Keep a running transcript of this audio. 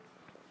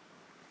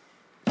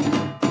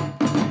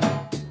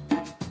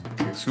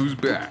Guess who's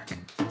back?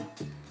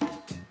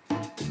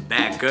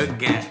 Back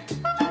again.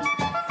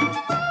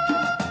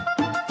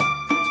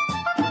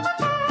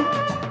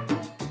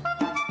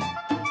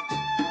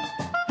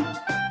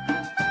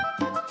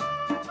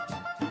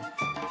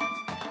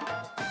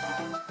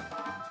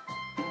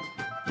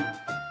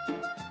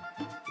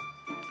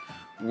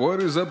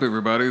 What is up,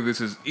 everybody? This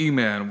is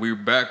E-Man. We're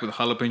back with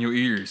Jalapeno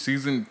Ears,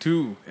 Season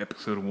 2,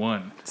 Episode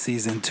 1.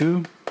 Season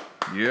 2.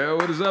 Yeah,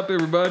 what is up,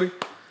 everybody?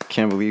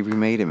 Can't believe we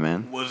made it,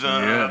 man. What's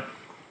up? Yeah.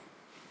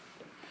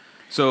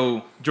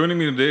 So, joining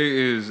me today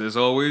is, as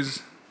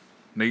always,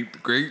 Nate the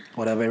Great,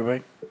 What up,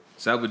 everybody?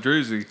 Salvador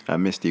Jersey. I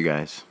missed you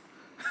guys.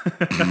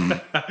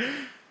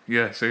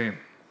 Yeah, same.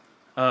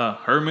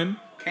 Herman,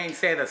 Can't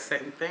say the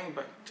same thing,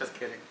 but just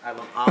kidding. I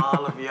love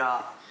all of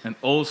y'all. an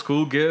old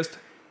school guest,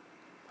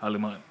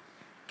 Haliman.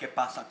 ¿Qué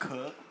pasa,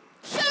 cuz?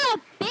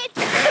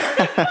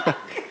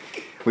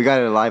 We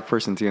got a live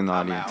person too in the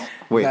audience. out.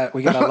 Wait,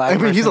 We got a live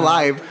I mean, he's person.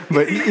 alive,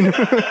 but you know,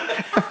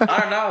 I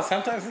don't know.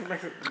 Sometimes it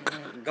makes it,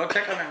 go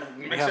check on him.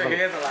 Make have sure a-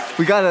 he is alive.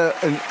 we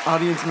got an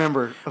audience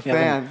member, a We have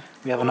fan.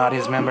 we have an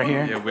audience member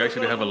here. Yeah, we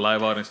actually have a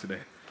live audience today.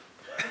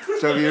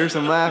 So if you hear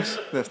some laughs,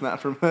 that's not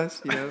from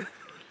us, you know.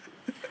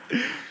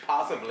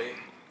 Possibly.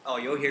 Oh,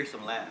 you'll hear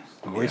some laughs.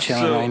 We're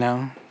chilling So- right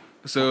now.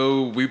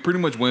 So, we pretty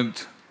much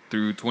went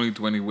through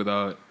 2020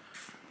 without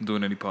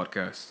doing any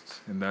podcasts.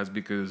 And that's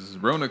because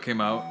Rona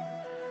came out.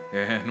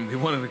 And we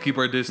wanted to keep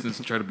our distance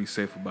and try to be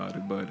safe about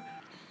it. But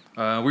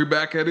we're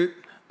back at it.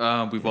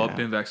 We've all Yeah.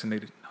 been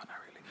vaccinated. No,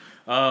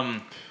 not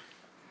really.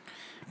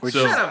 We're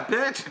So- just- Shut up,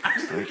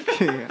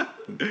 bitch.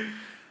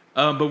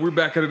 Yeah. But we're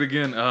back at it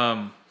again.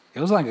 it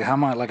was like how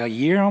much? Like a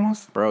year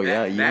almost? Bro,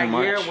 yeah, that you that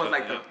March. year was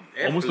like the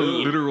it Almost flew.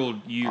 a literal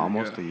year.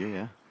 Almost yeah. a year,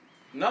 yeah.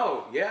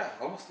 No, yeah,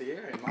 almost a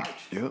year in March.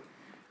 Yep.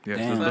 Yeah,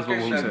 Damn. so that's what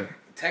Fucking we the said.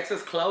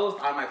 Texas closed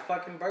on my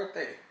fucking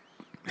birthday.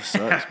 It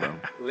sucks, bro.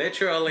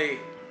 Literally,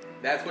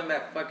 that's when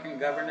that fucking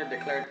governor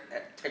declared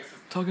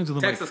Talking to the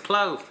Texas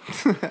closed.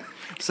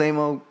 Same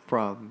old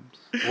problems.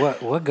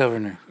 What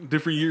governor? mic.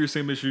 Different years,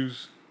 same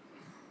issues.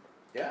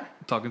 Yeah.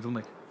 Talking to the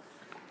mic.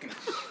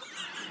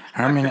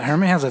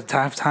 Herman has a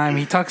tough time.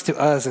 He talks to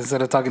us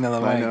instead of talking to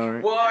the I mic. know,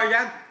 right? Well,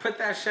 y'all put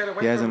that shit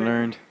away. He hasn't from me.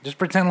 learned. Just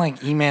pretend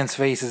like E-Man's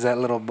face is that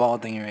little ball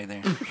thingy right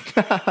there.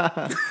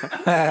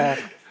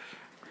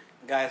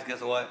 Guys,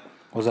 guess what?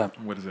 What's up?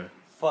 What is that?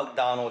 Fuck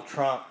Donald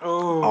Trump.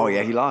 Oh,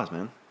 yeah, he lost,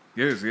 man.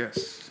 Yes,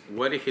 yes.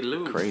 What did he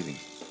lose? Crazy.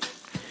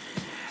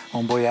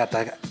 Homeboy at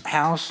the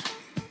house.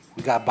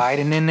 We got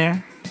Biden in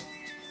there.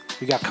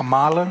 We got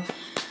Kamala.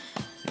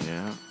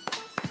 Yeah.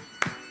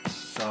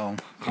 So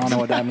I don't know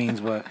what that means,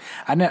 but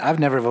I've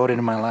never voted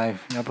in my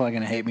life. You're probably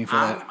gonna hate me for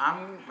that.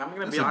 I'm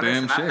gonna That's be a honest.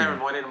 damn and I've shame. never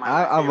voted in my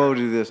life. I either.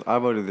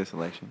 voted this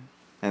election.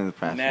 And the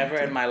past Never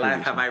one, in too. my life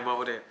Previous have one. I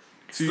voted.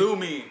 See- Sue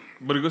me.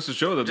 But it goes to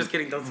show that Just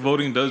kidding, don't-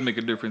 voting does make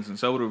a difference. And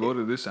Salvador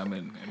voted this time,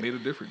 and it made a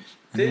difference.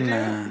 Did you?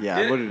 Yeah,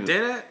 I did, voted.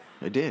 did it?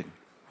 I did.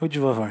 Who'd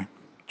you vote for?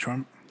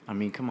 Trump. I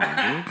mean, come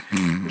on,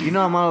 dude. You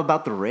know I'm all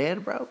about the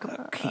red, bro. Come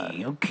on.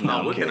 Okay.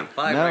 No, we're gonna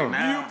fight No. right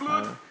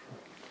now.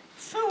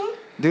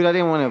 Dude, I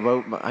didn't want to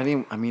vote, but I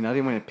didn't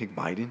want to pick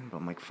Biden, but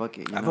I'm like, fuck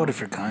it. You I know? voted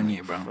for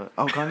Kanye, bro. But-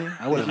 oh, Kanye?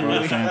 I would have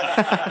voted for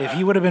him. If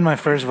he would have been my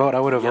first vote, I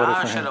would have voted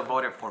Y'all for should him. have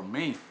voted for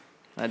me.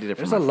 I did it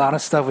for There's my a lot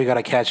of stuff we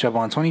gotta catch up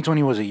on.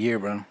 2020 was a year,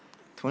 bro.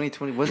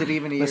 2020. Was it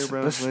even a year, Let's-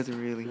 bro? let's- Was it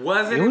really?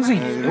 Was it? It was a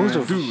even-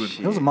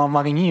 it was a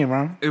motherfucking year,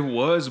 bro. It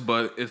was,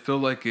 but it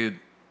felt like it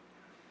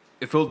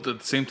felt at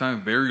the same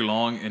time very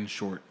long and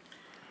short.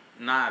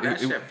 Nah,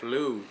 that It- shit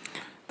flew.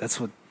 That's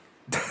what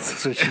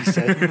she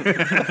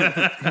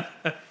said.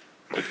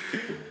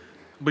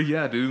 But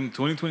yeah, dude,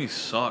 2020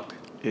 sucked.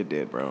 It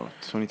did, bro.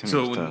 2020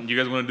 So was tough. you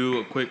guys want to do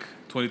a quick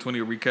 2020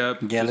 recap?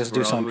 Yeah, Just let's for do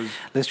all some. of us?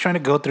 Let's try to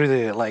go through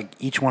the like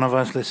each one of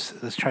us.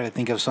 Let's try to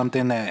think of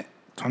something that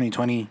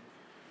 2020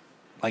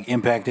 like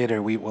impacted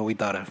or what we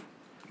thought of.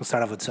 Let's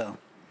start off with Sel.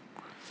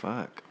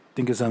 Fuck.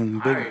 Think of something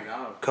I big. already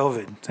know.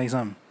 COVID. Say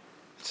something.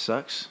 It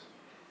sucks.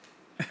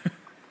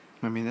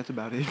 I mean, that's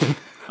about it.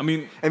 I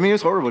mean,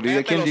 it's horrible, dude.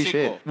 I can't do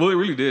shit. well, it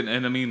really did.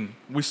 And I mean,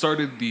 we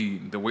started the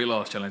weight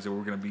loss challenge that we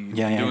were going to be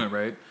Yeah, yeah. doing,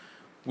 right?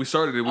 We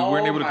started it. We Oh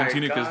weren't able to my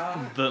continue because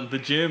God. the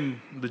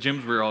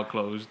gyms were all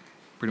closed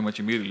pretty much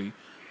immediately.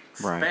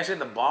 Right. Especially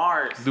the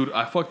bars. Dude,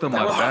 I fucked up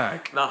my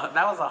back. That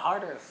was the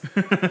hardest.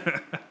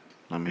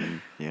 I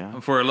mean, yeah.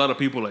 For a lot of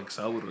people like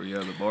Salvador, yeah,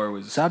 the bar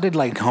was... So I did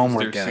like home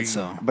Their workouts. scene.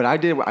 So But I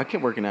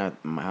kept working out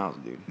in my house,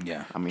 dude.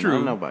 yeah, I mean, I True,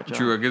 don't know about y'all.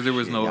 true. I guess there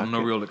was Shit, no y'all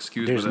could- real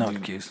excuse. there's but no I mean,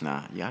 excuse.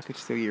 Nah, y'all could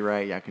still eat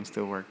right. Y'all can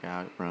still work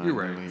out, run. You're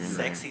right. here and there.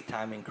 Sexy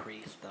time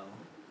increased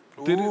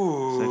though. Did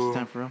it? Sexy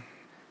time for real?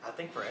 I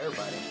think for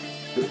everybody.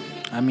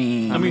 I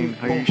mean, I mean,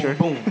 Are you sure?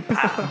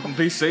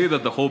 they say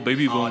that the whole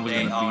baby All boom was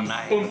day, going all to be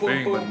night. a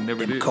thing, but it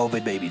never did.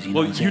 COVID babies. You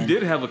know Well, what I'm you saying?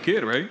 did have a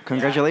kid, right?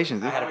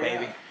 Congratulations, I dude. had a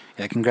baby.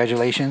 Yeah,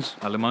 congratulations.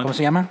 Alemán. ¿Cómo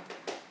se llama?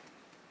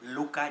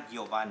 Luca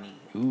Giovanni.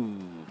 Ooh,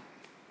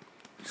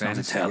 sounds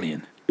Fancy.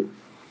 Italian.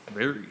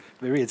 Very.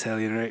 Very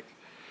Italian, right?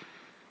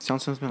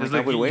 Sounds something It's like I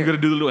like would you wear. got to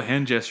do the little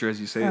hand gesture as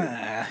you say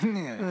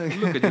it.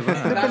 Look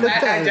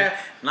at you.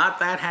 Not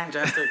that hand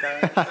gesture,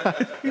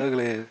 guys.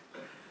 Ugly.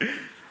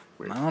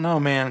 quick. I don't know,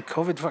 man.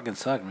 COVID fucking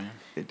sucked, man.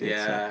 It did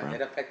Yeah, suck, bro.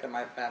 it affected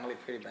my family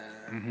pretty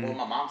bad. Well,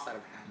 my mom's side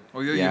of the family. Oh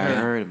yeah, Yeah, I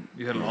heard.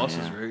 You had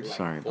losses, Yeah. right?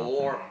 Sorry about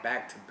 4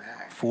 back to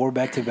back. 4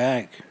 back to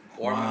back.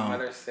 4 of my Wow.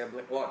 mother's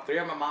siblings. Well, 3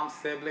 of my mom's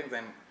siblings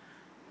and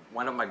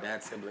 1 of my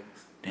dad's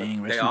siblings.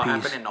 Dang, rest They in all peace.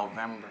 happened in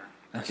November.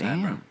 That's that.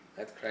 sad, bro. Damn.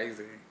 That's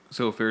crazy.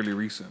 So fairly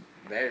recent.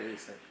 Very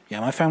recent. Yeah,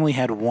 my family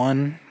had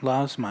 1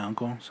 loss, my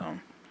uncle. So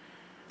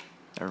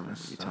I remember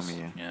you told me,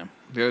 yeah. yeah.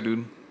 Yeah,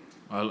 dude.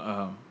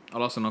 I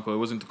lost an uncle. It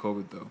wasn't to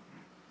COVID though.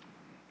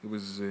 It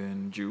was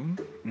in June.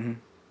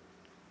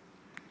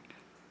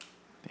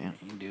 Damn.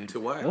 Dude, To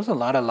what? there was a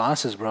lot of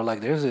losses, bro.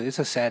 Like, it's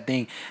a sad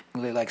thing.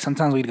 Like,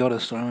 sometimes we'd go to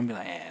the store and be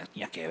like,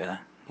 ya que, ¿verdad?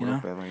 You know?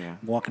 Whatever, yeah.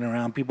 Walking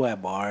around, people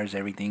at bars,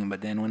 everything.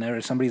 But then whenever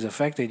somebody's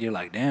affected, you're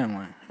like, damn,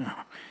 like,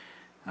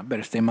 I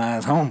better stay my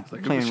ass home.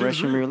 Like, Playing this shit's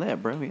Russian real.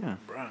 roulette, bro. Yeah,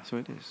 that's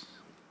what it is.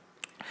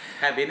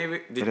 Have any of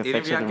you, did It any of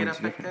affects y'all get everyone's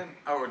affected? different.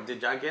 Or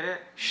did y'all get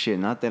it? Shit,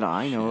 not that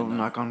I know of.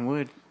 Knock on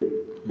wood.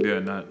 Yeah,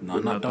 not. No,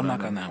 not that don't I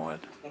knock know. on that wood.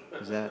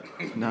 Is that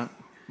not?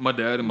 My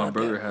dad and my Not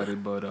brother that. had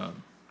it, but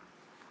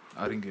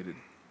I didn't get it.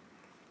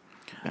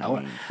 I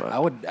would, mean, fuck.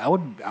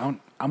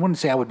 I wouldn't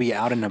say I would be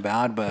out and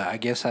about, but I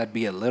guess I'd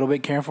be a little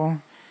bit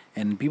careful.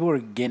 And people were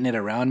getting it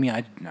around me.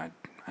 I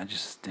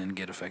just didn't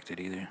get affected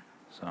either.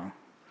 So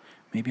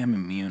maybe I'm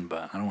immune,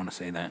 but I don't want to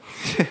say that.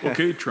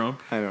 Okay,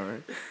 Trump. I know,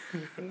 right?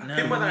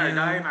 People that are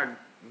dying are...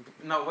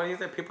 No, what is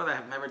it? People that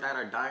have never died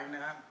are dying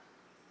now?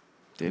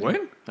 Did What?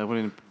 it? I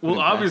wouldn't. Well,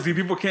 wouldn't obviously,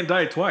 people can't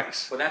die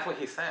twice. Well, that's what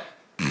he said.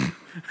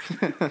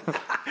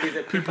 He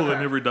said People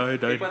that never die,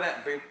 died. People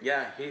that...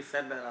 Yeah, he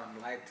said that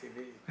on live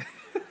TV.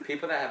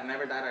 People that have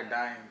never died are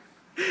dying.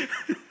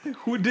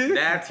 Who did?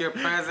 That's your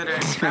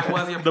president. That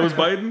was your That was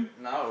president.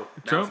 Biden? No,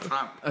 that Trump? was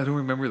Trump. I don't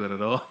remember that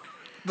at all.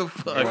 The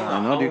fuck? I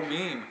know, Oh, dude.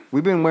 meme.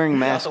 We've been wearing He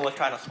masks. also was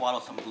trying to swallow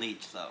some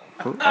bleach, so.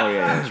 Oh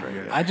yeah, that's right.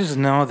 Yeah. I just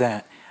know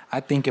that I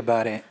think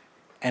about it,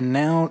 and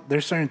now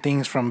there's certain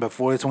things from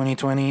before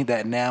 2020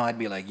 that now I'd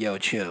be like, yo,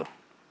 chill.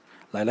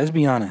 Like, let's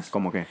be honest.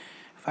 Como que?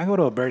 If I go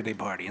to a birthday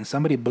party and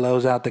somebody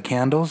blows out the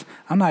candles,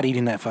 I'm not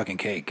eating that fucking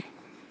cake.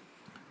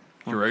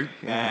 You're right.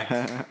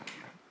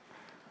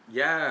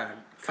 Yeah.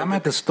 If I'm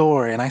at the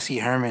store and I see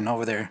Herman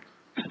over there,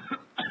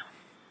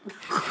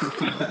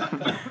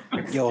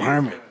 yo,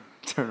 Herman,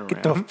 Turn around.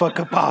 get the fuck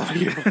up off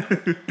here.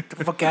 Get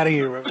the fuck out of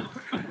here, bro.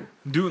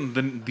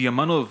 Dude, the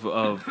amount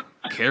of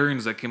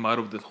Karens that came out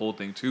of this whole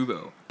thing too,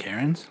 though.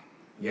 Karens?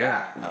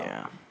 Yeah.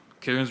 Yeah.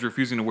 Karens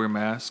refusing to wear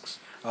masks.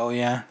 Oh,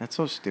 yeah. That's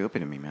so stupid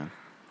to me, man.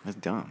 That's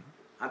dumb.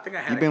 I think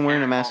I had You've been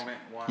wearing a Karen mask. moment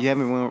once. You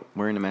haven't been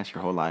wearing a mask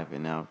your whole life,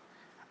 and now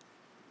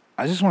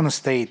I just want to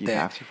state You that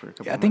have to for a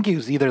couple I think it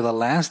was either the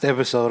last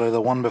episode or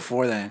the one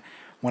before that.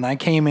 When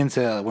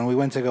we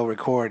went to go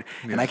record,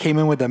 and I came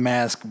in with the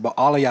mask, but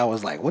all of y'all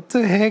was like, "What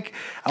the heck?"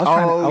 I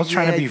was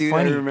trying to be dude,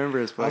 funny. I remember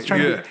as I fuck. was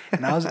trying Yeah.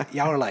 to, and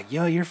y'all were like,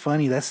 "Yo, you're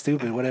funny. That's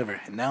stupid.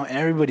 Whatever." And now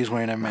everybody's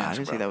wearing a Nah, I mask.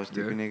 didn't say that was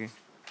stupid, Yeah. nigga.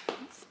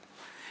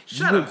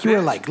 Shut You were up,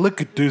 bitch. like,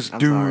 "Look at this I'm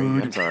dude. sorry.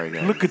 I'm sorry,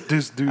 guys. Look at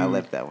this dude." I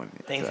left that one.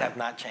 Things Sorry. have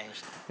not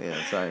changed.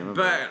 Yeah, sorry.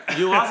 Remember that. But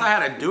you also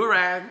had a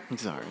do-rag. I'm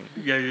sorry.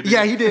 Yeah, you did.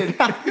 Yeah, you did.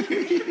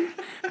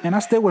 And I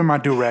still wear my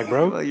do rag,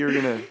 bro. Well, you were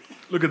gonna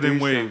Look at do them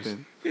waves.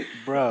 something.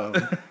 Bro.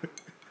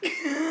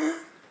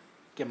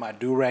 Get my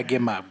do rag,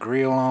 get my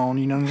grill on.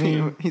 You know what I'm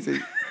saying? He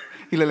said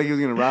he looked like he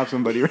was gonna rob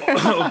somebody, right?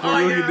 Oh, for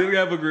real, you did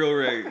have a grill,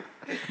 right?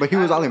 But he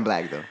was all in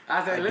black though.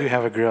 I said, I do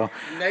have a grill.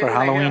 Maybe For they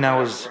Halloween,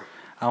 got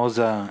I was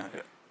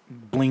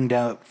blinged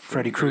out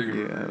Freddy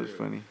Krueger. Yeah, that was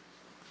funny.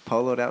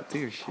 Poloed out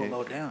too. Shit.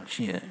 Low down.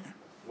 Shit.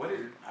 what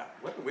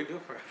did we do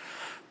for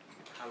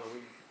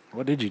Halloween?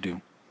 What did you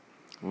do?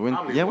 We went,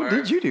 Probably yeah, what did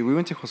worse. you do? We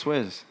went to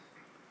Josue's.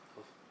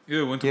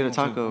 Yeah, went to Get a to-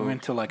 taco. We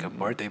went to like a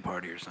birthday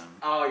party or something.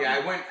 Oh yeah,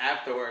 I went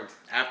afterwards.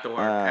 After work.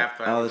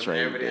 After oh, that's right,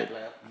 you everybody had did.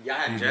 left. Yeah, I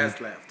had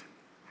just left.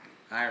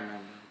 I remember.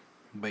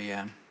 But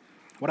yeah.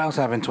 What else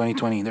happened in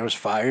 2020? There was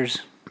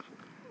fires.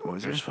 What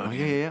was There's it? Oh fucking-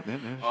 yeah.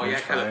 Oh yeah,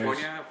 fires.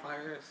 California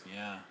fires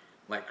Yeah.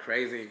 like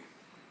crazy.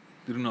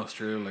 Didn't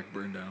Australia like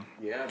burn down?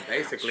 Yeah,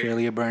 basically.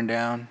 Australia burned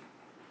down.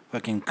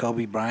 Fucking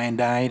Kobe Bryant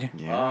died.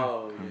 Yeah.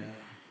 Oh yeah.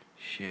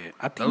 Shit.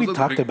 I That think we at the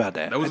talked beg- about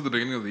that. That was at the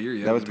beginning of the year.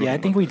 Yeah, That was Yeah, I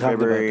think we talked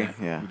February. about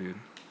that. Yeah, We did. late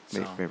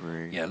So,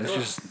 February. Yeah, let's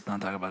just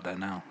not talk about that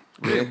now.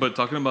 Yeah, but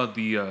talking about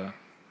the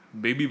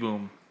baby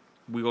boom,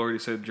 we already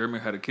said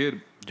German had a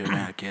kid. During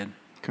that kid.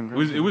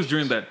 It was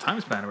during that time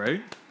span,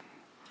 right?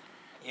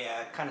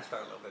 Yeah, it kind of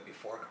started a little bit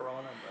before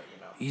Corona, but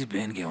you know. He's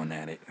been going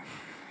at it.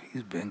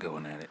 He's been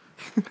going at it.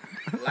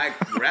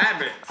 Like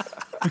rabbits.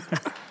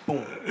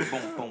 Boom,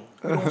 boom, boom.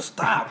 Don't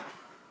stop.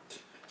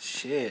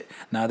 Shit.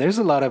 Now there's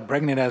a lot of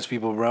pregnant ass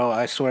people, bro.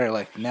 I swear,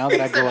 like now that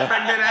I go out,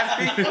 Pregnant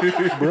ass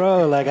people.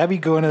 bro, like I be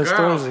going to the Girls,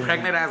 stores. and-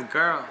 pregnant ass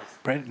girls.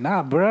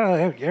 Nah,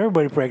 bro.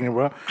 Everybody pregnant,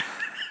 bro.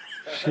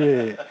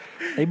 Shit.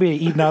 They be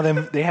eating all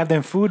them. They have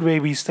them food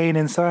babies staying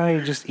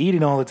inside, just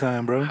eating all the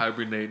time, bro.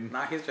 Hibernating.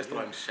 Nah, he's just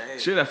throwing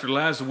shade. Shit, after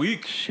last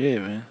week,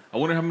 Shit, man. I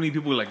wonder how many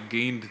people like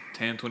gained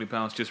 10, 20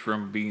 pounds just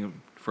from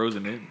being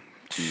frozen in.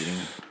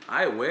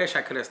 I wish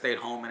I could have stayed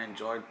home and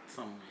enjoyed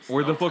some.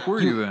 Where the snow fuck were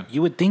time. you then?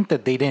 You would think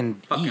that they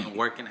didn't Fucking eat.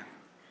 working it.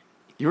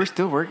 You were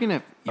still working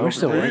at. You were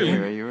still working?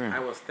 Right, you were. I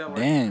was still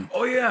working. Damn.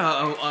 Oh yeah,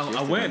 I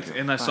Seriously, went like,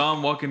 and I saw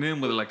him walking in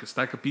with like a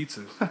stack of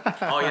pizzas.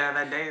 Oh yeah,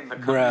 that day the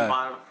company Bruh.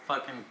 bought a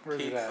fucking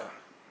pizza.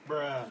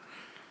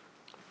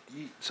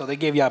 So they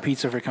gave y'all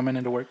pizza for coming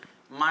into work?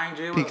 Mind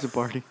you, it Pizza was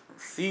party.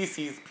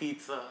 Cece's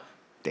Pizza.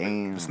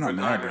 Damn. It's not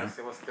bad, bro. Regardless,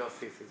 it was still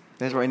Cece's.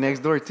 That's right next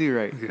door too,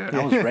 right? Yeah.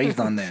 I was raised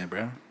on that,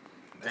 bro.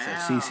 That's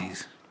at Damn.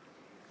 Cece's.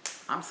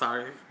 I'm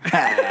sorry.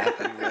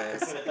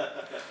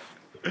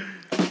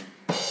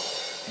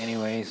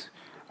 Anyways,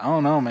 I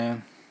don't know,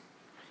 man.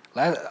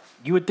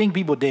 You would think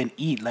people didn't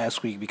eat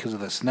last week because of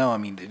the snow. I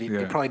mean, they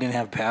Yeah. probably didn't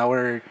have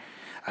power.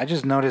 I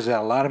just noticed that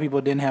a lot of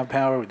people didn't have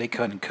power. They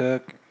couldn't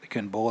cook. They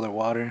couldn't boil their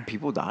water.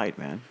 People died,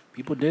 man.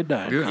 People did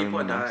die. Yeah. People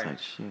Carbon died. monoxide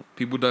shit.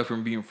 People die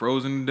from being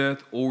frozen to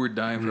death or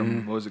dying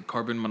from what was it,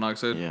 carbon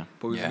monoxide Yeah. Yeah.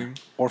 poisoning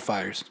Or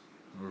fires.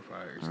 or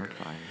fires. Or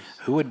yeah. fires.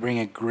 Who would bring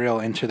a grill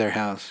into their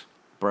house?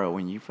 Bro,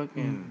 when you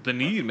fucking. The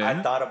need, I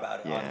man. thought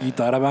about it. Yeah. honestly. You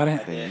thought about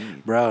it? I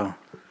did. Bro,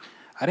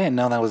 I didn't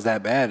know that was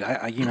that bad.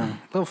 I you know,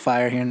 little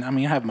fire here. I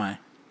mean, I have my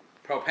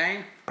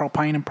Propane?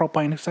 propane and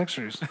propane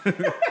accessories.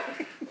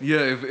 Yeah,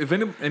 if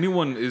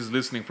anyone is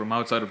listening from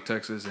outside of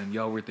Texas and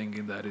y'all were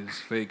thinking that is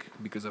fake,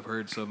 because I've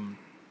heard some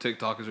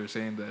TikTokers are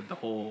saying that the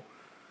whole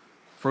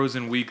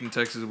Frozen week in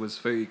Texas was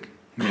fake.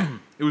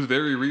 It was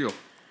very real.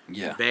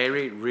 Yeah.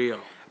 Very real.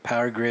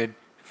 Power grid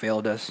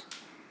failed us.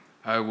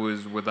 I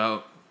was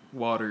without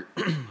water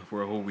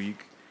for a whole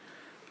week.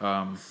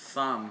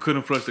 Some.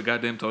 Couldn't flush the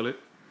goddamn toilet.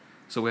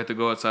 So we had to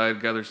go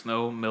outside, gather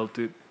snow, melt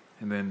it,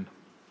 and then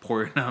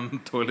pour it down the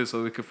toilet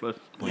so we could flush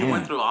You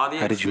went through all the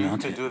How did you extremes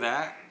melt to it? do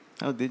that?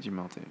 How did you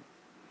melt it?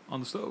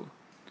 on the stove.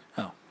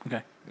 Oh,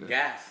 okay.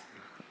 Gas.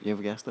 You have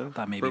a gas stove?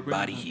 Thought maybe Propane?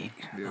 body heat.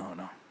 Yeah. I don't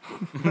know.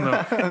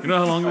 You know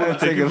how long it would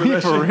take Take you a for leap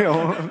that for shit?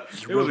 real.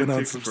 Just It was rubbing on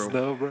like some bro.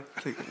 snow, bro.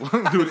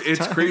 Dude,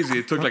 it's crazy.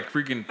 It took like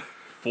freaking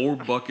 4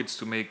 buckets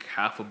to make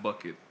half a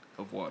bucket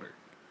of water.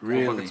 4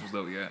 Really? buckets of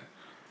snow, yeah.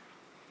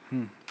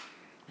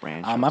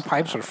 Ranch. My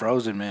pipes were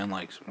frozen, man.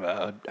 Like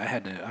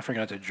I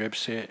forgot to drip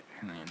sit.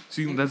 And then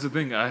See, that's the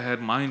thing. I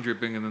had mine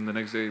dripping, and then the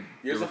next day they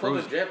You're were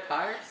supposed to frozen. drip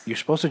pipes? you're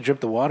supposed to drip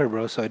the water,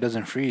 bro, so it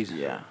doesn't freeze.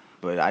 Yeah,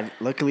 but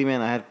luckily,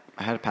 man,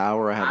 I had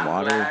power. I had I'm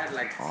water. glad,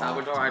 like Oh,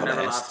 Salvador, I never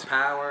blessed. lost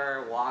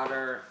power,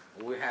 water.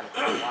 We had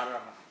water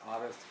all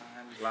this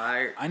time.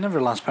 Like, I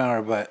never lost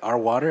power, but our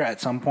water at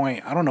some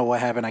point, I don't know what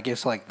happened. I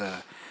guess like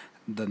the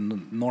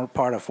north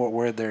part of Fort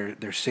Worth,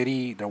 their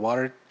city, their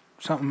water,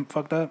 something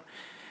fucked up.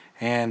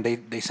 And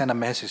they sent a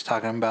message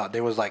talking about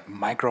there was like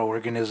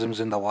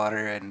microorganisms in the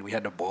water and we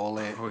had to boil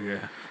it. Oh,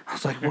 yeah. I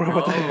was like,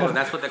 what the hell? oh,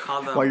 that's what they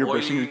call the While you're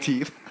brushing your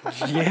boiling- teeth.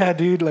 Yeah,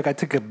 dude. Like I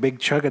took a big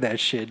chunk of that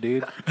shit,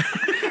 dude.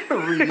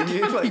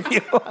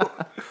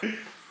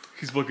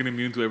 He's fucking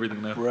immune to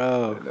everything now.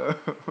 Bro,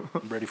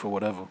 I'm ready for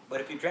whatever. But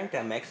if you drank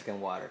that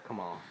Mexican water, come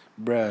on.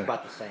 It's Bro,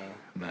 about the same.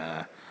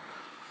 nah.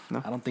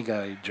 No? I don't think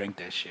I drank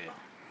that shit.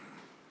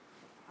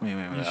 Wait.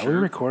 Are we sure?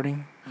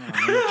 recording?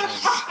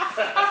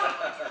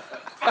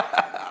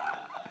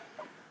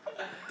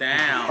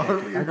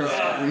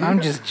 Damn.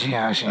 I'm just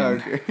joshing.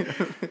 Okay.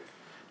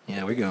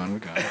 Yeah, we're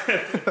going.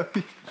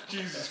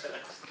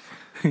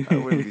 I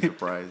wouldn't be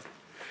surprised.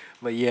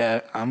 But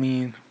yeah, I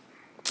mean,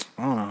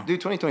 I don't know. Dude,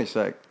 2020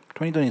 sucked.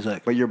 2020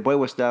 sucked. But your boy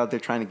was still out there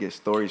trying to get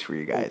stories for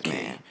you guys,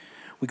 man.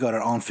 We got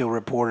our on-field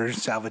reporter,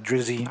 Salva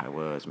Drizzy. I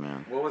was,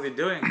 man. What was he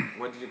doing?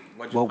 What did you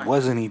What find?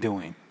 wasn't he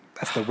doing?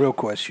 That's the real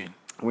question.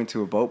 Went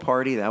to a boat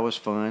party. That was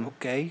fun.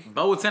 Okay.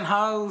 Boats and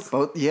hoes?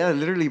 Yeah,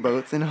 literally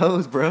boats and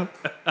hoes, bro.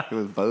 It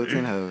was boats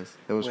and hoes.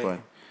 It was Wait.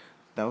 fun.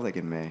 That was like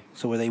in May.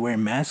 So were they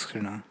wearing masks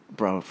or not?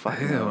 Bro, fuck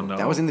Hell no.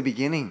 That was in the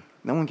beginning.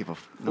 No one gave a no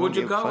Who'd one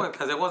you gave a go with? fuck.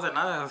 Because it wasn't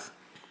us.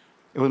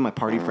 It was my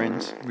party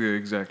friends. Yeah,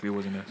 exactly. It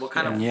wasn't us. What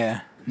kind of...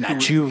 Yeah.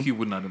 Not He you. would- He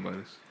would not invite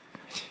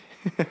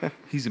us.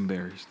 He's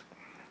embarrassed.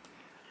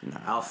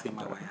 I'll see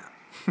my way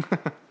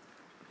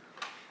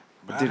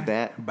out. Did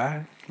that.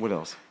 Bye. What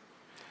else?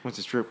 Went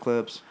to strip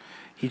clubs.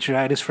 He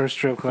tried his first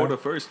strip For club. the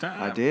first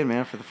time. I did,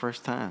 man, for the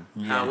first time.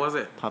 How was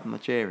it? Popping the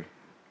cherry.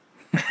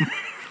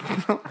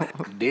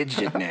 Did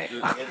you, Nick?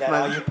 Is that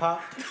all you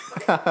popped?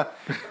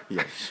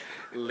 Yes.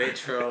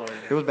 Literally.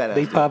 It was badass.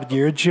 They popped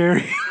your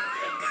cherry.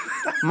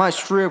 My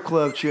strip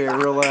club cherry.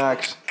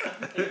 Relax.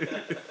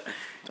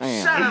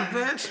 Damn. Shut up,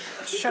 bitch.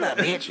 Shut up,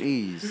 bitch.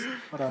 Jeez.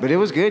 But it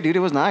was good, dude. It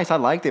was nice. I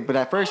liked it. But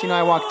at first,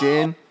 I walked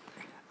in.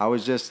 I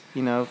was just,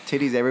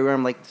 titties everywhere.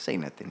 I'm like, say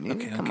nothing, dude.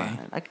 Okay, Come okay.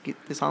 on. I could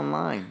get this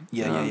online.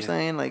 Yeah, you know yeah, what I'm yeah.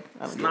 saying? Like, I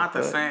don't It's give not a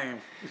the fuck. same.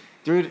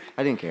 Dude,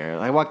 I didn't care.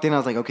 I walked in. I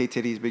was like, okay,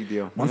 titties, big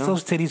deal. You Once know?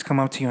 those titties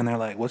come up to you and they're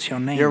like, "What's your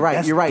name?" You're right.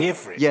 That's You're right.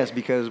 Different. Yes,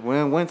 because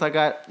once I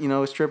got,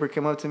 a stripper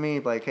come up to me,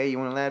 like, hey, you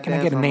want to lap Can I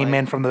dance? get a I'm name, like,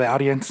 man, from the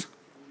audience?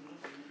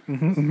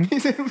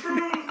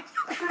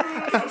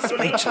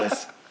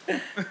 Speechless.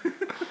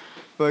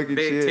 Fucking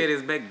Big shit.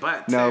 titties, big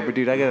butt. No, too. but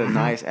dude, I got a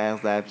nice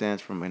ass lap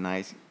dance from a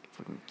nice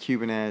fucking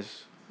Cuban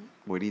ass.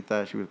 What he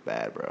thought she was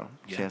bad, bro.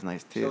 She Yeah. has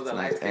nice She was tits, a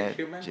nice light-skinned ass.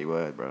 Cuban? She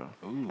was, bro.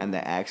 And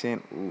the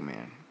accent, ooh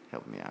man,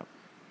 helped me out.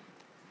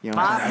 You know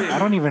what I'm Pop saying? it. I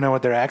don't even know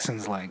what their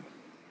accent's like.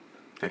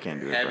 I can't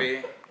do it, bro.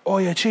 Heavy. Oh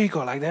yeah,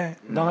 chico, like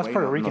that. No, that's wait,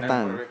 Puerto Rican. No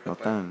tan, no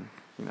tan.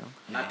 you know.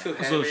 Not too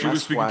heavy. So she was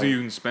That's speaking why- to you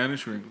in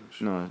Spanish or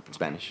English? No,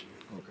 Spanish.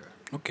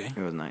 Okay.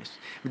 It was nice.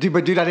 Dude,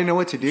 but dude, I didn't know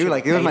what to do.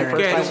 Like, it was my Hater.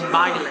 first Que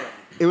time. baile.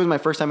 It was my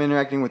first time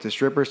interacting with the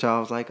stripper, so I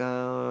was like,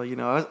 you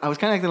know, I was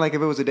kind of acting like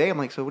if it was a day. I'm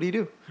like, so what do you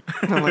do?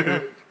 And I'm like,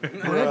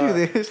 how do I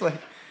do this? Like,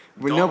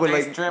 but no, Don't but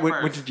date like, what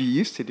strippers. did you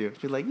used to do?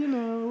 She's like, you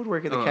know, I would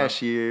work at the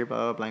cashier,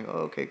 blah, blah, blah. Like, oh,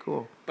 okay,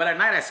 cool. But at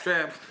night I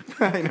strip.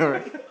 I know,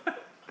 right?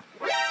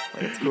 Like,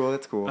 that's cool.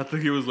 That's cool. I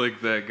think he was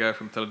like that guy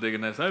from Talladega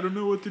Nights. I don't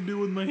know what to do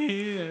with my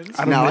hands.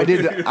 No, I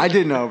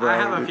did know, bro. I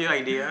have a few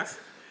ideas.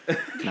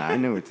 Nah, I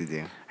knew what to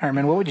do.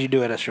 Herman, what would you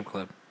do at a strip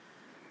club?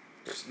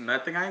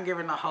 Nothing. I ain't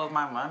giving the hoes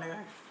my money.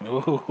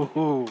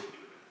 Ooh,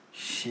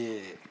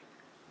 shit.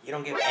 You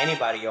don't give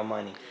anybody your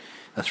money.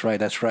 That's right.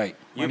 That's right.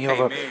 You Money pay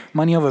over me.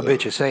 money over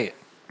bitches. Say it.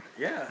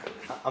 Yeah.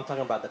 I'm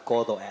talking about the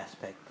codo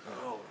aspect.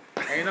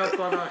 Ain't no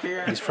codo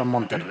here. He's from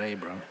Monterrey,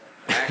 bro.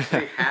 I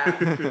actually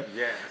have.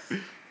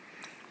 Yes.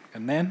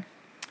 And then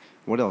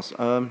What else?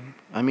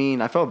 I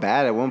mean, I felt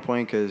bad at one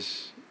point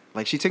because,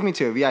 like, she took me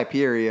to a VIP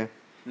area.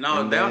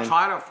 No, And they'll then-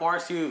 try to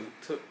force you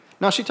to.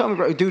 No, she told me,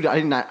 bro, dude, I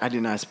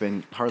did not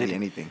spend hardly Did it-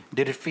 anything.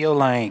 did it feel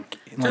like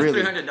Just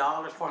Really?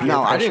 $300 for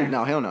No, I pressure? didn't.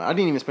 No, hell no. I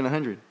didn't even spend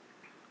 100.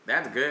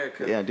 That's good.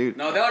 'Cause- Yeah, dude.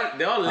 No,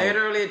 they'll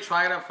literally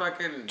try to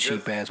fucking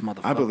cheap just, ass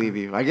motherfucker? I believe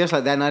you. I guess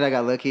like that night I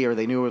got lucky, or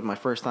they knew it was my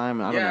first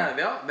time. I don't Yeah,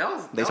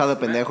 know. they'll saw the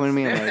pendejo in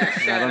me, I'm snap like,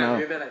 that shit I don't out of know.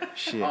 you. They're like,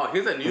 Shit. oh,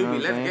 he's a newbie. You know what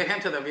I'm Let's saying? get him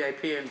to the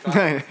VIP and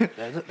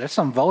talk. There's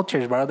some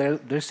vultures, bro.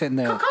 They're sitting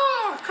there.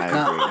 I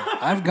agree.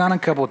 I've gone a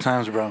couple of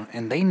times, bro,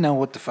 and they know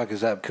what the fuck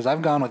is up. Because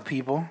I've gone with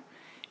people,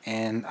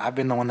 and I've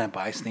been the one that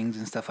buys things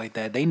and stuff like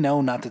that. They know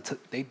not to.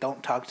 They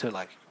don't talk to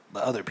like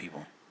the other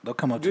people. They'll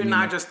come up to You're me.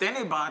 not and just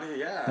anybody.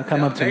 Yeah. They'll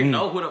come up to they me.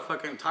 know who the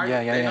fucking target.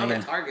 Yeah, they yeah, know yeah.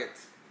 the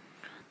targets.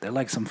 they're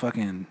like some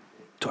fucking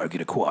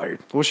target acquired.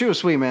 Well, she was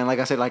sweet, man. Like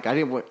I said, like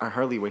I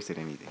hardly wasted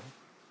anything.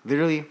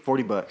 Literally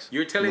 $40.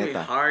 You're telling me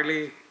Neta.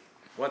 hardly.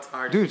 What's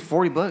hard? Dude,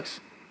 $40. That's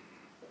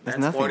that's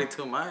nothing. 40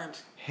 too much.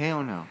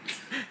 Hell no.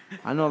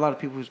 I know a lot of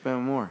people who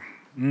spend more.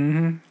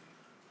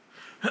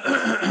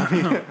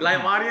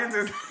 Like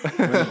audiences.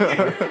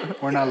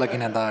 We're not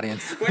looking at the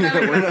audience. We're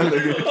not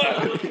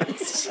looking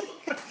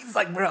He's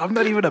like, bro, I'm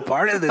not even a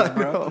part of this,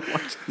 bro.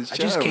 I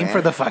just came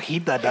for the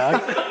fajita,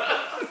 dog.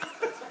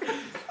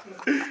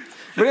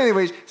 But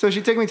anyways, so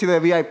she took me to the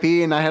VIP,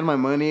 and I had my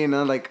money,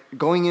 and like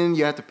going in,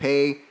 you have to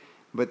pay.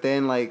 But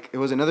then like it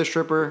was another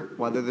stripper,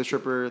 while the other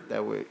stripper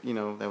that would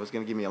that was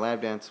gonna give me a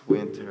lap dance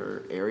went to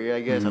her area,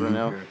 I guess I don't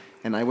know,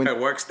 and I went her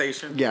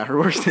workstation. yeah her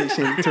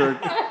workstation to her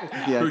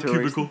Her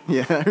cubicle.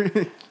 yeah,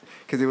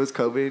 because it was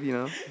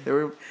COVID, they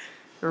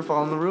were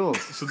following the rules.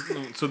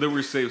 So they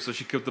were safe. So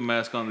she kept the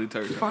mask on the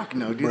entire time. Fuck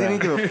no, dude, they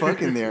didn't give a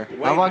fuck in there.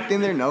 I walked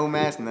in there, no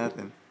mask,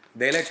 nothing.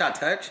 They let y'all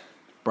touch.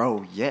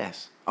 Bro,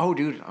 yes. Oh,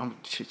 dude,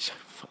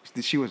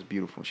 she was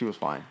beautiful. She was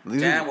fine.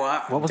 These Damn,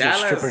 were- What was her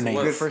Dallas stripper name?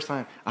 was- Good first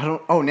time. I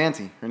don't. Oh,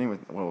 Nancy. Her name was.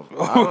 Whoa.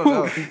 I don't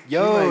know.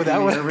 Yo, She that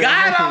might was- be her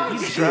Got name.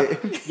 him!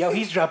 Shit. Yo,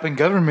 he's dropping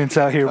governments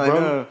out here, I bro.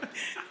 know.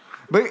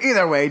 But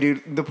either way,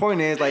 dude. The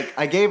point is, like,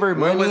 I gave her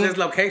Where money. was his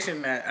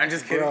location at? I'm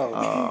just kidding. Bro.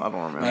 I don't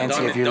remember. Nancy,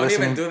 don't if you're don't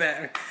listening- even do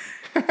that.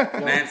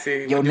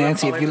 Nancy. Yo, would you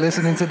Nancy, if you're apologize?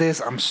 listening to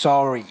this, I'm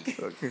sorry.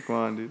 Okay, come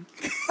on, dude.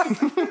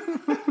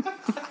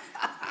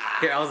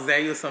 Here, I'll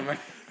say you some money.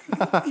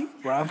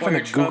 Bro, I'm For gonna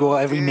your Google trouble.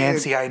 every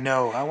Nancy I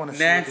know. I want to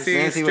see what Nancy,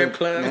 this, strip was-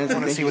 club. Nancy, I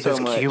wanna thank see you what so this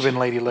much. Cuban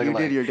lady look You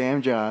like. did your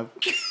damn job.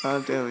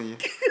 I'm telling you.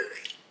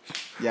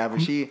 Yeah,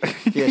 but she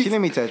let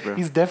me touch, bro.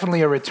 He's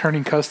definitely a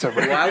returning customer.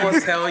 Well, I will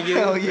tell you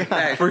Hell yeah.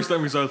 that First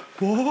time we saw it.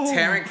 Whoa.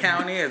 Tarrant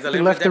County is a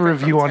little left bit a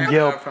different review from on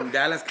Yelp. from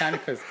Dallas County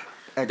because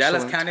Dallas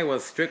Excellent. County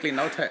was strictly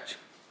no touch.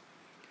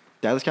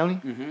 Dallas County?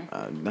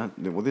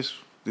 Mm-hmm. Well, this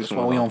That's one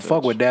why was we all don't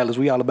fuck touch. with Dallas.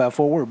 We all about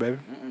Fort Worth, baby.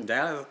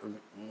 Dallas,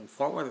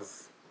 Fort Worth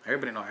is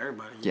everybody know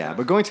everybody. Yeah,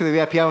 but going to the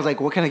VIP, I was like,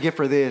 what can I get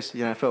for this?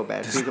 I felt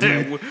bad. too.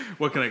 I'm like,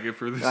 What can I get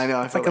for this? I know.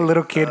 I It's felt like a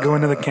little kid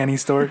going to the candy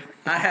store.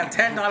 I have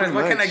 $10.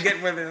 What can I much. get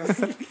for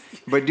this?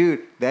 But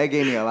dude, that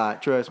gave me a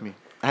lot. Trust me.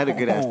 I had a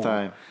good ass Oh.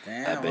 time.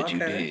 Damn, I bet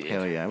you okay. did.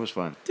 Hell yeah, it was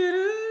fun.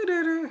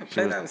 Do-do-do-do.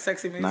 Play was that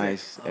sexy music.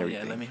 Nice, Oh, yeah,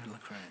 everything. let me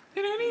look for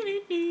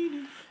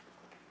it.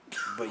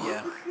 But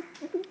yeah.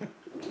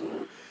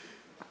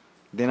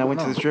 Then I went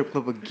to the strip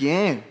club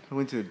again. I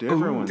went to a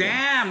different one.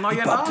 Damn, no, He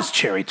you popped know. this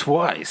cherry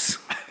twice.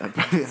 I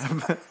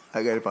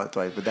got it about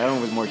twice, but that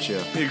one was more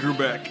chill. It grew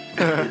back.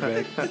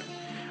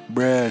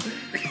 Bruh.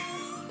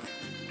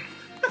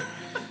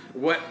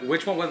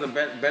 Which one was the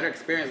better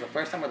experience, the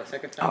first time or the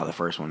second time? Oh, the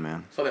first one,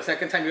 man. So the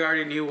second time you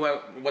already knew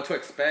what to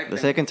expect. The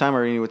and- second time I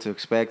already knew what to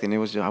expect, and I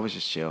was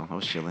just chill. I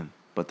was chilling.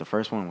 But the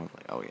first one was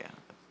like, oh yeah,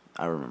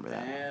 I remember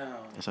that. Damn.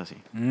 Yes, I see.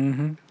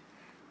 Mm-hmm.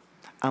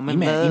 I'm in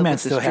love E-Man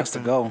with the still has to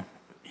stripper. go.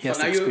 He has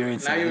So to now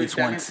experience now it at you least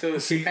step once. into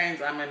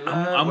T-Pain's I'm in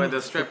love with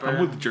the stripper. I'm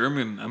with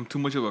German. I'm too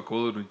much of a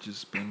cola to just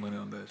spend money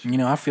on that shit. You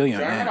know, I feel you on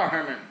German or that.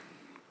 Herman?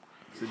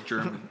 It's a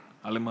German.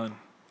 Aleman.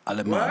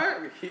 Alemán.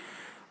 What?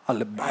 I'm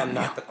Alemán.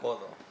 not the codo.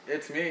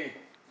 It's me.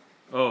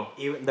 Oh.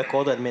 Even the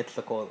codo admits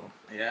the codo.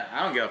 Yeah,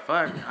 I don't give a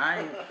fuck.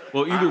 I ain't.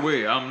 Well, either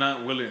way, I'm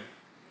not willing.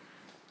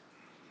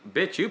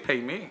 Bitch, you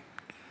pay me.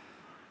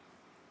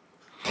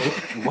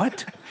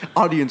 What?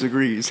 Audience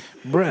agrees.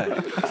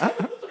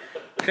 Bruh.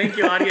 Thank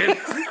you, audience.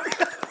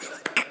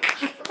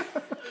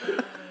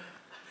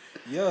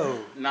 Yo.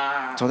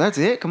 Nah. So that's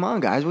it. Come on,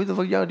 guys. What the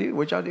fuck y'all do?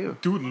 What y'all do?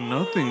 Dude,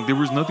 nothing. There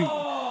was nothing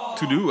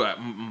to do.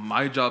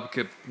 My job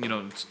kept,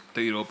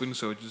 stayed open,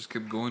 so it just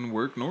kept going to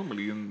work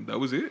normally, and that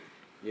was it.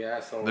 Yeah,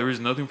 so. There was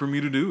nothing for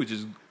me to do.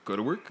 Just go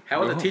to work. How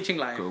go was the home. teaching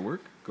life? Go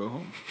work. Go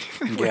home.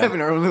 We're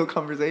having our own little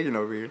conversation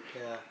over here.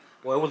 Yeah.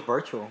 Well, it was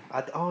virtual.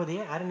 I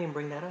didn't even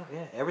bring that up.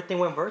 Yeah, everything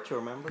went virtual.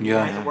 Remember?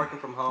 Yeah. You guys are working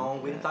from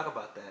home. We didn't talk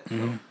about that.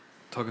 So,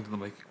 Talking to the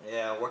mic.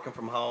 yeah, working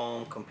from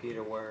home,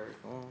 computer work.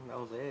 That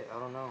was it. I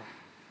don't know.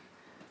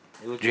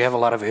 It was Do you have a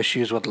lot of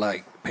issues with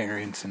like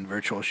parents and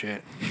virtual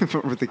shit?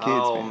 With the kids.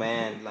 Oh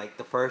man. man, like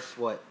the first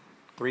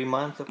 3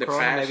 months of The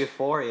Corona, crash. maybe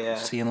 4. Yeah.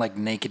 Seeing like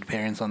naked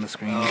parents on the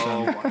screen. or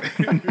Oh,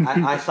 something.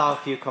 I saw a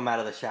few come out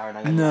of the shower.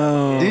 Not gonna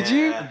No. lie. Did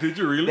you? Yeah. Did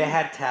you really? They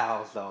had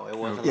towels though. It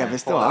wasn't. Yeah, like but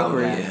still full on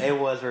awkward. that. Yeah. It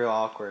was real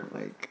awkward.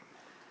 Like,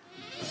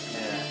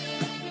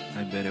 Yeah.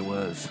 I bet it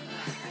was.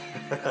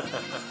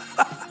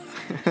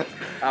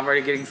 I'm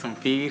already getting some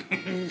feed.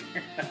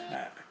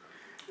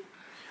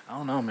 I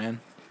don't know, man.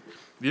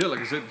 Yeah, like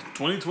I said,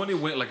 2020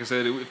 went, like I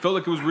said, it felt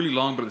like it was really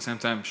long, but at the same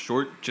time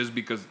short, just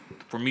because,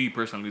 for me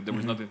personally, there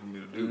was nothing for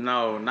me to do.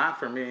 No, not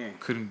for me.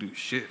 Couldn't do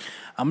shit.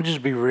 I'm gonna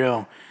just be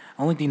real.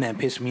 Only thing that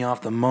pissed me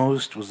off the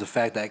most was the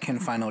fact that I couldn't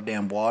find no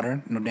damn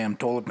water, no damn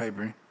toilet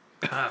paper.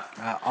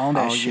 All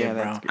that Oh, shit, yeah,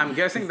 bro. that's good. I'm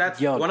guessing that's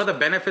Yo, one of the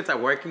benefits of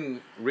working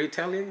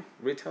retail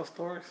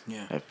stores.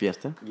 Yeah. at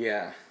Fiesta?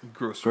 Yeah.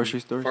 Grocery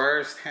stores?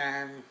 First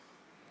hand.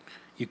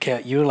 You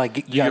can't. You like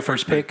you got get first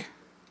first pick. pick.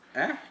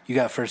 Eh? You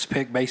got first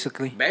pick,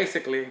 basically.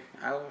 Basically.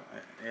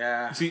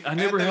 Yeah. See, I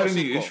never had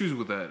any issues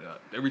with that.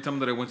 Every time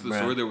that I went to the Bruh.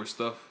 store, there was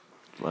stuff.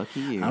 Lucky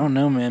you. I don't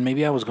know, man.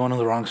 Maybe I was going to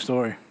the wrong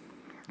store.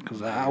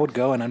 Cause I would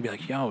go and I'd be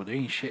like, "Yo, there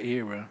ain't shit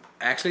here, bro."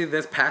 Actually,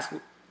 this past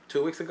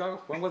 2 weeks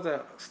ago, when was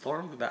the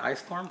storm? The ice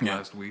storm? Yeah.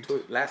 Last week.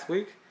 Last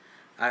week?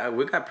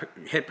 We got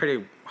hit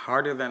pretty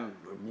harder than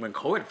when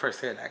COVID first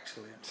hit,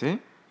 actually. See?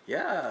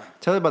 Yeah.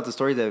 Tell me about the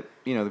story that,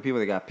 the people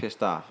that got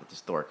pissed off at the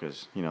store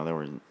because,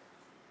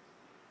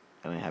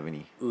 I didn't have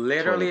any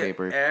Literally toilet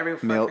paper, every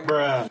milk.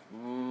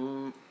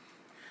 fucking...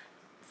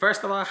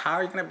 First of all, how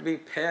are you going to be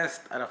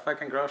pissed at a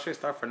fucking grocery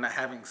store for not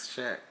having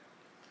shit?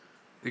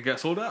 It got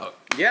sold out.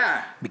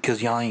 Yeah.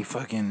 Because y'all ain't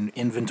fucking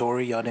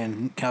inventory. Y'all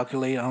didn't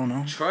calculate. I don't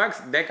know. Trucks,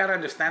 they got to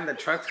understand that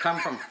trucks come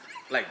from,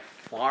 like,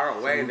 far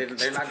away. They're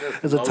not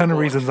just There's a ton of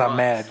local reasons I'm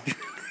trucks. mad.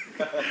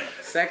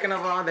 Second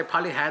of all, they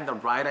probably had the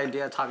right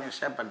idea talking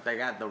shit, but they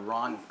got the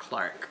wrong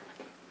clerk.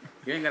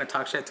 You ain't gonna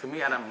talk shit to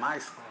me out of my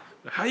store.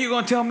 How you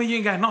gonna tell me you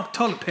ain't got no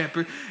toilet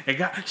paper and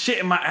got shit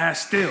in my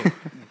ass still?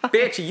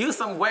 Bitch, use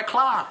some wet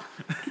cloth.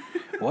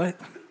 What?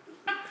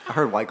 I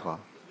heard White Claw.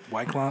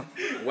 White Claw?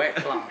 Wet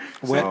cloth.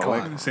 Wet Oh,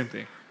 Claw. Same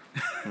thing.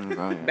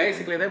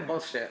 Basically, they're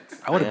both shits.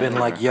 I would have been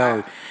like,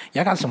 "Yo,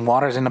 y'all got some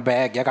waters in the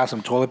bag. Y'all got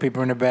some toilet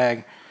paper in the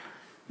bag."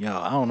 Yo,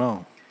 I don't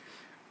know.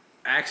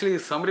 Actually,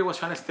 somebody was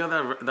trying to steal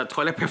the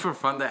toilet paper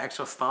from the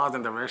actual stalls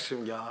in the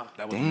restroom, y'all.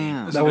 That was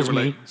Damn. me. So That was they were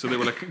me. like, so they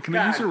were like, can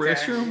I use your God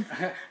restroom?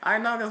 damn. I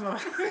know this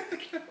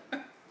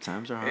one.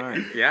 Times are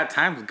hard. Yeah,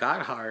 times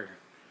got hard.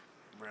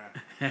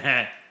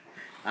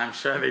 I'm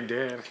sure they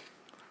did.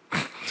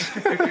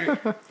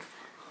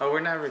 Oh, we're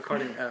not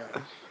recording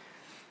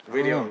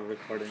video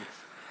recording.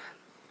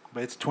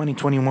 But it's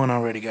 2021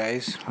 already,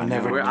 guys. We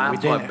never. We're off we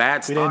to a didn't.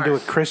 bad We didn't do a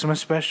start. Christmas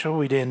special.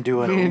 We didn't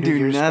do a We didn't New do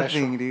Year's nothing,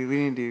 special. dude. We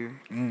didn't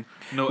do.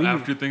 No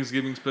after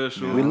Thanksgiving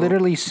special. We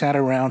literally sat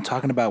around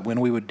talking about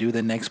when we would do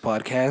the next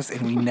podcast,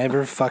 and we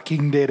never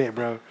fucking did it,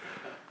 bro.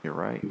 You're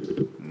right.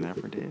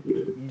 Never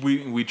did.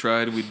 We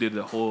tried. We did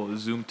the whole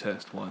Zoom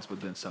test once,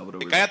 but then Salvador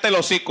was, Cállate el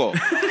hocico.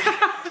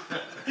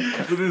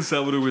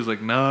 was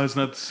like, "No, it's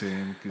not the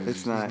same. 'Cause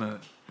It's not.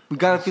 We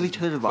gotta feel each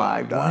other's vibe,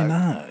 Why dog.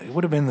 not? It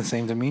would have been the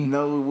same to me.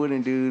 No, we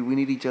wouldn't, dude. We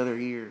need each other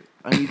here.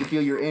 I need to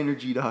feel your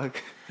energy, dog.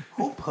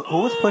 Who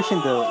was pushing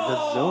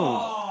the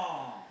Zoom?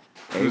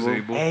 It was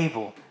Abel.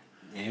 Abel.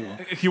 He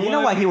You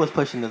know why wanted, he was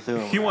pushing the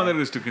Zoom? he right? wanted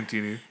us to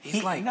continue.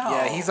 He's like, no.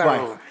 yeah, he's Why?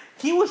 our.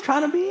 He was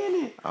trying to be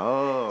in it.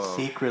 Oh.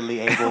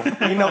 Secretly, Abel.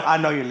 I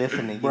know you're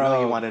listening. You know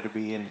Bro. you wanted to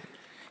be in it.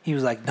 He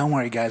was like, "Don't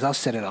worry, guys, I'll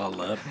set it all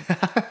up."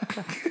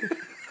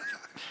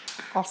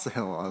 I'll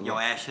sell all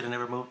Your ass should have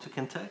never moved to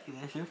Kentucky.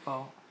 That's your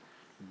fault.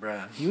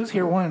 Bruh, he was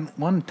here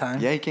one time.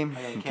 Yeah, he came.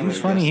 He was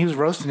funny. He was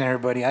roasting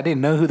everybody. I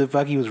didn't know who the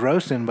fuck he was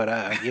roasting, but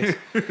I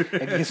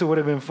guess it would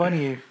have been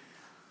funny.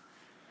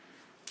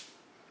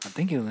 I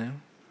think it was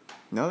him.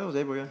 No, that was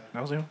Abel, yeah.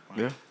 That was him.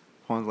 Yeah.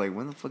 Juan's like,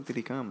 when the fuck did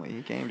he come? Like,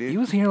 he came, dude. He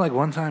was here like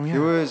one time. Yeah. It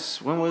was,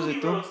 when was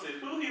it, though?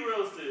 Who he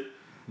roasted?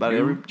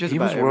 About just he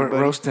about was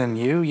everybody. roasting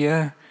you.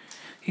 Yeah.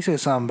 He said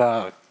something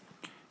about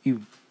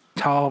you,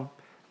 tall,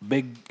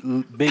 big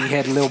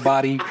head, little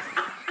body.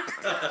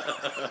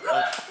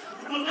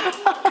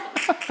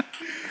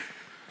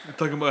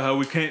 Talking about how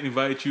we can't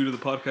invite you to the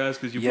podcast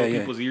because you Yeah, blow yeah.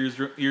 people's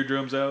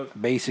eardrums out.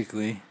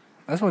 Basically,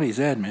 that's what he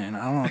said, man.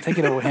 I don't know. Take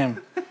it over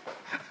him.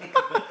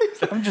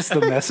 I'm just the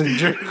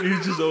messenger.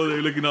 He's just over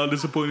there looking all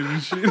disappointed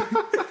and shit.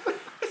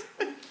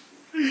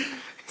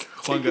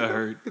 Juan got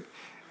hurt.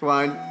 Come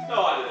on.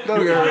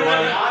 Don't get her,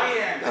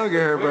 man. Don't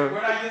get her, We're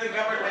bro. not using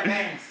government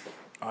names.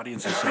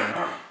 Audience is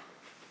sad.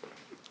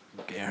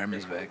 Okay,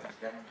 Herman's back.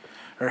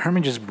 Or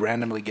Herman just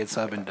randomly gets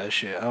up and does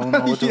shit. I don't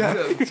know what to Yeah.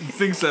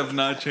 Things have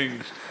not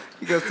changed.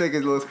 He goes take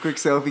his little quick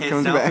selfie, His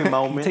comes selfie back. He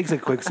moment. takes a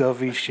quick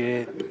selfie,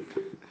 shit.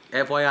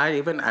 FYI,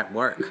 even at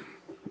work.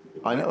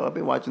 I know. I've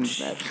been watching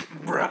that.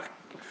 Bruh.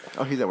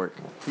 Oh, he's at work.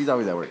 He's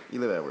always at work. You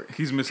live at work.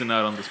 He's missing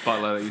out on the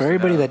spotlight. I used For to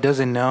everybody have. that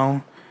doesn't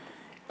know,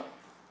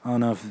 I don't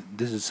know if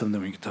this is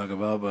something we can talk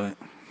about, but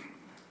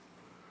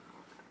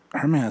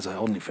Herman has an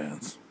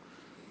OnlyFans.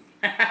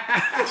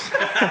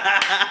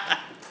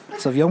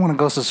 So if y'all want to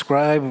go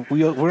subscribe,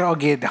 we're all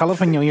getting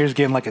Jalapeno Ears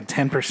getting like a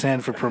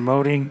 10% for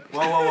promoting.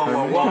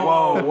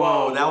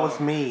 Whoa. That was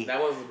me.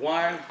 That was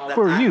one.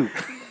 Who are you?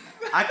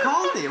 I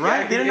called it,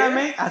 right? Yeah, Didn't you I did.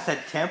 make? I said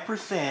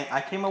 10%. I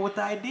came up with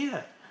the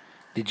idea.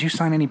 Did you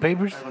sign any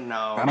papers? No.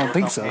 I don't there's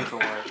think no so.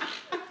 paperwork.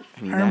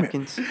 Any Herman-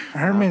 napkins?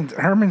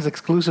 Herman's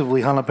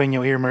exclusively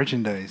Jalapeno Ear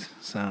merchandise.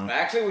 So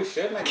Actually, we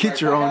should make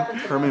Get your own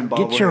Herman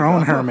bobblehead. get your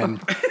own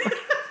Herman.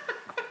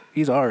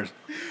 He's ours.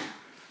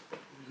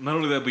 Not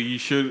only that, but you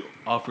should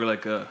offer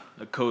like a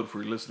code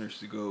for listeners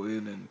to go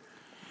in and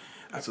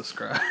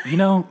subscribe. You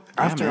know,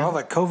 after man. all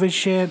the COVID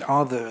shit,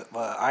 all the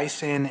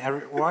icing,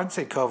 well, I'd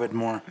say COVID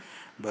more,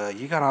 but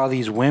you got all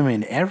these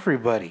women,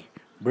 everybody's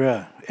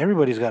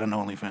got an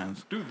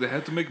OnlyFans. Dude, they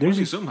have to make There's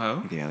money a-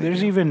 somehow. Yeah, they There's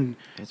do. even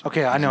It's-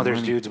 okay, I it's know there's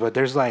money. dudes, but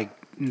there's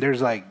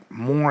like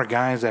more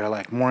guys that are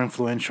like more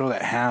influential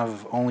that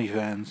have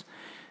OnlyFans,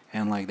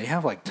 and like they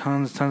have like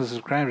tons of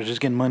subscribers,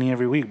 just getting money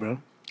every week, bro.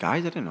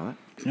 Guys, I didn't know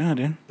that. Yeah,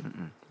 dude.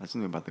 That's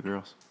something about the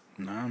girls.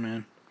 Nah,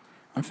 man,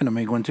 I'm finna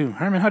make one too.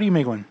 Herman, how do you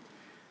make one?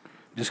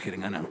 Just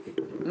kidding, I know.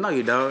 No,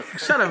 you don't.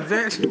 Shut up,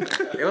 bitch.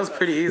 It was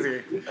pretty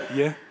easy.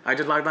 Yeah. I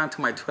just logged on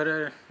to my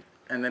Twitter,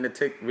 and then it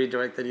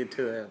redirected you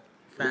to a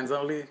fans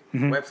only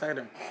website,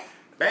 and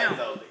bam.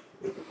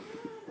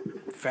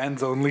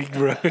 Fans only,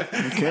 bro.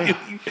 Okay.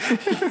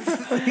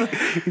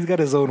 He's got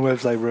his own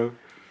website, bro.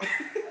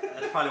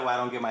 That's probably why I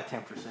don't get my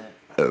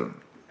 10%.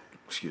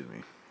 Excuse me.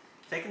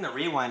 Taking the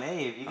rewind,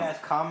 hey, if you guys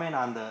comment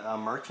on the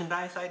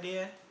merchandise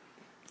idea,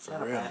 it's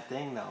not a real. bad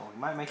thing, though. We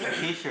might make some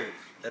t-shirts.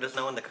 Let us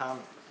know in the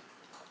comments.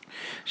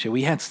 Shit,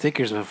 we had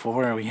stickers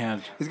before. We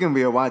had. It's gonna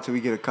be a while till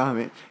we get a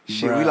comment.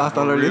 Shit, we Bruh, lost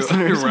all our Real-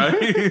 listeners. right?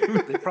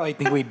 They probably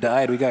think we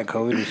died. We got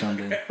COVID or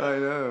something. I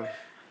know.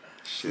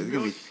 Shit,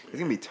 it's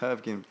gonna be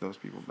tough getting those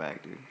people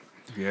back, dude.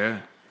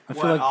 Yeah. I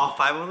feel What, like all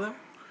 5 of them?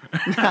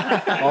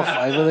 all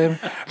 5 of them,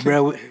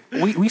 bro.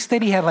 We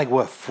steady had like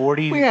what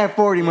 40. We had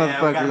 40 Yeah, we got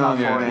motherfuckers about on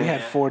there, 40. We man.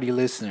 had 40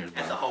 listeners,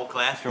 That's a bro. whole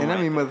classroom. And I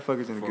right mean there.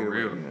 motherfuckers in a For good way.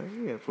 real. You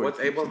know, we had 40 What's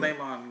Abel's people.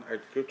 name on our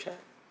group chat?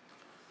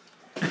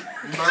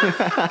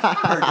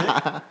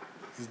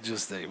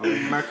 Just say, bro.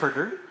 Mark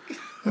Purdue?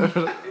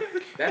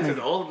 That's his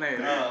old name.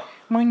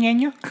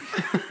 Muñeño.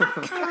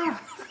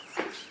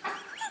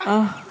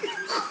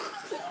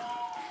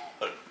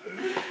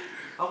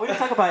 Oh, we didn't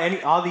talk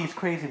about all these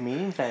crazy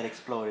memes that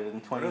exploded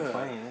in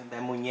 2020.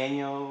 That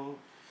Muñeño,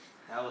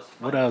 that was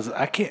What funny. else?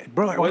 I can't,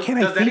 bro. Why can't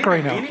I Does that think even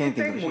right mean now? Can't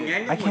think of anything?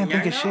 shit. Muñeño, I can't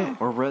think of muñeño?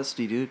 shit. Or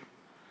Rusty, dude.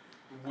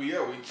 We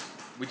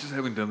just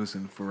haven't done this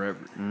in forever.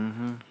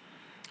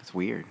 It's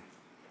weird.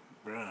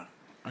 Bruh,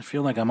 I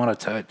feel like I'm out of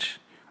touch.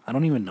 I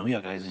don't even know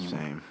y'all guys anymore.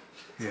 Same.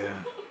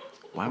 Yeah.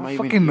 Why am I I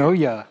even fucking know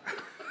y'all.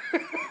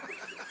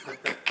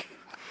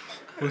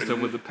 What's up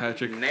with the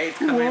Patrick? Nate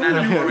coming out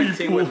of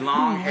quarantine with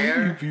long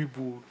hair.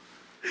 People.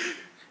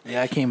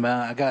 Yeah, I came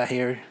out. I got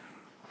hair.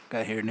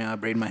 Got hair now. I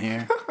braid my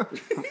hair.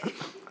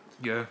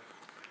 Yeah.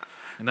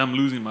 And I'm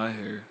losing my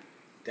hair.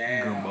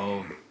 Damn. Going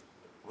bald.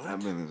 I've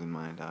been losing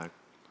mine, dog.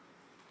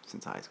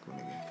 Since high school,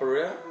 nigga. For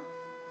real?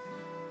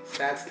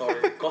 Sad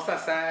story. Cosa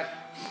sad.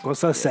 What's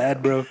so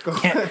sad, bro?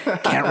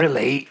 Can't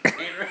relate.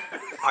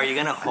 Are you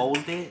gonna hold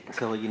it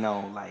till you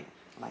know, like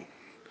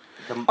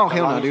the Oh, the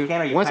hell no, longest you dude.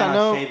 can, or you Once I plan on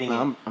know, shaving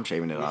no, it? I'm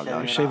shaving it all,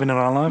 dog. Shaving it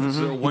all off.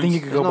 So You once think you you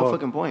could There's go no bald?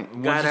 fucking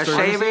point. Gotta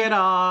start- shave it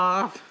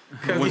off.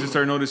 Once you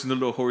start noticing the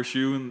little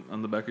horseshoe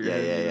on the back of your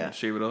Yeah, head, yeah, you yeah.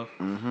 shave it off.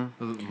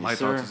 Mm-hmm. My Yes,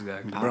 sir. thoughts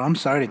exactly. Bro, I'm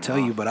sorry to tell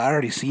you, but I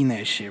already seen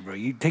that shit, bro.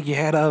 You take your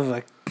hat off,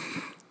 like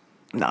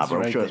Nah, bro,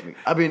 right trust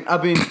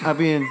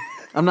there. me.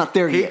 I'm not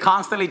there He yet.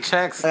 constantly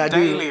checks I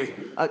daily.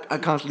 do. I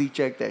constantly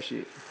check that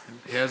shit.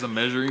 He has a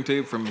measuring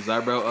tape from his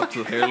eyebrow up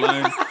to the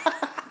hairline.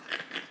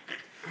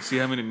 See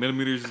how many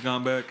millimeters he's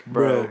gone back?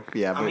 Bro.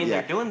 Yeah, but I mean,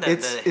 yeah. they're doing the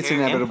it's hair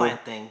inevitable.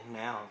 implant thing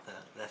now,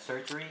 the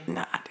surgery.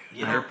 Nah, dude.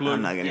 You hair know? plug?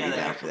 I'm not gonna Yeah, be the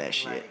down hair for that plug,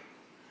 shit. like,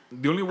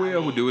 The only way I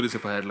would do it is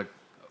if I had like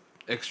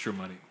extra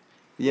money.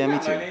 Yeah, me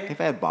too. money?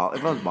 If I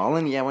was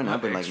balling, yeah, why not?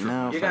 Not But like, extra.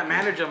 no. You fuck got it.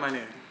 manager money.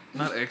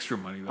 Not extra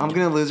money though. I'm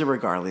gonna lose it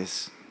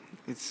regardless.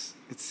 It's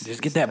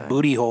just get that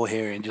booty hole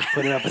hair and just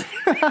put it up.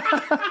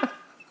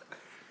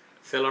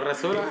 Se lo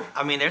resura.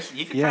 I mean,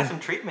 you can Yeah. try some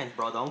treatment,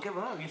 bro. Don't give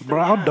up. You still Bro,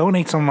 I'll got it.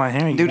 donate some of my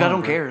hair. you Dude, I want,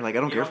 don't bro. care. Like, I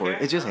don't You care don't for it.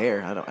 care? It's just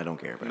hair. I don't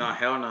care, bro. No,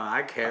 hell no.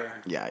 I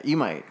care. Yeah, you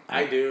might.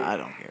 I do. I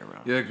don't care, bro.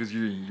 Yeah, because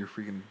you're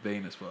freaking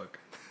vain as fuck.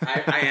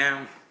 I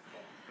am.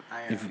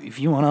 I am. If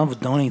you want, I'll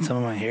donate some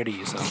of my hair to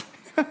you.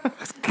 So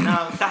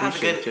No,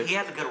 he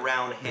has a good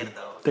round head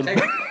though.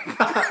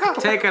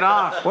 Take it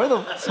off. Where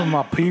the Some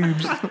of my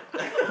pubes.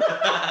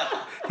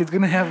 He's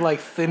gonna have like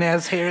thin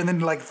ass hair and then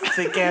like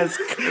thick ass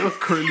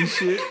curly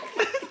shit.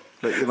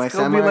 like, my It's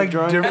gonna be samurai like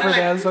drawing? different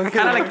ass. Kind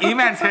of like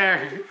E-Man's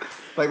hair.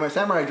 Like my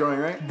samurai drawing,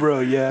 right?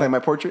 Bro, yeah. Like my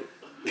portrait.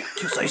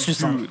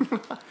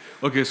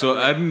 Okay, so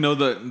I didn't know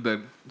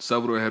that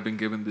Salvador had been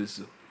given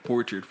this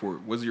portrait for.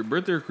 Was it your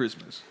birthday or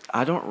Christmas?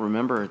 I don't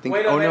remember. I think.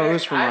 Wait a Oh no, minute. it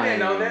was for I my. didn't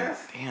know this.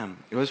 Damn,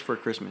 it was for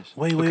Christmas.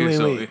 Wait, Okay,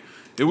 so wait.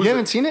 it was. You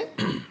haven't seen it?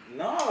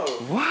 No.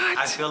 What?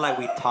 I feel like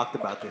we talked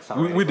about this we,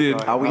 already. we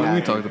did. Oh, we we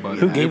had. talked about it.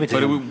 Who gave it to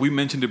but him? we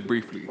mentioned it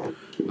briefly.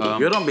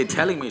 You don't be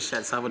telling me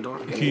shit, Salvador.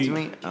 He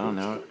I don't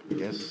know. I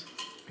guess.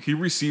 he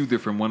received it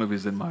from one of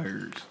his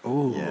admirers.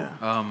 Ooh.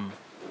 Yeah.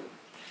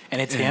 And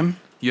it's him?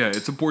 Yeah,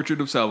 it's a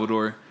portrait of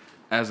Salvador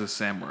as a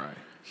samurai.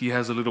 He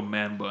has a little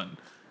man bun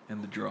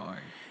in the drawing.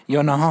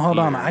 Yo, no, hold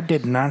on. I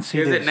did not see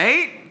Is this. it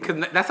Nate?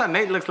 Because that's how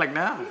Nate looks like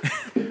now.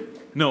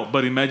 No,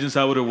 but imagine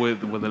Salvador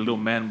with a little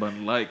man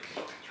bun like.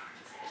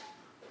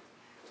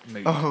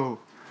 Nate. Oh,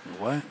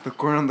 What? the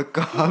corn on the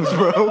cobs,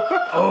 bro.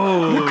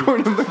 Oh, the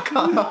corn on the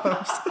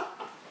cobs.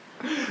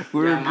 We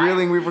were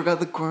grilling. We forgot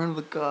the corn on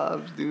the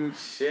cobs, dude.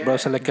 Shit. Bro,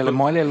 se le que le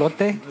muele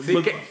elote?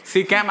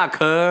 See, my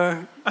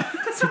cuz.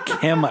 Si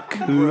quema.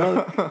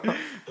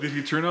 Did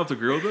he turn out the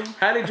girl though?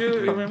 How did you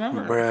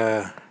remember?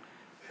 Bruh.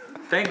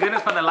 Thank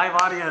goodness for the live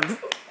audience.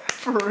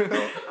 For real.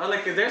 I was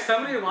like, is there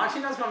somebody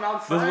watching us from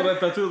outside? That's what I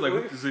thought too.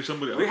 Like, is there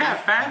somebody? We have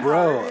fans.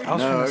 Bro, already. I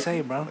was No, gonna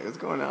say, bro. What's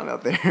going on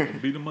out there?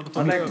 Beat the I'm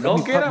motherfucker. like, up. go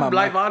me get put my him,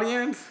 live mic-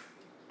 audience.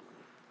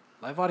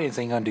 Live audience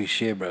ain't gonna do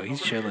shit, bro.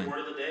 He's chilling.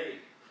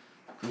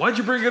 Why'd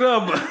you bring it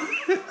up?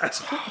 Yo,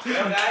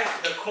 guys,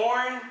 the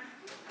corn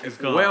It's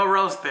gone. Well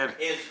roasted.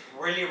 is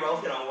really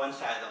roasted on one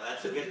side though.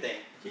 That's a good thing.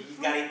 He's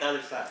got to eat the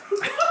other side.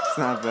 It's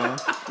not bad.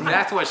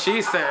 That's what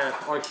she said,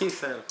 or he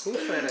said. Who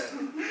said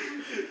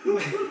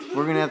it?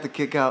 We're gonna have to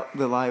kick out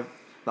the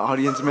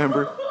audience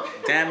member.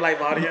 Damn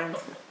live audience.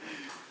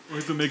 we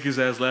have to make his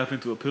ass laugh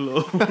into a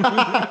pillow.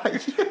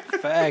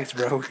 Facts,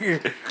 bro.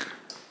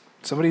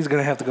 Somebody's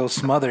gonna have to go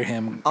smother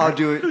him. I'll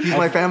do it. He's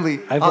my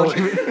family. I I'll vote,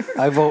 do it.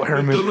 I vote Don't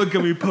Herman. look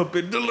at me,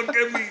 puppet. Don't look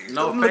at me.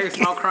 No face,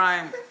 no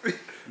crime.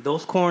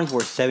 Those corns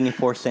were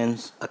 74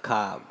 cents a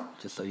cob,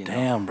 just so you know.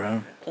 Damn,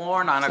 bro.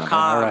 Porn on a Something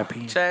car.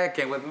 R.I.P. Check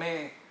it with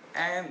me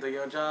and do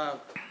your job.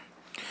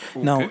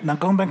 No, now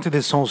going back to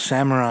this whole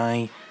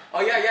samurai.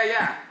 Oh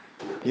yeah.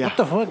 Yeah. What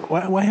the fuck?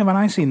 Why haven't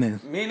I seen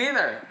this? Me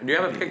neither. Do you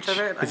have a picture of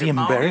it? on Is he your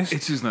phone? embarrassed?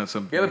 It's just not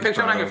something. You have a he's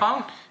picture of it on proud your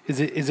of. phone? Is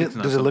it? It's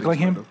not Does it look something like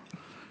he's him? proud of.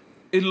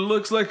 It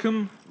looks like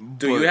him.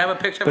 Do you have a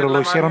picture of it? Pero lo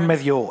live hicieron audience?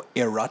 medio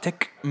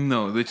erotic.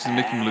 No, they just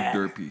make him look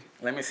derpy.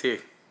 Let me see.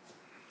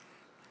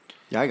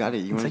 Yeah, I got it.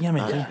 You want? Enséñame,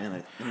 Ah, yeah.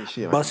 man, let me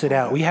see if I Bust can it pull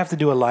out. We have to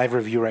do a live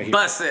review right here.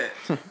 Bust it.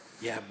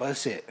 Yeah,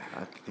 bust it.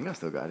 I think I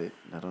still got it.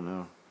 I don't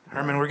know.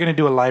 Herman, we're gonna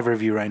do a live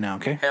review right now,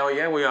 okay? Hell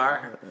yeah, we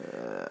are.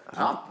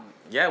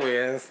 Yeah, we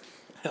is.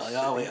 Hell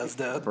yeah, we is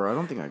dead. Bro, I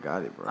don't think I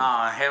got it, bro.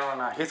 Oh, hell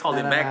no. He's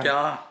holding Nah, back, nah.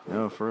 y'all.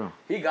 No, for real.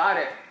 He got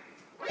it.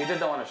 He just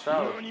don't want to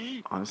show.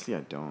 Honestly,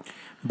 I don't.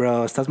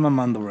 Bro, estás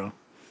mamando, bro.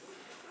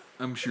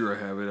 I'm sure I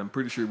have it. I'm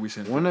pretty sure we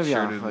sent One of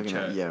y'all shared it in the fucking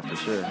chat. yeah, for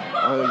sure.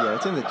 Oh yeah,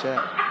 it's in the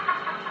chat.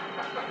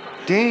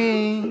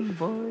 Dang,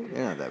 boy,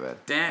 yeah, not that bad.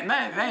 Damn,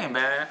 that ain't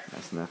bad.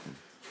 That's nothing.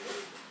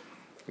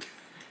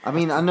 I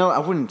mean, I know I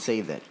wouldn't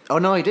say that. Oh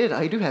no, I did.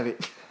 I do have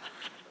it.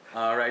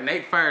 All right,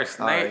 Nate first.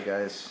 All Nate, right,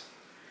 guys.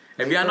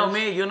 if y'all know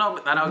me, you know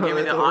that I'll give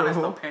you the honest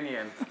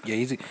opinion. Yeah,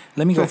 easy.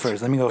 Let me go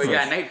first. Let me go But first.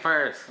 yeah, Nate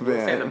first. We'll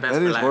say the Man, best that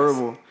for is last.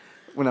 horrible.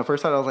 When I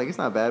first saw it, I was like, it's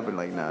not bad, but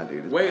like, nah,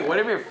 dude. it's Wait, bad. what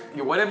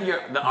if you're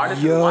the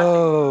artist is watching?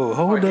 Yo,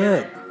 hold Or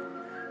up.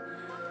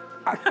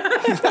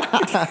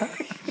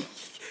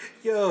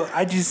 Yo,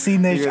 I just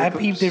seen that. You I gotta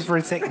peeped it for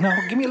a second. No,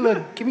 give me a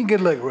look. Give me a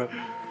good look, bro.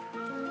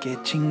 Que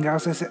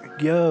chingados ese.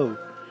 Yo.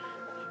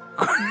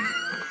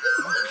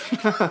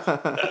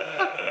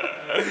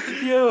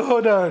 Yo,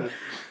 hold on.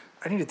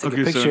 I need to take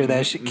Okay, a picture so of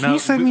that shit. Can now you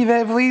send me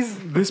that, please?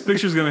 This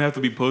picture's gonna have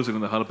to be posted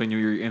on the Jalapeno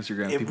Your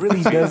Instagram. It People-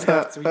 really does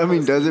have to be. I mean,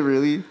 posted. does it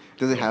really?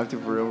 Does it have to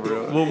for real,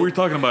 bro? Well, we're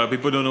talking about it.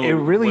 People don't know. It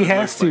really what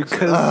has to, looks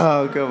like. because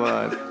Oh, come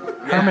on.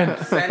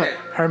 Herman, Send it.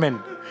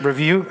 Herman,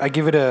 review, I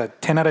give it a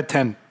 10 out of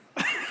 10.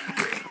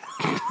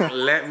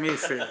 Let me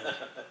see.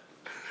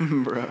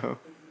 Bro.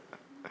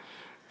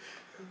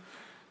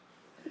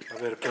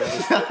 You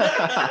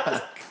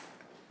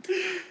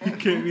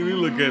can't even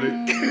look at it.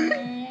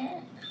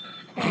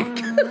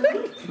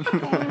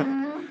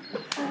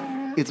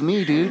 It's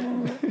me,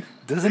 dude.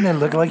 Doesn't it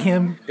look like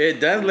him? It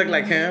does look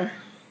like him.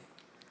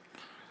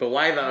 But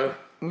why though?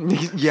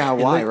 Yeah,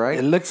 why, right?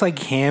 It looks like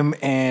him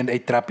and a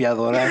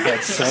trapeadora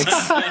had sex.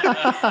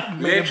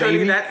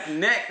 Literally that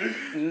neck.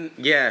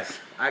 Yes,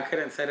 I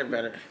couldn't say it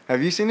better.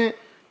 Have you seen it?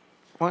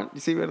 What? You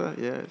see it?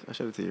 Yeah, I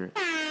showed it to you. Right?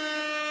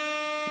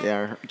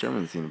 Yeah,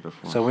 German's seen it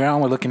before. So we're on,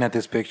 we're looking at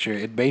this picture.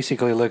 It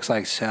basically looks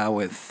like Sal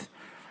with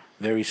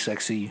very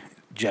sexy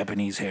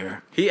Japanese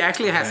hair. He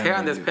actually has hair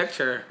on this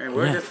picture, and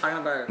we're Yeah. just talking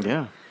about.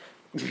 yeah.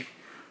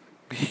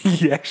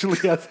 He actually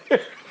has hair.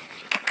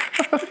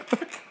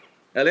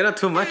 A little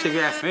too much if you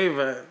ask me,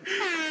 but.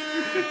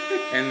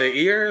 And the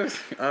ears,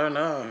 I don't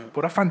know.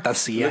 Pura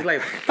fantasía. Look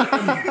like.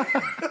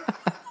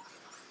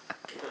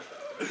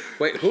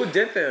 Wait, who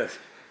did this?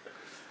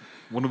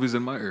 One of his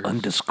admirers.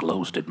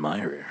 Undisclosed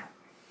admirer.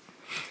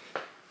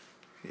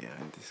 Yeah,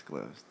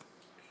 undisclosed.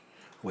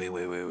 Wait.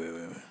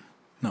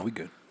 No, we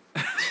good.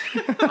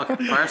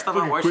 Okay, first of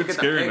all, where'd you Quit get the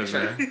scaring us,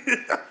 picture?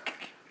 man.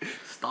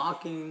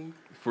 Stalking.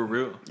 For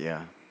real.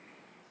 Yeah.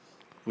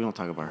 We don't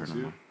talk about her no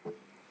more.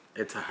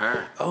 It's a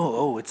her.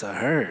 Oh, it's a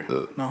her.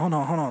 No, hold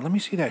on. Let me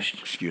see that.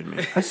 Excuse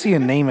me. I see a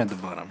name at the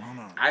bottom. Hold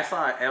on. I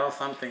saw an L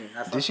something.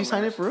 I saw Did she some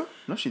sign it initials. for real?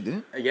 No, she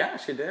didn't. Yeah,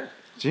 she did.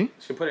 She?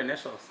 She put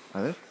initials.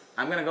 I did?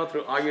 I'm gonna go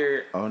through all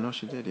your Oh, no,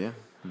 she did, yeah.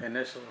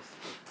 initials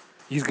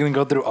He's gonna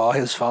go through all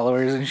his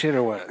followers and shit,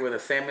 or what? with the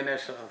same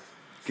initials.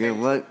 Good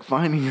luck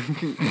finding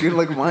her. Good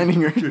luck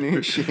finding her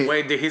new shit.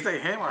 Wait, did he say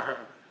him or her?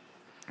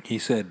 He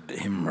said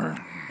him or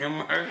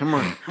Him or her?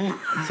 Himmer.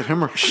 I said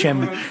Himmer.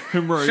 Shem.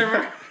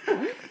 Hemorrhoid.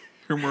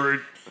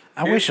 Hemorrhoid.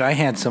 I wish I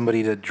had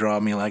somebody to draw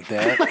me like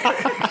that.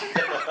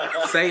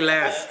 Say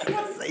less.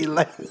 Say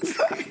less.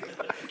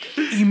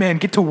 E-man,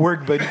 get to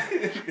work, buddy.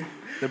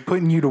 They're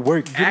putting you to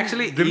work.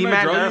 Actually, didn't I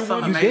E-Man draw does you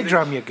something one? You amazing. did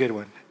draw me a good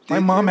one. My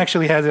mom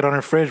actually has it on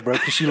her fridge, bro,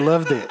 because she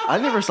loved it. I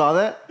never saw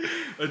that.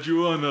 I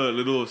drew on a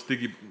little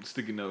sticky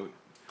note.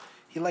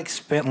 He like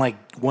spent like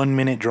 1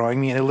 minute drawing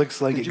me, and it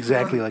looks like Did you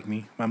exactly draw it? like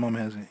me. My mom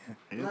has it.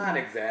 Yeah. Not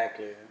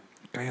exactly.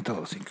 Cállate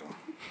los cinco.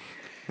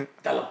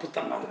 Da la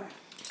puta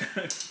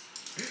madre.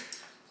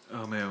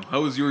 Oh man,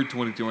 how was your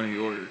 2020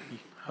 or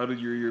how did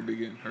your year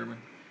begin, Herman?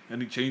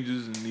 Any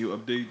changes and new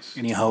updates?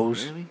 Any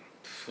hoes?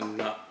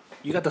 No.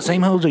 You got the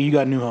same hoes or you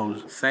got new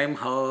hoes? Same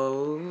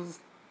hoes.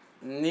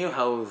 New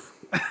hoes.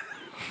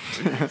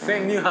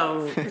 Same new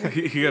hoes.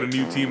 He got a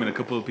new team and a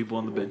couple of people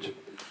on the bench.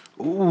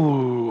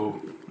 Ooh.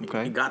 You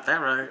Okay. got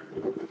that right.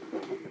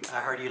 I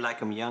heard you like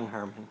him young,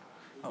 Herman.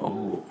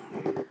 Oh.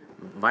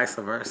 Vice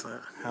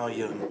versa. How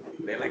young?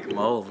 They like him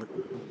old.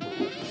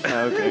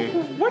 Okay.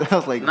 That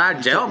was like. Not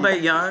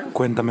jailbait young.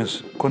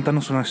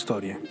 Cuéntanos una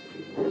historia.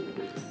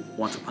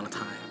 Once upon a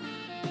time.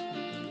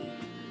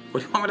 What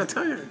do you want me to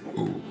tell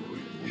you?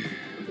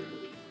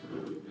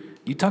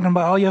 You talking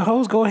about all your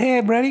hoes? Go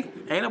ahead, Brady.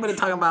 Ain't nobody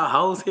talking about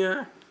hoes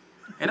here.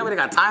 Ain't nobody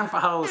got time for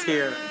hoes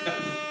here.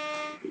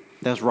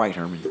 That's right,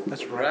 Herman.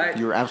 That's Right?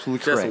 You're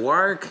absolutely Just correct.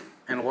 work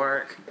and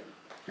work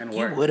and You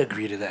work. would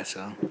agree to that,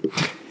 so.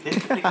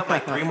 Didn't you pick up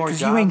like 3 more jobs?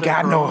 Because you ain't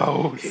got in a no row?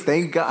 hoes.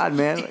 Thank God,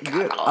 man.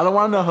 Good. I don't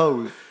want no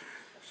hoes.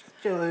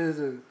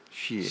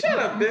 Shit. Shut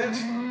up,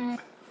 bitch.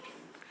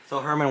 So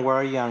Herman, where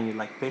are you on your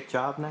like 5th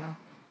job now?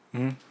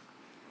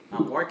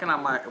 I'm working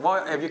on my,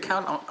 well, if you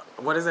count,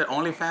 what is it,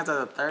 OnlyFans as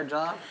a 3rd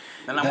job?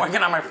 Then I'm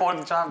working on my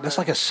 4th job. That's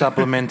like a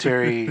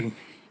supplementary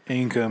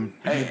income.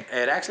 Hey,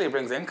 it actually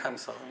brings income,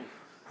 so.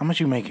 How much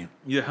you making?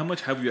 Yeah, how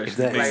much have you If,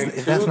 actually that, made? Like-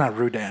 if that's not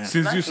rude to ask.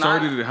 Since you That's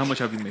started not- it, how much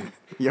have you made?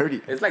 You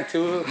already. It's like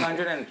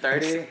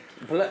 230.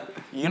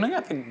 You know you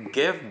have to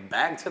give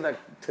back to that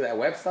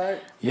website?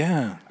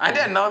 Yeah. I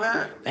didn't know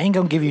that. They ain't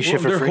gonna give you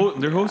shit Well, for free.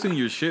 they're hosting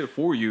your shit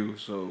for you,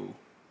 so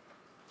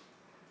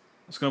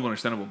it's kind of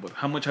understandable. But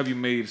how much have you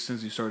made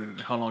since you started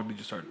it? How long did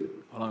you start it?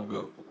 How long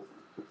ago?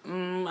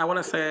 I want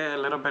to say a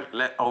little bit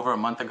over a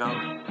month ago.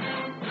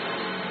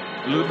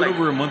 A little bit like-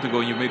 over a month ago,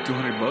 and you made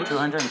 $200.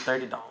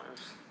 $230.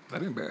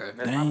 That ain't bad.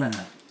 That's Dang. not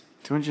bad.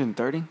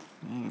 230?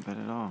 Ain't bad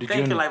at all. Did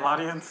Thank you, you live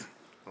audience.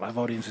 live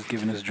audience is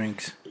giving us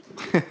drinks.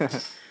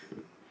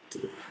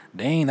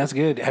 Dang, that's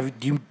good.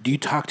 Do you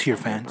talk to your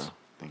fans?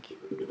 Thank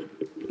you.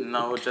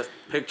 No, just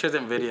pictures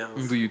and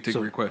videos. Do you take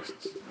So-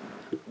 requests?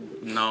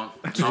 No.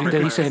 So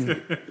he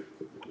said,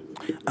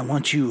 "I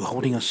want you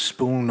holding a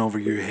spoon over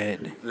your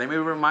head." Let me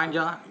remind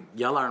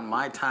y'all are on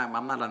my time.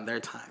 I'm not on their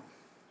time.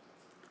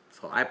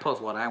 So I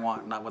post what I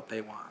want, not what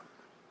they want.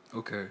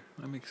 Okay,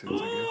 that makes sense,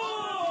 I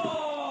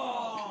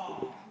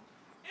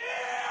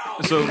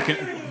guess. So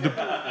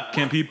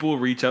can people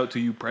reach out to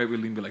you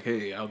privately and be like,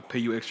 "Hey, I'll pay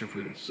you extra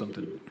for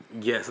something"?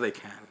 Yes, they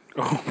can.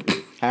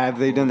 Have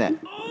they done that?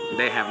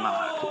 They have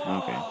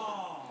not. Okay.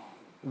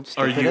 Are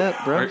Step it you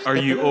up, bro. are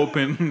Step you it up.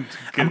 open?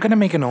 To I'm gonna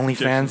make an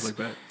suggestions OnlyFans. like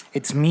that?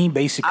 It's me I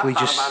basically thought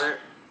just. about it.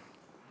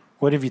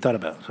 What have you thought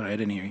about? Sorry, I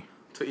didn't hear you.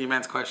 To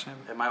E-Man's question,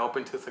 am I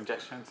open to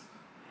suggestions?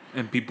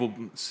 And people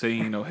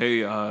saying,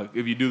 "Hey,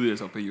 if you do this,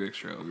 I'll pay you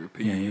extra. Or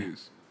pay you Yeah.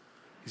 this."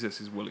 He says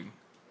he's willing.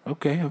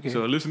 Okay.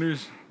 So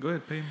listeners, go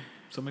ahead, pay him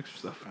some extra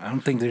stuff. I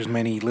don't think there's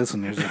many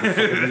listeners that would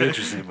fucking be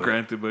interested. But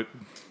Granted, but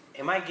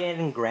Am I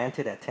getting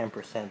granted at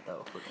 10%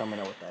 though for coming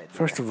up with that idea?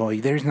 first of all,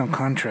 there's no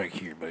contract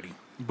here, buddy.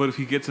 if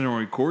he gets in a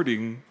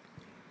recording,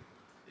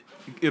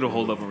 it'll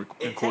hold up in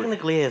It court.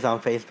 technically is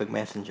on Facebook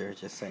Messenger,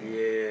 just saying.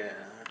 Yeah.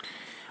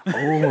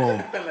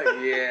 Oh,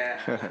 Like,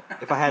 yeah.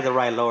 If I had the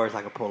right lawyers,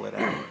 I could pull it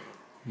out.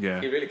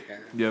 Yeah. He really can.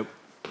 Yep.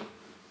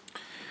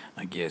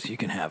 I guess you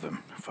can have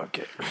him. Fuck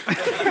it.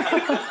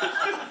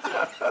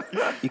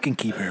 You can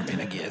keep Herman,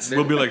 I guess.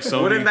 We'll be like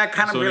Sony. Wouldn't that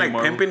kind of be Sony, like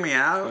Marvel, pimping me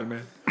out?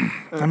 Spider-Man.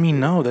 I mean,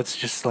 no, that's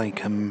just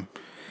like No,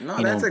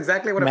 you that's know,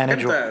 exactly what a pimp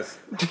manager- does.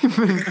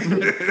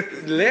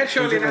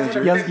 Literally, that's what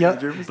a y'all,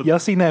 pimp y'all, y'all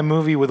seen that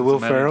movie with Will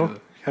Manager. Ferrell?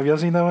 Have y'all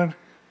seen that one?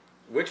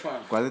 Which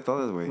one? ¿Cuál de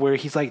todas, güey? Where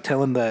he's like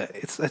telling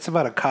it's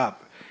about a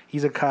cop.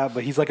 He's a cop,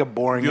 but he's like a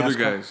boring The ass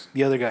other cop. guys.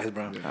 The other guys,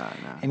 bro. No.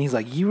 And he's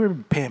like, "You were a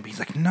pimp." He's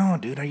like, "No,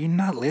 dude, are you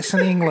not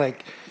listening?"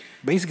 Like,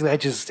 basically, I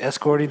just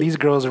escorted these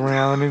girls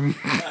around, and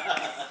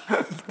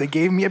they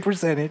gave me a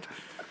percentage.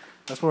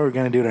 That's what we're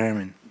gonna do to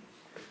Herman,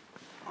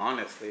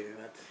 Honestly,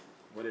 that's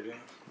what it is.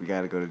 We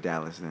gotta go to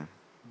Dallas then.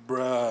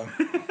 bruh.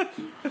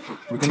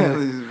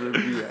 Dallas is where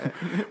we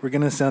at. We're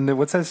gonna send it.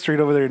 What's that street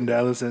over there in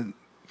Dallas? And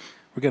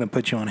we're gonna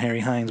put you on Harry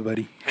Hines,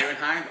 buddy. Harry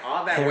Hines,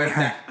 all that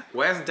Harry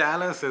West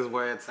Dallas is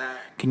where it's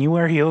at. Can you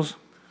wear heels?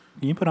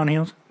 Can you put on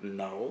heels?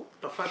 No.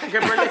 The fuck? I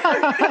can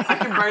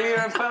barely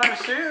even put on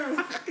shoes.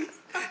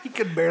 You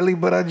could barely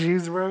put on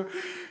shoes, bro.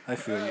 I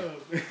feel you.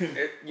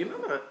 You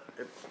know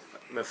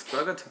the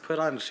struggle to put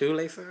on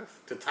shoelaces?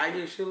 To tie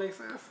your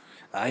shoelaces?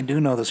 I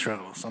do know the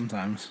struggle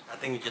sometimes. I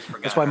think you just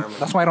forgot. That's why. Herman.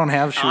 That's why I don't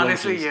have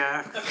shoelaces. Honestly,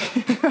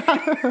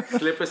 yeah.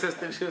 Slip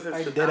resistant shoes.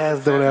 I dead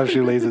ass don't have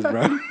shoelaces,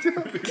 bro.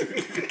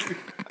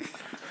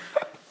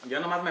 Yo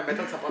nomás me meto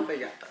el zapato y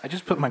ya. I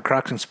just put my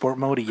Crocs in sport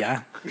mode y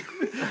ya.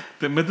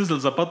 ¿Te metes el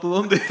zapato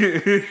dónde?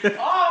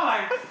 Oh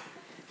my.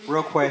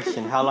 Real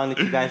question: how long did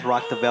you guys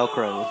rock the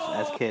Velcros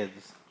as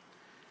kids?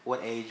 What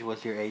age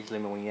was your age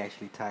limit when you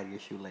actually tied your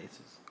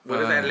shoelaces?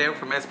 What is that lyric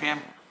from SPM?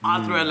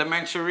 All through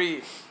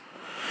elementary.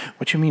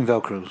 What you mean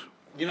Velcros?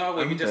 You know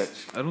when you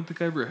just. I don't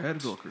think I ever had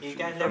Velcro You shoes.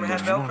 guys never had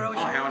Velcro?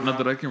 Oh, hell no. Not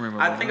that I can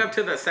remember. I think up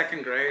to the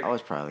second grade. I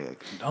was probably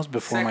like, That was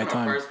before Second my or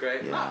time. first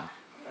grade. yeah.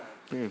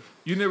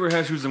 You never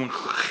had shoes that went.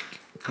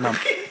 No.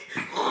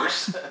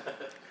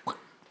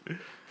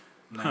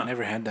 No, I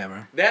never had that,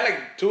 bro. They had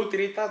like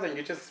 2,000-3,000.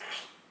 You just.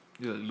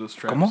 Yeah, little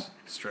straps. ¿Cómo?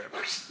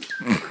 Straps.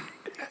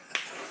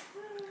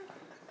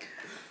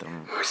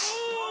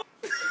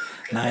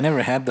 No, I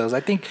never had those. I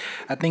think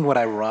what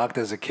I rocked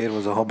as a kid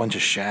was a whole bunch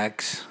of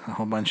Shacks, a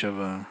whole bunch of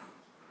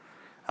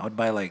I would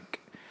buy like,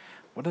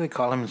 what do they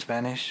call them in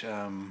Spanish?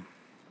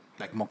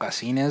 Like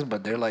mocasines,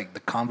 but they're like the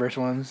Converse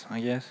ones, I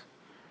guess.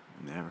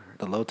 Never heard.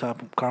 The low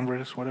top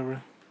Converse,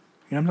 whatever.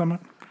 You know what I'm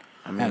talking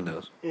about? I had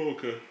those.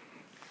 Okay.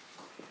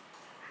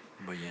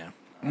 But yeah.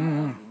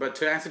 But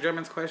to answer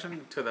German's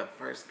question, to the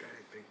first grade,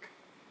 I think.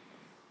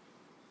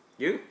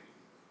 You?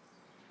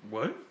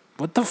 What?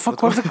 What the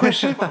fuck was the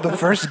question? The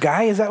first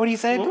guy? Is that what he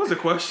said? What was the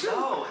question?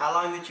 No. How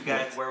long did you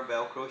guys wear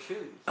Velcro shoes?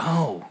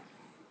 Oh.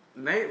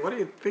 Nate, what are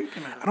you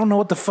thinking I of? don't know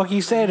what the fuck he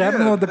said. I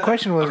don't know what the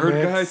question was, I heard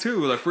man. guy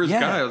too. Like first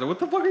Yeah. guy. I was like, what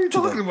the fuck are you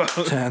talking about?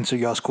 To answer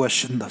y'all's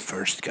question, the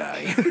first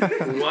guy.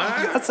 What?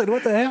 I said,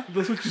 what the hell?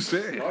 That's what you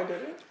said. No, I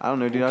didn't. I don't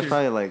know, dude. I was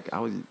probably like, I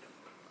was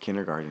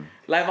kindergarten,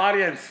 Live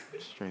audience.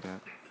 straight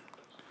up.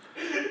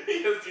 No,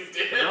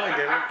 I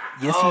didn't.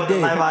 Yes, Oh, he the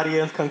did. live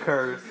audience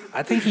concurs.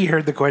 I think he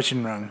heard the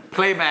question wrong.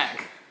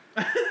 Playback.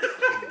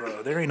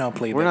 Bro, there ain't no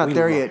playback. We're not We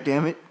there live. yet,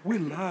 damn it. We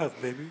live,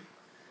 baby.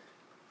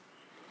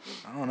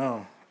 I don't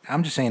know.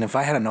 I'm just saying, if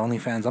I had an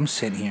OnlyFans, I'm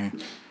sitting here. I'm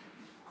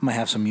gonna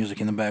have some music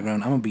in the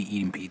background. I'm gonna be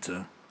eating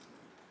pizza.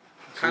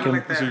 Kind of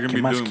like So you're that.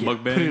 gonna be Get doing my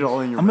Put it mukbang. all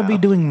in your I'm gonna be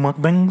mouth. doing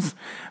mukbangs,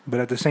 but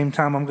at the same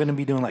time, I'm gonna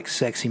be doing like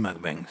sexy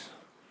mukbangs.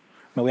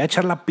 Me voy a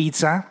echar la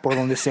pizza por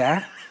donde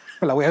sea.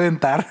 Me la voy a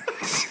aventar.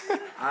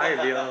 Ay,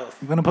 Dios.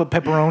 I'm gonna put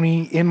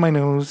pepperoni in my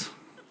nose.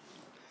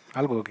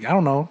 Algo, I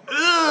don't know.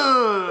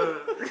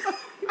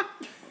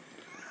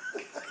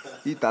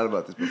 You thought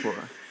about this before.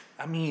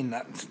 I mean,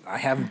 I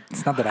have.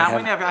 It's not that I How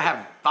many have. of y'all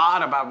have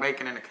thought about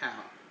making an account?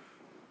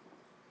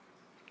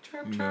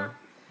 Chirp, chirp.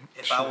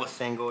 If I was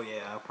single,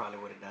 yeah, I probably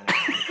would have done it.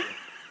 honestly.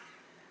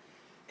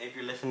 If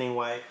you're listening,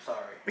 wife,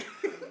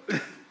 sorry.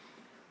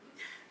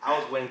 I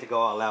was willing to go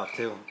all out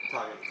too.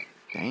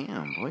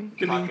 Damn, boy.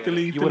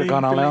 You would have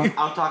gone all out.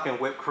 I'm talking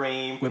whip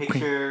cream, Whipped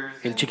cream. pictures.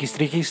 El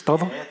chiquistriquis,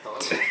 todo. Yeah,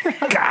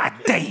 todo. God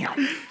damn.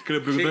 Que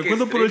le preguntan,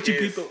 ¿cuánto por el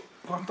Chiquis, chiquito?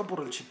 ¿Cuánto por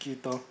el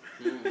chiquito?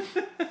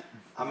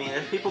 I mean,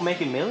 there's people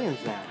making millions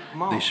now.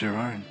 Come on. They sure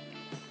are.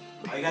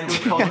 All you gotta do is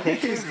post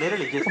pictures.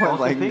 Literally, just Well,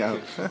 post like, some no.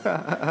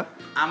 pictures.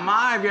 Ama,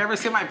 have you ever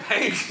seen my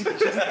page?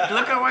 Just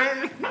look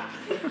away.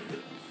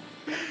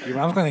 Your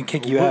mom's gonna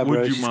kick you What out, bro.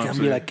 would your She's mom gonna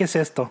be say? like, ¿Qué es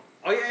esto?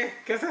 Oye,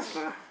 ¿qué es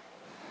esto?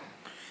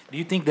 Do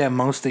you think that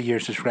most of your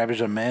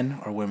subscribers are men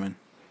or women?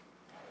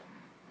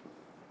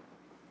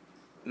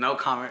 No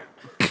comment.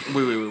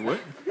 Wait, what?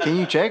 Can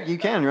you check? You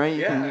can, right?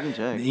 You Yeah. can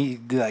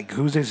check. Like,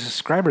 whose their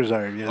subscribers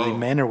are? Are they Oh.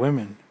 men or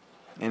women?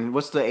 And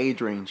what's the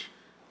age range?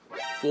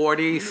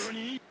 40s.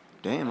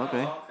 Damn,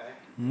 okay.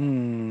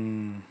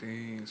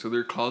 Dang. So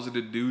they're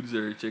closeted dudes that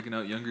are checking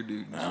out younger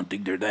dudes. I don't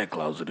think they're that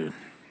closeted.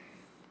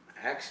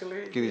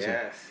 Actually, ¿Qué dice?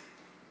 yes.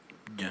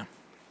 Yeah.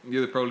 Yeah,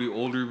 they're probably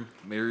older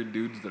married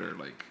dudes that are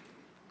like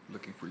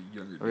looking for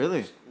younger dudes.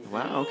 Really?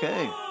 Wow,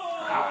 okay.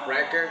 Off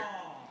record.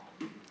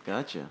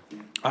 Gotcha.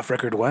 Off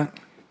record, what?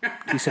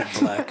 He said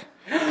black.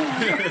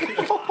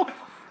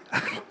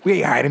 We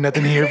ain't hiding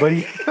nothing here,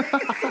 buddy.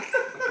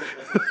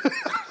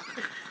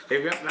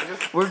 If you're not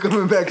just, We're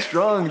coming back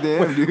strong,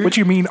 damn, dude. What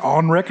you mean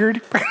on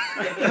record?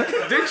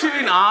 did you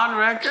mean on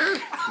record?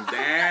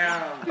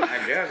 Damn.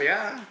 I guess,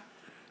 yeah.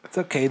 It's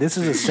okay. This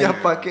is a Yeah,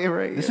 safe. pa' qué,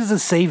 right? This is a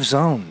safe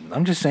zone.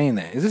 I'm just saying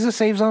that. Is this a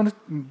safe zone?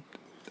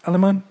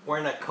 Alemán? We're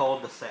in a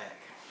cul-de-sac.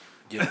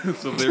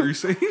 So very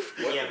safe.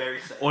 Yeah,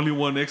 very safe. Only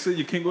one exit.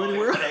 You can't go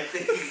anywhere.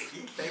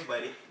 Hey,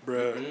 buddy.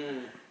 Bro.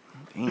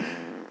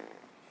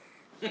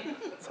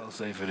 That's how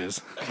safe it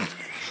is.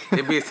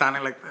 It be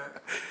sounding like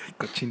that.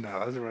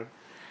 Cochinadas, bro.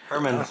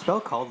 Herman, spell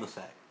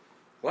cul-de-sac.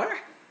 What?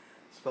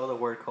 Spell the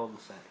word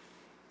cul-de-sac.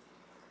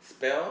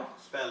 Spell?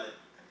 Spell it.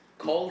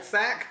 Cold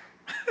sack?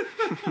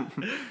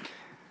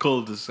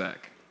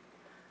 Cul-de-sac.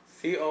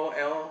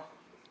 C-O-L.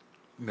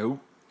 Nope.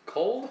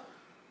 Cold?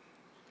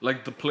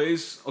 Like the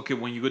place. Okay,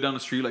 when you go down the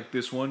street like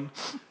this one,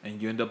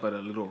 and you end up at a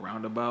little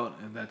roundabout,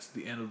 and that's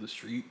the end of the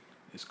street.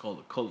 It's called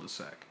a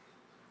cul-de-sac.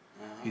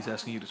 He's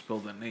asking you to spell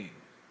that name.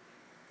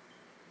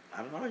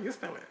 I don't know. You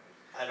spell it.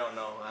 I don't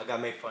know. I got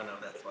made fun of.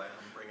 That's why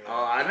I'm bringing it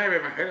Oh, up. I never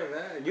even heard of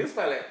that. You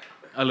spell it.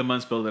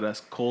 Aleman spelled it as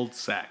cold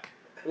sack.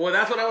 Well,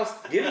 that's what I was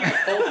getting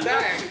at. Cold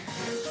sack.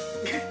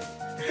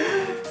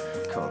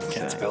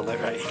 Can't spell that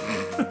right.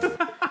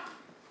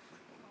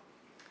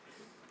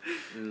 How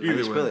do you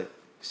Either spell way. it?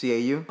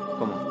 C-A-U?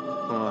 Come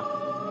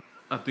on.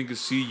 I think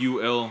it's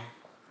C-U-L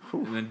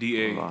and then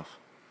D-A. Hold off.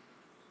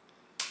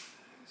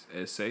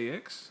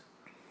 S-A-X?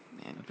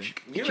 Man, I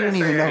think. You don't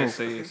even know.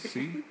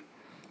 S-A-S-C?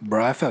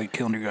 Bro, I failed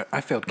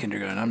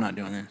kindergarten. I'm not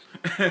doing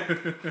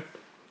this.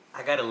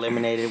 I got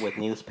eliminated with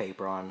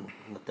newspaper on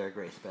the third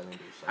grade spelling bee.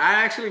 So. I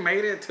actually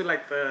made it to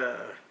like the.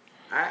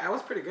 I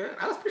was pretty good.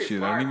 I was pretty Shit, I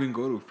smart. didn't even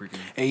go to freaking...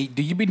 Hey,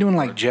 do you be doing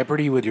like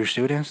Jeopardy with your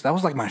students? That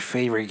was like my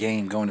favorite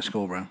game going to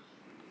school, bro.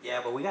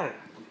 Yeah, but we got to.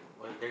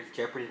 Well, there's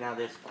Jeopardy now.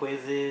 There's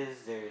quizzes.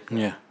 There's.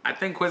 Yeah. I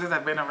think quizzes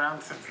have been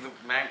around since the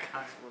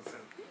mankind was in.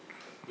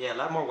 Yeah, a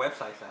lot more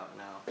websites out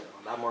now. So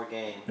a lot more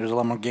games. There's a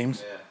lot more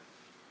games. Yeah.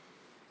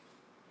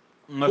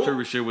 My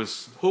favorite shit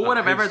was... Who would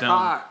have Heads ever Down,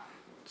 thought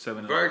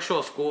 7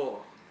 virtual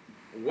school?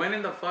 When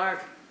in the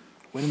fuck?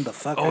 What in the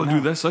fuck? Oh, right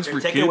dude, now? that sucks They're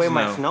for taking kids away now.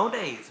 my snow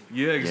days.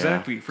 Yeah,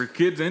 exactly. For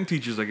kids and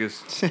teachers, I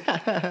guess.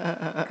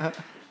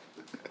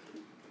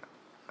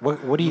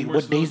 What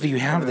days do you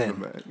have then?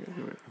 Back.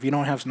 If you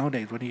don't have snow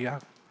days, what do you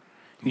have?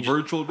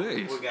 Virtual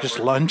days. We got Just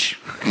work- lunch?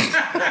 They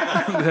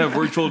have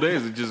virtual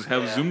days. They just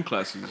have Yeah. Zoom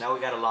classes. Now we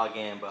got to log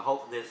in, but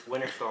hope this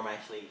winter storm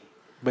actually.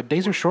 But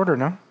days are shorter,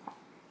 no?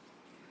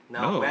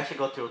 No, No. we actually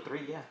go through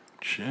 3. Yeah.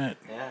 Shit.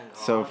 Yeah.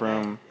 So all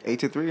from day. 8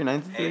 to 3 or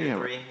 9 to 3? 8 to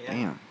 3, yeah.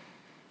 Damn.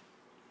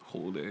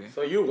 Whole day.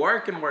 So you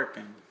working?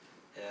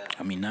 Yeah.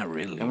 I mean, not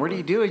really. And where do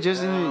you do it?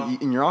 Just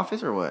in your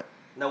office or what?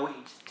 No, we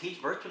teach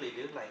virtually,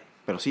 dude. Like.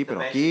 Pero sí, The pero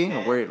best aquí? you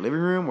can. Where, living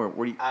room? Or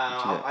where do you do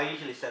that? I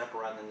usually set up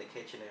around in the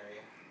kitchen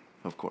area.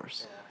 Of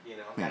course. Yeah, you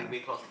know, Yeah. gotta be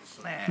close to the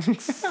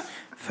snacks.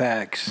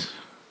 Facts.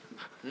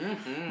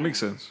 Makes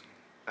sense.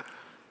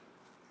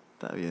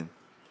 Está bien.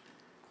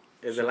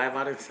 Is the live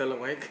audience still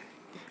awake?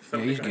 Yeah,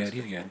 he's good.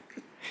 He's good.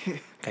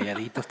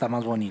 Calladito está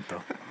más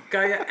bonito.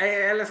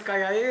 Él es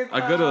calladito. I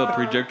got a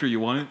projector. You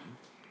want it?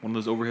 One of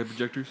those overhead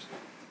projectors?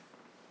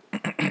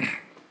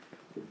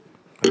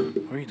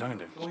 Who are you talking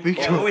to?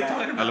 Yeah, what we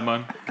talking about?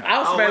 Aleman.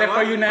 I'll spell it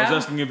for you I was now.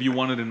 asking if you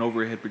wanted an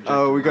overhead projector.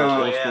 Oh, we got-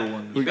 Old Oh, school yeah.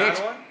 one. You got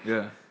Bitch. one?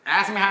 Yeah.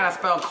 Ask me how to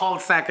spell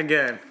cold sack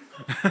again.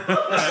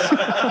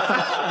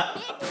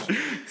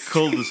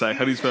 Cul-de-sac.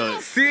 How do you spell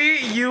it?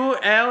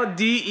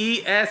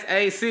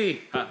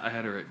 C-U-L-D-E-S-A-C. I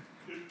had it right.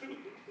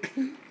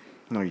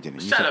 No, you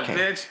didn't. You Shut said up, K.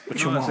 bitch. What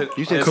No, you I want? said,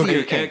 You said I C or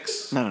said K.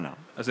 X. No, no, no.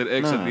 I said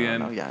X No, at no, the no,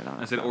 end. no, yeah, no,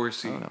 I said no, or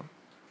C. no.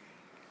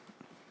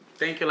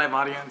 Thank you, live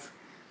audience.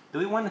 Do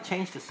we want to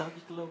change the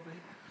subject a little bit?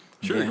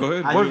 Sure, Yeah. go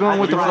ahead. We're going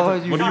with the What do you flow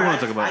want- as What do you Sorry, want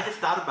to talk I about? just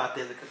thought about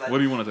this because What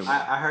do you wanna talk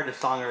about? I heard a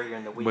song earlier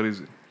in the week. What is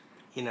it?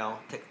 You know,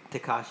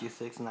 Tekashi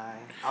 6ix9ine.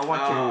 I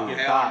want Oh, your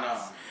hell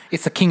thoughts.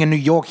 It's the king of New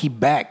York. He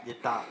back. Your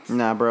thoughts.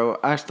 Nah, bro.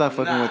 I stopped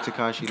fucking Nah. with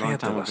Tekashi a long Cállate,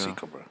 time ago.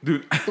 hocico, bro.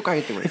 Dude, Tú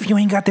cállate, güey. If you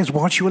ain't got this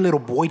watch, you a little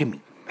boy to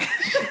me.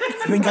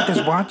 If you ain't got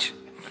this watch,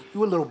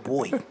 you a little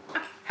boy.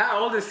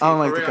 How old is he? I don't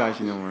like for real?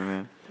 Tekashi no more,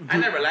 man. I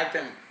never liked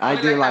him. I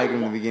only did like liked him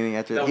in that the beginning.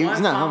 After the he's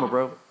one not song- humble,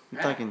 bro.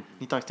 Yeah.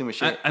 He talks too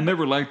much I, shit. I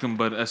never liked him,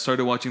 but I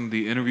started watching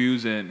the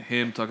interviews and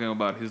him talking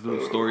about his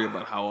little story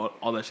about how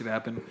all that shit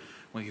happened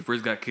when he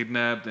first got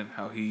kidnapped and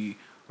how he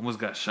almost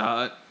got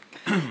shot.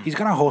 He's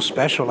got a whole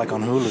special like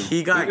on Hulu.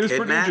 He got It was pretty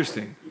kidnapped.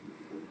 interesting.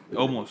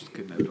 Almost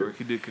kidnapped, or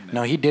he did kidnap.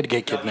 No, he did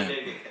get No, he kidnapped. did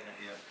get kidnapped,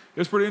 yeah. It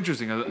was pretty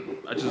interesting.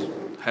 I just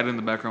had it in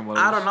the background while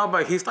I don't know,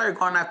 but he started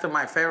going after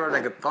my favorite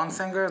reggaeton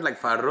singers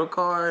like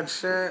Farruko and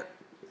shit.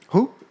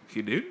 Who?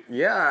 He did?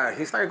 Yeah,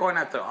 he started going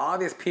after all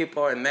these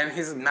people, and then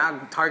he's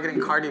now targeting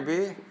Cardi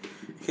B.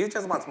 He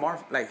just wants more,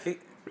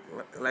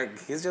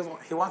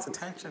 he wants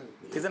attention.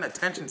 He's an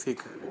attention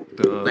seeker,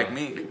 Duh. like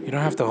me. You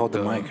don't have to hold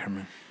the mic,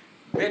 Herman.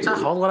 Bitch, I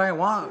hold what I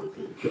want.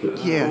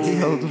 Yeah, he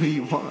held what he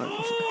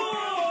wants.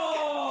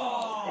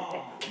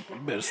 You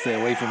better stay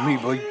away from me,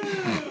 boy.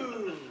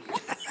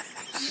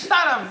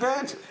 Shut up,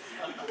 bitch.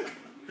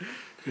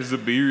 It's the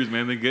beers,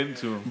 man. They get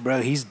into him.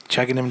 Bro, he's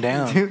chugging him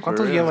down. Dude, ¿Cuántos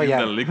for real. lleva That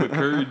ya? liquid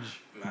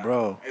courage.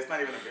 Bro. It's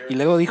not even a beer. Y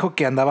luego dijo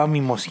que andaba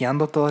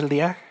mimoseando todo el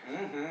día.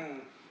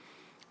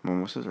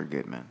 Mimosas are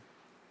good, man.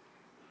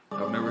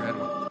 I've never had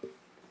one.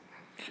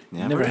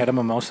 You never had a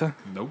mimosa?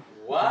 Nope.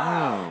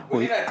 Wow. We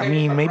Well, gotta I take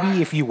mean, it for maybe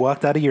brunch. if you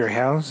walked out of your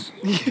house,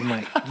 you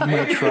might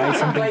try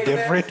something places.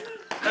 different.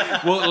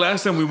 Well,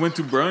 last time we went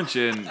to brunch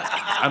and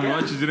I don't know,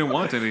 I just didn't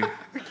want any.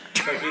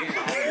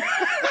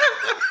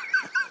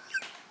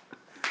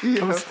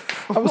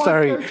 I'm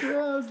sorry.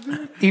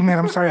 Hey, man,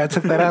 I'm sorry I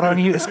took that out on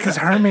you. It's because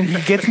Herman,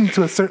 he gets me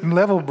to a certain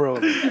level, bro.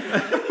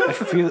 I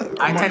feel...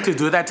 I tend to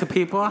do that to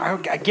people. I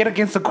get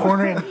against the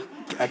corner and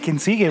I can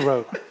see it,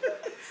 bro.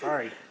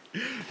 Sorry.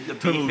 The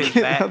beef is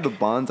Get back. out the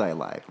bonsai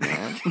life,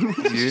 man.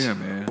 Yeah,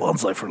 man.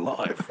 Bonsai for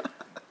life.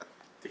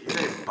 He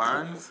said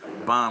burns,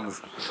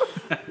 bums.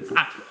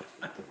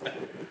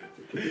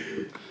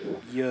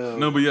 Yo.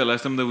 No, but yeah,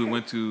 last time that we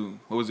went to,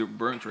 what was it,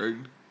 brunch, right?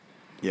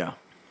 Yeah.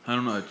 I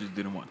don't know, I just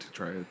didn't want to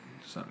try it.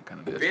 Sounded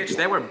kind of Bitch,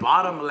 they were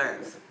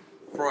bottomless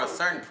for a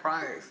certain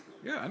price.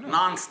 Yeah, I know.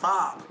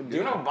 Non-stop. Do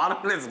you know what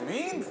bottomless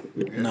means?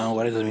 No,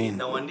 what does it mean?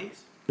 No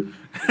undies?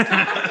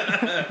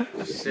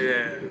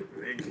 Shit.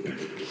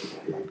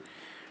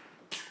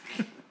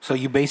 So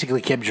you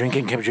basically kept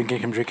drinking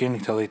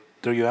until they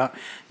threw you out?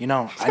 You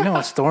know, I know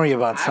a story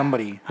about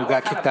somebody who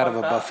got kicked out of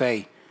a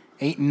buffet.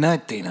 Ain't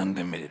nothing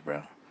unlimited,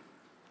 bro.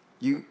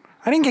 You.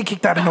 I didn't get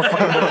kicked out of no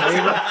fucking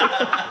buffet, bro.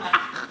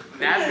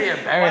 That'd be Why do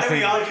embarrassing.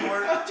 we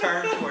all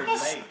turn towards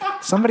Lake?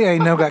 Somebody I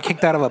know got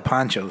kicked out of a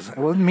Ponchos. It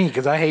wasn't me,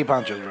 because I hate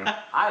Ponchos, bro.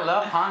 I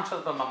love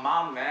ponchos, but my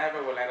mom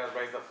never would let us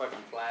raise the fucking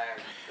flag.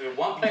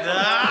 One place.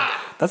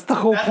 That's the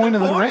whole point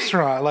of the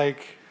restaurant.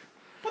 Like,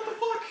 what the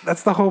fuck?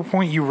 That's the whole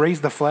point. You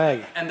raise the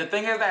flag. And the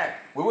thing is that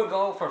we would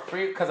go for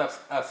free because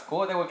of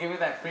school. They would give you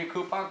that free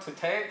coupon to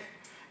take.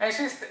 And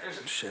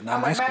Shit, not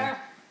I'm my like, school. man,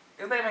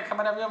 it's not even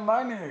coming out of your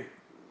money.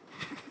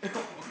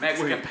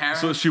 Mexican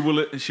parents. So she will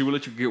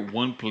let you get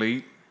one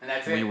plate and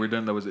that's when it. you were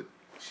done. That was it.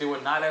 She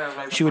would not let us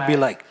raise the She would be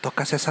flag. like,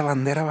 tocas esa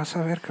bandera, vas a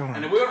ver, And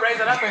cabrón. we would raise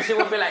it up and she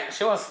would be like,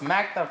 she would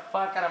smack the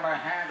fuck out of her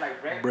hand,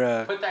 like, Rick,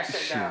 Bruh. put that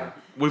shit down.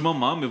 With my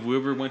mom, if we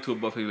ever went to a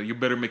buffet, like, you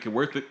better make it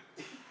worth it.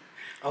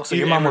 Oh, so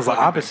your mom was the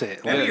opposite.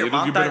 Yeah, Maybe your you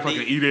mom better thought fucking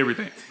they- eat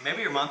everything.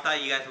 Maybe your mom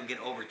thought you guys would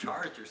get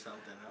overcharged or something.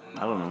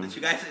 I don't know. Did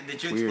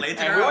you Weird. explain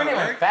to And her? we how weren't it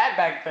even worked? fat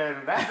back then.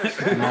 That's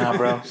the shit. Nah,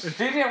 bro. She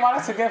didn't want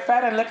us to get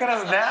fat and look at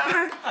us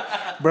down.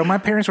 Bro, my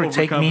parents would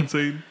take me.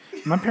 Overcompensating.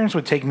 My parents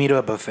would take me to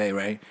a buffet,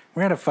 right?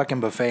 We're at a fucking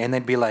buffet, and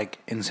they'd be like,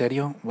 "En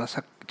serio, vas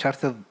a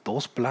echarte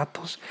dos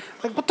platos?"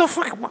 Like, what the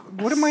fuck?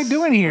 What am I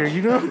doing here?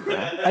 You know,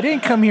 I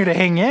didn't come here to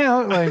hang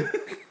out. Like,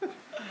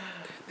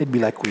 they'd be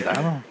like,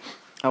 "Cuidado."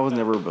 I was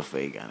never a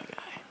buffet kind of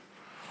guy.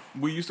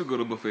 We used to go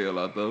to buffet a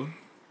lot, though.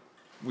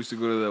 We used to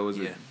go to that, was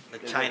it? The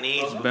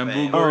Chinese Bamboo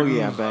buffet. Oh Gardens.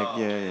 yeah, back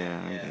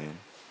yeah. I did.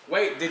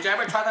 Wait, did you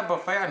ever try the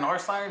buffet on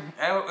Northside?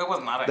 It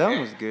was not a That hit.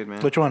 one was good,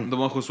 man. Which one? The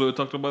one Josué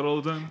talked about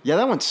all the time? Yeah,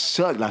 that one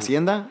sucked. La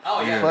Hacienda.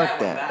 Oh, yeah, Fuck that one,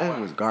 that. that That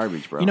one. was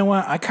garbage, bro. You know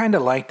what? I kind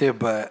of liked it,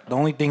 but the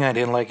only thing I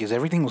didn't like is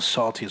everything was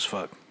salty as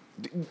fuck.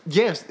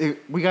 Yes,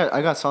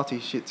 I got salty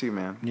shit too,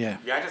 man. Yeah.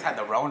 Yeah, I just had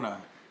the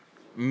Rona.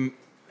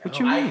 What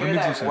you I mean? hear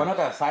that one of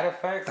the side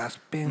effects. That's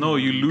been No,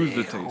 you lose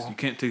the taste. You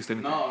can't taste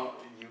anything. No,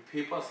 you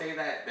people say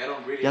that they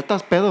don't really. Ya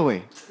estás pedo,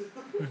 güey.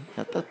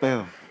 Ya estás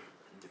pedo.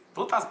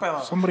 Tú estás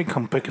pedo. Somebody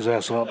come pick his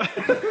ass up.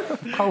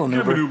 Call an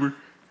Uber. Uber.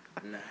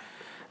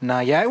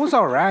 Nah, yeah, it was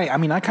all right. I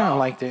mean, I kind of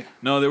liked it.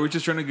 No, they were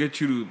just trying to get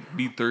you to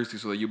be thirsty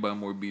so that you buy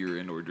more beer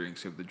and or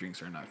drinks if the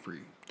drinks are not free.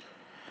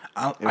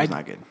 It was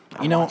not good.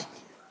 You know,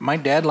 my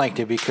dad liked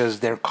it because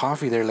their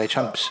coffee, their le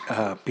echan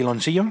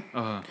piloncillo.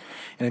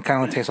 And it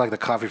kind of tastes like the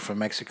coffee from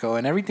Mexico.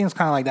 And everything's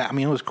kind of like that. I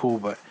mean, it was cool,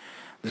 but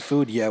the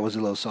food, yeah, it was a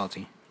little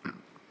salty.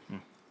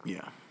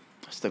 Yeah.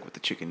 I stuck with the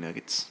chicken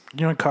nuggets.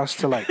 You know, it costs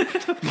to like...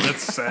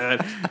 That's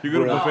sad. You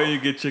go to a buffet and you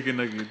get chicken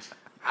nuggets.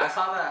 I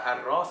saw that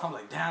at Ross. I'm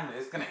like, damn,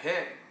 it's gonna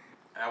hit.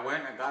 And I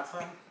went and got some.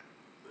 Ugh.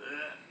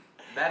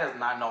 That is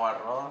not no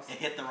arroz. It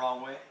hit the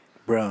wrong way.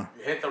 Bro,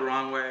 You hit the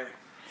wrong way.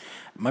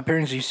 my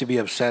parents used to be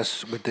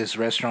obsessed with this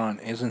restaurant.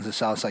 It's in the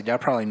south side. Y'all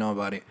probably know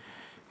about it.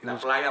 La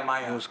Playa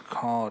Maya. It was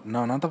called...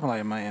 No, not the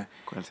Playa Maya.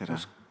 ¿Cuál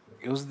será?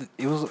 It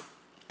was...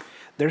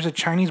 There's a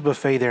Chinese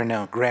buffet there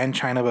now. Grand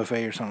China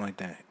Buffet or something like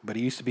that. But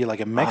it used to be like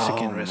a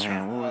Mexican Oh,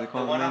 restaurant. man. What was it The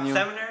called? one on menu?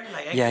 Seminary?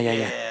 Like, Yeah.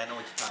 I know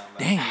what you're talking about.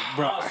 Dang,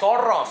 bro.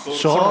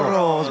 Zorros.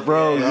 Zorros,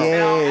 bro. Don't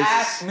Yes.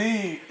 ask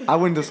me. I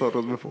went to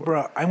Zorros before.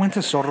 Bro, I went to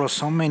Zorro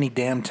so many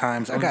damn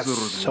times. I got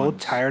so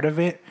tired of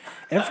it.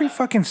 Every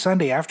fucking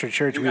Sunday after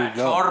church, we would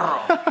go.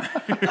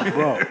 Zorro.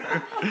 Bro. No.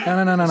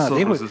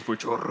 They Zorros would, is for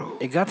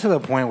chorro. it got to the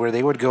point where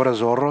they would go to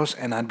Zorro's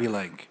and I'd be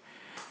like,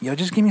 yo,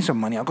 just give me some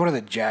money. I'll go to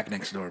the Jack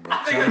next door, bro.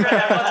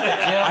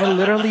 I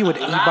literally would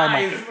eat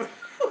Lies.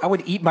 I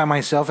would eat by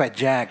myself at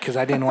Jack because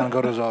I didn't want to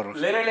go to Zorro's.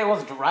 Literally, it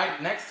was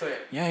right next to it.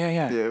 Yeah.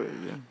 Yeah.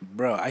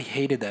 Bro, I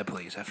hated that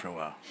place after a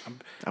while. I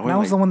And went I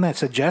was like- the one that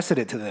suggested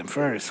it to them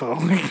first. So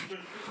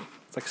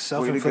it's like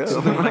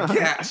self-inflicted. go. Like,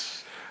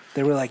 yes.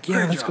 They were like,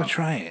 yeah, let's go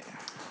try it.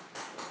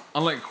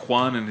 Unlike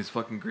Juan and his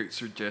fucking great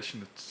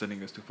suggestion of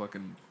sending us to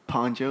fucking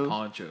Ponchos.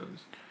 Ponchos.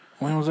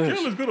 When was Yeah,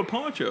 this? let's go to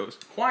Ponchos.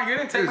 Juan, you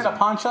didn't take me to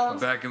Ponchos?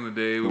 Back in the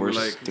day, we were We're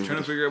like stupid. trying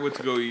to figure out what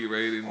to go eat,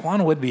 right? And,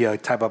 Juan would be a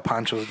type of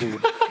Ponchos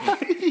dude.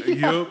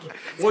 yup.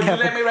 Would you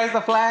let me raise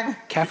the flag?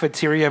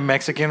 Cafeteria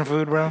Mexican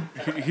food, bro.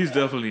 He's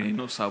definitely ain't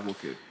no sabo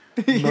kid.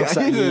 Yeah,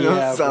 sa- he didn't know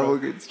yeah, Sabo bro.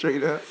 good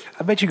straight up.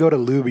 I bet you go to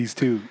Luby's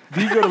too.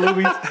 Do you go to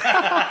Luby's?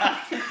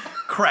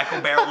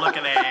 Crackle Barrel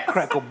looking at.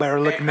 Crackle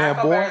Barrel looking at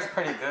Crackle boy. Barrel's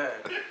pretty good.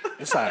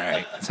 It's all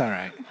right. It's all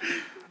right.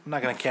 I'm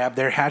not gonna cab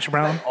their hash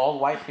brown. All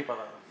white people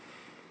though.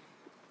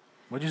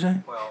 What'd you say?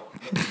 Well,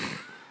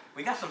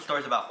 we got some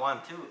stories about Juan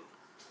too.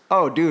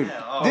 Oh, dude.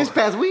 Yeah, oh. This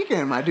past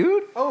weekend, my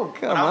dude. Oh,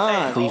 come I'm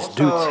saying, on. Please old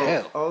do school.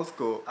 tell. Old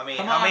school. I mean,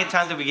 Come how on. many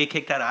times did we get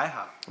kicked out of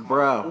IHOP?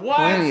 Bro, What?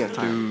 plenty of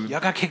time. Y'all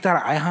got kicked out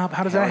of IHOP?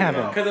 How does that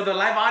happen? Because of the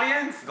live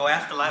audience? Go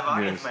ask the live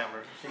audience Yes.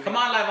 member. Come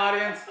on, live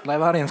audience.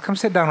 Live audience, come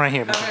sit down right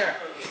here, bro. Come here.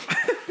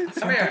 Come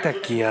Siéntate here.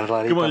 aquí,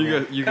 Aladita, Come on,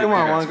 man. you Come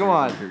on, Juan, come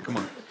on. Here, come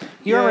on.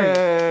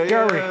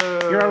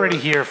 You're already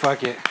here.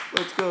 Fuck it.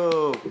 Let's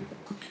go.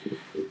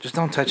 Just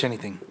don't touch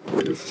anything.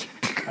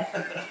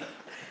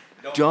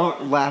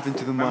 Don't laugh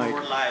into the Remember, mic.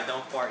 we're live.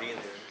 Don't fart either.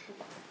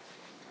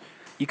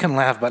 You can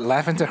laugh, but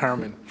laugh into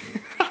Herman.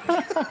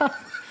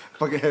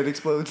 Fucking head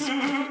explodes.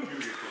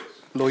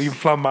 Lo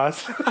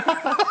inflamas.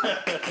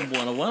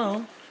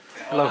 Well.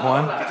 Hello,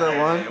 Juan. What's up,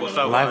 Juan? What's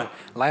up, Juan?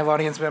 Live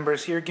audience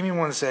members here. Give me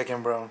 1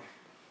 second, bro.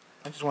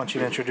 I just want you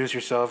to introduce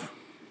yourself.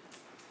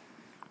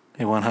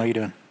 Hey, Juan, how you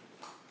doing?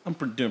 I'm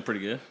doing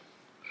pretty good.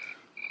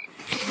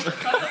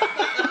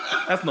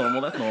 That's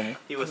normal. That's normal.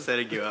 He was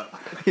setting you up.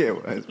 Yeah,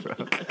 it was, bro.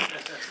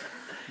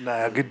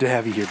 Nah, good to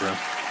have you here, bro.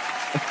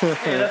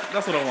 Hey,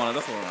 that's what I wanted.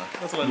 That's what I wanted.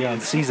 That's what I You're on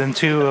needed. season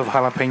 2 of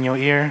Jalapeno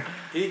Ear.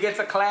 He gets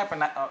a clap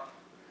and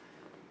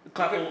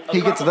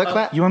He gets the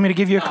clap. You want me to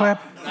give you a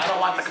clap? I don't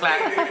want the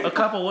clap. A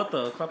couple. What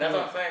the? Clap That's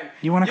of what I'm saying.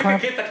 You want a You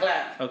clap? can get the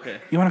clap. Okay.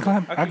 You want a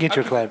clap? I'll get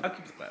you a clap. I'll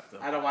keep the clap though.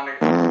 I don't want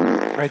it.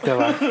 Right there,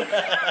 like,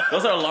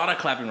 Those are a lot of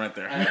clapping right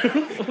there.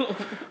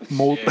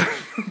 mold.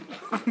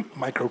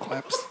 Micro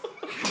claps.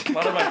 A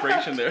lot of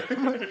vibration there.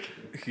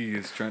 He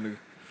is trying to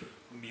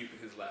mute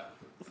his laugh.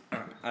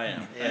 I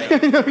am.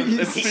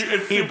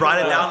 He brought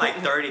it down like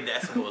 30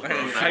 decibels,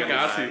 bro. I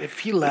got you. If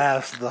he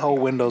laughs, the whole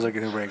windows are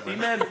gonna break, bro.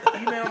 He-Man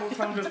all the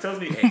time just tells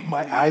me, hey.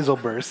 My eyes will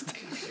burst.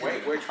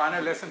 Wait, we're trying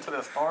to listen to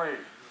the story.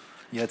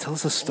 Yeah, tell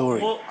us a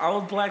story. Well, I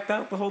was blacked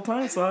out the whole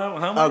time, so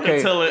how am I Okay.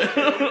 gonna tell it?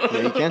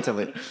 Yeah, you can tell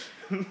it.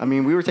 I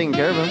mean, we were taking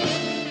care of him.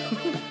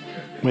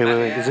 Wait.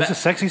 Is this a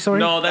sexy story?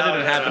 No, that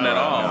didn't happen at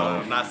all.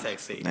 No, not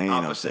sexy. Nah, ain't no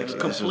Opposite. sexy.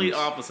 Complete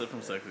opposite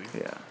from sexy.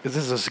 Yeah. Is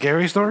this a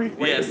scary story?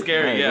 Yeah,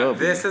 scary. Hey, Yeah. well,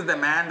 This is the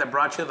man that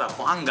brought you the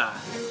Juanga.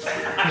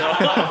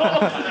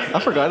 I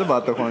forgot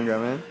about the Juan guy,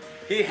 man.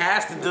 He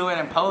has to do it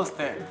and post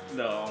it.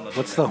 No. I'm not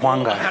What's doing the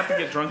Juan that. I guy? have to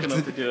get drunk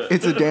enough to do it.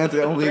 It's a dance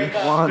that only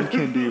Juan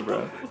can do,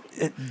 bro.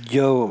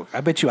 Yo,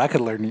 I bet you I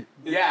could learn it.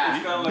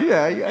 Yeah.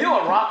 Yeah, You yeah.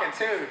 will rock it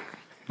too.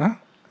 Huh?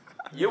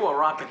 You will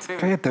rock it too.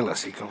 Cállate el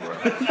hocico, bro.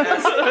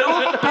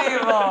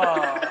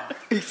 Estúpido.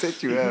 He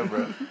set you up,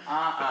 bro.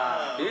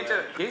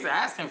 He's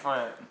asking for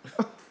it.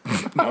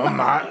 No, I'm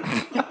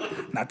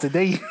not. Not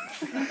today.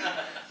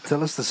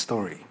 Tell us the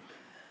story.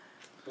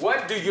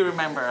 What do you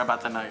remember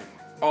about the night?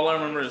 All I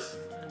remember is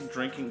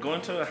drinking,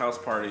 going to a house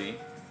party,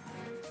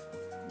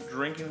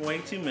 drinking way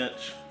too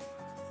much,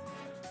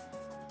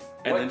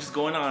 and What- then just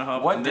going on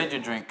IHOP. What and did then-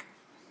 you drink?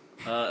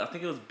 I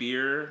think it was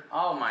beer,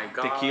 Oh my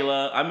god.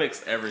 tequila. I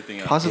mixed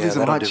everything up. Possibly Yeah, some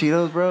that'll hot do.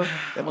 Cheetos, bro.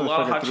 That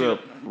lot of motherfucker hot threw up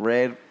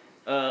red.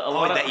 A Oh,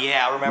 lot of,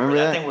 yeah, I remember, Remember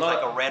that that? thing was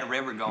like a red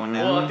river going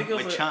down. well, I think it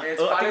was. with A, chunks.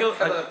 It's I probably think it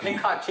because was, of the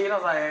pink hot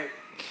Cheetos I ate.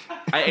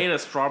 I ate a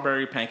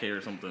strawberry pancake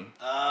or something.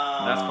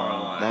 That's probably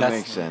why. That That's-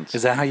 makes sense.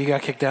 Is that how you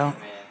got kicked out?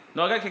 Man.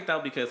 No, I got kicked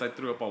out because I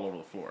threw up all over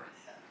the floor.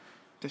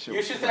 This shit You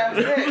was- should say I'm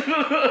sick.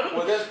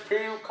 Was this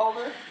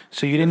pre-COVID?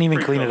 So you didn't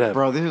even clean it up.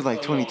 Bro, this was like I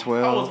was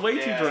 2012. way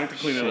too drunk to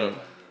clean it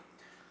up.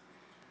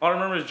 All I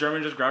remember is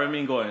German just grabbing me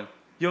and going,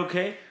 "You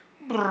okay?"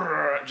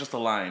 Brrr, just a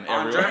line.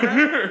 On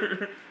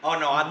everywhere. Oh,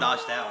 no, I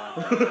dodged that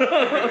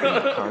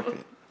one. Carpet.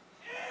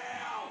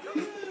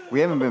 We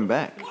haven't been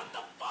back.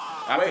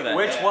 After Wait, that,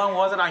 which one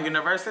was it on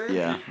University?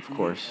 Yeah, of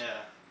course. Yeah.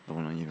 The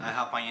one on you. I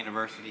hop on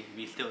university.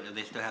 They still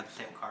have the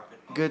same carpet.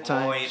 Good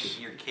Avoid times.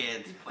 your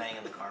kids playing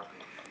in the carpet.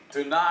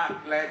 Do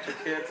not let your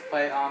kids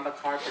play on the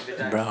carpet. Did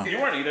I- Bro. You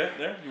weren't either.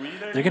 There, were you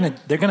there?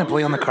 They're gonna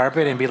play on the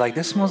carpet and be like,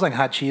 "This smells like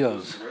hot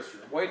Cheetos."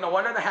 Wait, no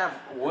wonder they have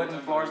wooden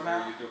floors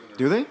now.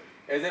 Do they?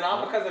 Is it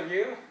all because of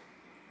you?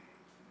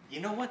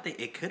 You know what?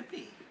 It could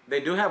be. They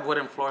do have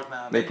wooden floors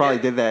now. They probably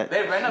did that.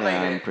 They renovated.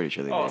 Yeah, I'm pretty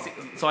sure they Oh, did. see,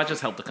 so I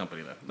just helped the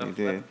company then. That's,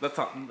 You did. That's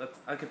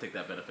I can take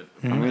that benefit.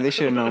 I mean, they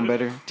should have known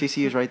better.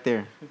 TCU's right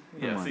there.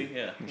 Yeah, on. see,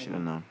 yeah. They should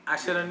have known. I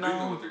should have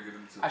known.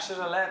 I should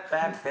have let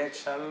that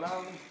bitch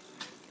alone.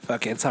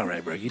 Fuck it, it's all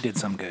right, bro. You did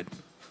some good.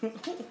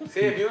 See,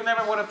 if you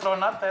never would have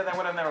thrown up there, they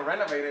would have never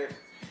renovated.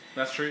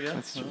 That's true, yeah.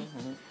 That's true.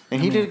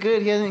 And he did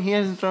good. He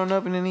hasn't thrown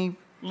up in any.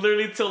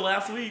 Literally till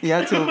last week.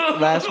 Yeah, till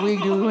last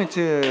week, dude. We went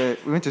to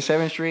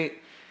 7th Street.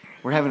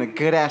 We're having a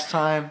good ass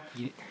time.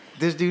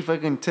 This dude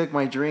fucking took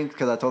my drinks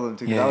because I told him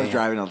to. Cause Yeah, I was yeah.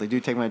 driving. I was like,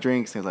 dude, take my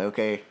drinks. He was like,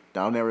 okay,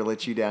 I'll never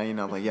let you down. You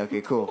know, I'm like, yeah,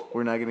 okay, cool.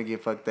 We're not gonna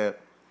get fucked up.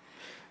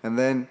 And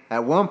then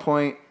at one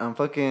point, I'm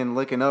fucking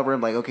looking over.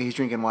 I'm like, okay, he's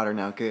drinking water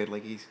now. Good.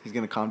 Like he's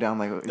gonna calm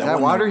down. I'm like, is that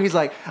one water? night- He's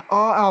like,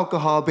 all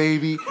alcohol,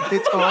 baby.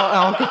 It's all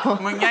alcohol.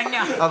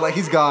 I'm like,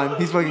 he's gone.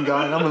 He's fucking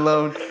gone. I'm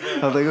alone.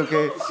 I was like,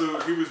 okay. So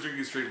he was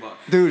drinking straight vodka.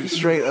 Dude,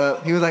 straight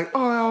up. He was like,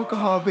 oh,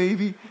 alcohol,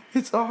 baby.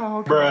 It's all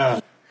alcohol.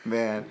 Bruh.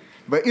 Man.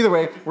 But either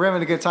way, we're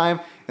having a good time.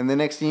 And the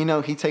next thing you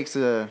know, he goes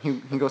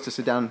to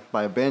sit down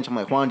by a bench. I'm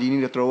like, Juan, do you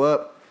need to throw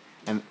up?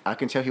 And I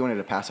can tell he wanted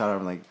to pass out.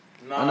 I'm like,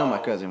 I know my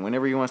cousin.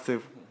 Whenever he wants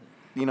to,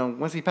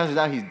 once he passes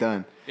out, he's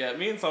done. Yeah,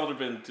 me and Saul have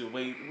been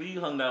we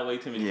hung out way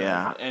too many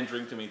times and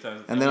drink too many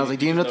times. And then I was like,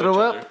 do you need to throw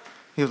up?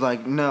 He was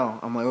like, no.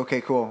 I'm like,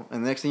 okay, cool.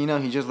 And the next thing you know,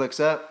 he just looks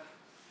up,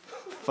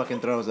 fucking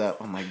throws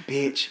up. I'm like,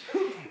 bitch.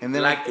 And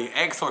then like the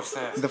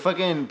Exorcist. The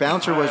fucking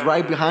bouncer was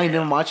right behind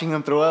him, watching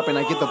him throw up, and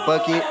I get the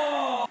bucket,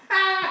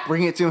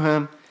 bring it to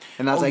him,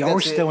 and I was like, y'all were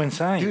that's still it.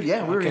 inside. Dude,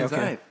 yeah, we were Okay, inside.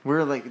 okay. We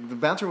were like, the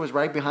bouncer was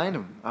right behind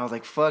him. I was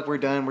like, fuck, we're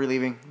done, we're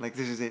leaving. Like,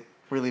 this is it,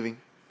 we're leaving.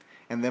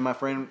 And then my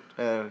friend,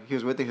 he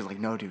was with it, he was like,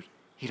 no, dude,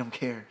 he don't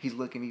care. He's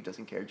looking, he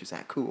doesn't care, just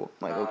act cool.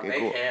 I'm like, okay, they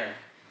cool. care.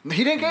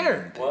 He didn't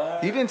care.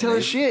 What? He didn't tell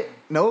us shit.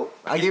 Nope.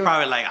 He's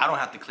probably like, I don't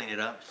have to clean it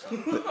up. So.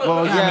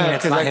 Well, yeah,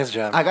 it's 'cause not his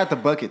job. I got the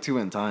bucket too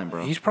in time,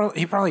 bro. He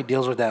probably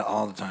deals with that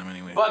all the time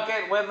anyway.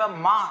 Bucket with a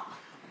mop.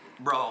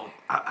 Bro,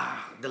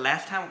 the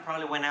last time we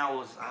probably went out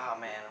was,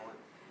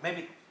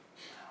 maybe,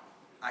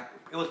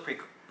 it was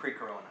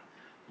pre-corona.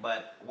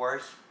 But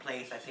worst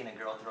place I seen a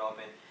girl throw up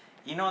in.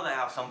 You know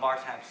how some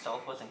bars have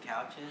sofas and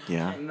couches?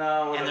 Yeah.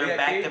 No, And they're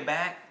back to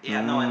back? Yeah,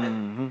 no, and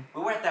then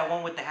we were at that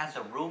one that has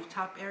a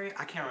rooftop area.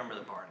 I can't remember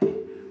the bar name.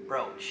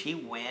 Bro, she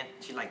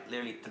like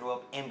literally threw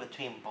up in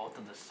between both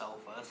of the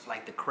sofas,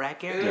 like the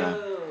crack area.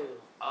 Yeah.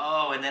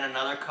 Oh, and then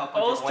another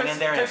couple just went in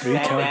there and sat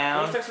It was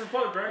down. Texas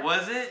Republic, right?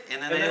 Was it?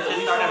 And then they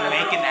just started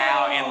making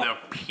out in the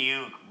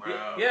puke,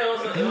 bro. Yeah,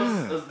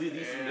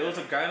 it was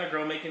a guy and a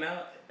girl making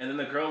out, and then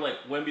the girl like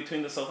went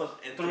between the sofas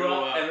and threw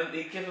up, and then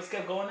they just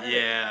kept going at it.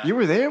 Yeah. You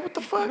were there? What the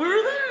fuck? We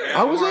were there.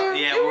 I was there?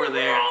 Yeah, we were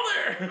there. all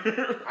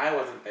there. I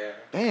wasn't there.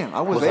 Damn,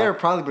 I was there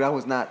probably, but I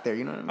was not there.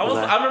 You know what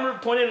I mean? I remember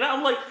pointing it out.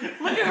 I'm like,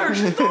 look at her,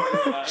 she's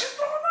throwing up. She's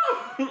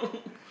throwing up.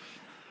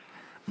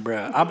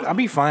 Bruh, I'll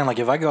be fine. Like,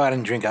 if I go out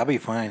and drink, I'll be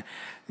fine.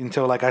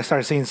 Until, like, I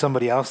start seeing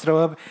somebody else throw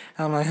up.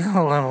 I'm like,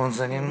 hold on 1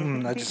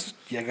 second. I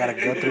gotta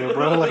go through it,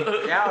 bro. Like,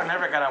 Yeah, I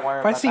never gotta worry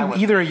if I about see that.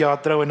 either of y'all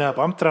throwing up,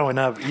 I'm throwing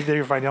up. Either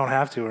if I don't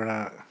have to or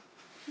not.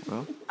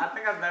 I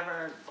think I've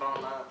never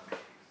thrown up.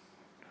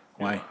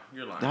 Why?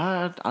 You're lying.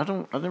 Nah,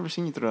 I've never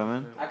seen you throw up,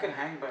 man. I can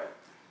hang, but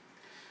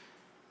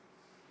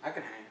I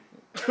can hang.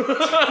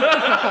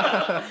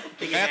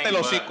 Cállate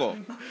el hocico.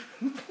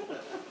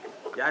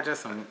 Y'all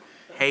just some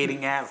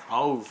hating ass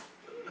hoes.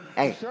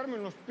 Hey, Se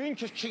armen los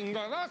pinches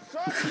chingadazos.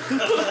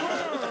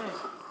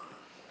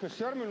 Que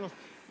se armen los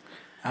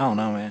I don't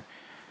know, man.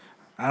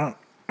 I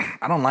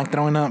don't like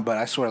throwing up, but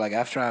I swear, like,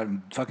 after I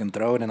fucking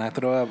throw it and I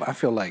throw up, I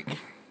feel like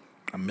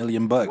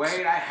 $1,000,000.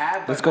 Wait, I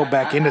had. Let's go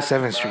back into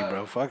 7th Street,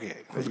 bro. Fuck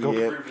it. Let's go.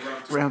 yeah.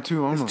 Round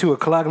 2 almost. 2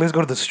 o'clock. Let's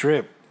go to the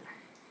strip.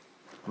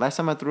 Last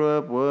time I threw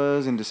up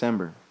was in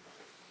December.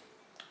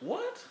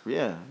 What?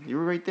 Yeah, you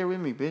were right there with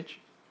me, bitch.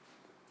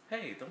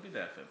 Hey, don't be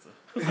that offensive.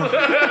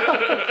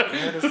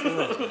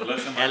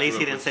 At least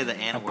he didn't say the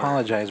I N word.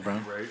 apologize, bro.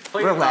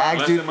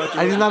 Relax, dude.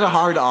 It's not a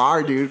hard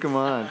R, dude. Come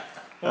on.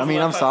 I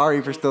mean, I'm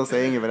sorry for still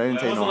saying it, but I didn't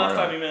say When was no the last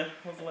hard time, R. man?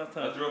 When was the last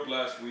I time? threw up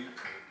last week.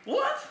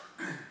 What?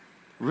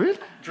 Really?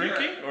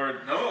 Drinking or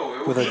No,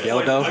 it With was, a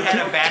dildo.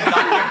 Had a bad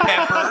Dr.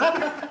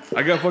 Pepper.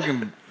 I got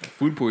fucking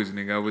food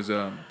poisoning. I was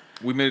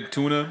we made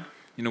tuna.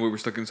 You know, we were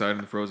stuck inside in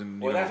the frozen.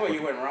 Well, that's where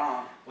you went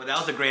wrong. Well, that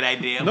was a great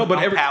idea. No, but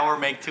No every- power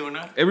make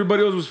tuna.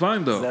 Everybody else was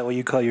fine Is though. that what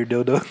you call your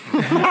dildo?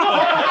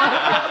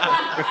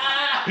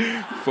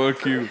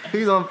 Fuck you.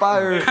 He's on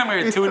fire. Come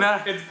here,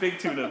 tuna. it's big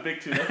tuna, big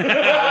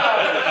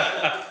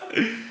tuna.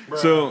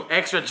 So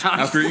Extra chunks.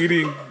 after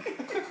eating,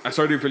 I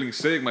started feeling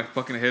sick. My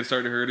fucking head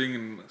started hurting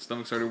and my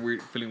stomach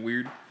started feeling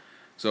weird.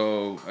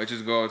 So I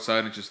just go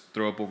outside and just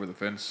throw up over the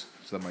fence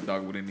so that my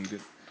dog wouldn't eat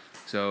it.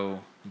 So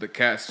the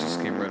cats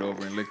just came right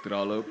over and licked it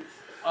all up.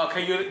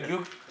 Okay, you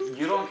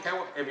don't care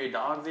if your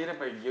dogs eat it,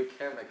 but you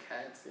care if the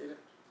cats eat it,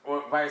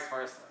 or vice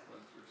versa.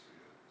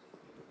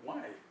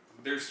 Why?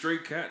 They're stray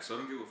cats, so I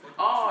don't give a fuck.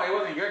 Oh, it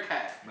wasn't your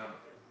cat. No.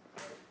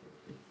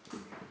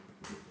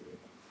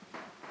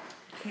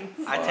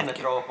 I tend to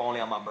throw up only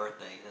on my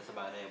birthday. That's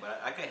about it.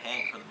 But I could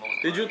hang for the most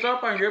part. Did you throw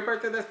up on your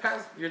birthday this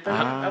past? Your third?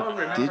 I don't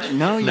remember. Did you?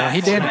 No, No, he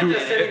did. I'm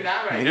just sitting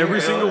down right Every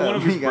here. single one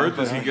of his He got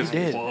birthdays, he fucked. gets He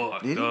did.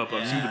 fucked Did he? up.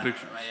 I've seen the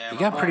pictures. Yeah, He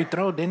got pretty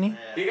throat, didn't he?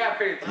 He got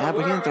pretty. Yeah,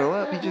 but he didn't throw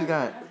up. He just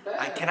got.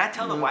 Can I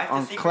tell the wife the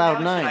On secret cloud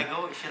now? nine.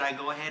 Should I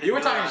go ahead and You were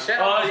do it talking on- shit.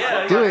 Oh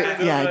yeah. Do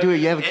it. Yeah, do it.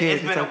 You have a kid.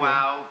 It's been okay. a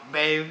while,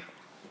 babe.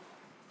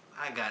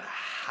 I got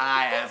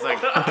high as a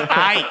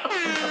kite.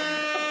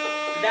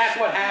 That's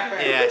what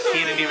happened. Yeah, she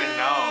didn't even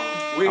know.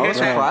 We I hit was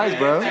that. surprised,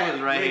 bro. She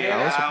was right here.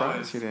 I was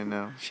surprised she didn't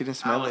know. She didn't I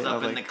smell was it. I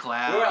up was in the like, We were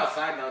clouds.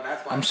 outside though.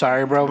 That's why. I'm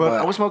sorry, bro, but I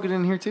but was smoking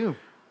in here too.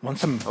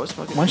 once was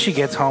smoking. once she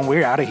gets home,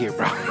 we're out of here,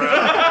 bro.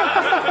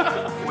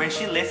 When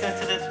she listens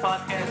to this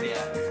podcast,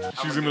 yeah.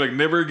 She's gonna be like,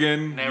 never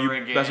again. Never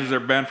You again. bastards are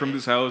banned from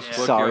this house.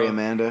 Fuck Sorry, y'all."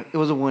 Amanda. It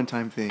was a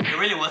one-time thing. It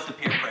really was the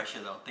peer pressure,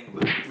 though. Think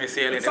about it. Miss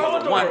Elliott, It's it was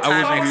all a one the-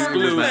 I time wasn't here. It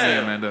was exclusive. not me,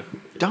 Amanda.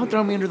 Don't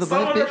throw me under the bus,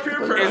 Some of the bitch.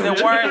 peer Is pressure.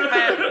 it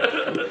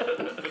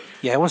worth it?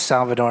 Yeah, it was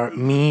Salvador.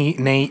 Me,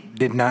 Nate,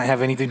 did not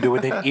have anything to do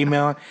with it.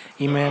 Email.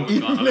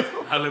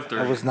 I left I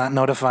early. was not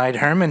notified.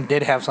 Herman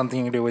did have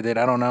something to do with it.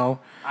 I don't know.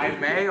 I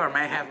may or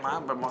may have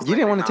not, but most You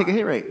didn't want to likely take a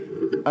hit, right?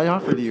 I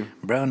offered you.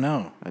 Bro,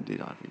 no. I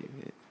did offer you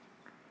a hit.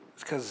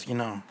 It's because,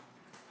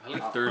 I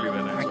left early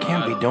that night. I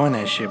can't be doing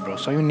that shit, bro.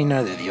 Soy un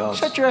niño de Dios.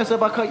 Shut your ass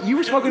up. I caught you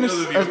were smoking a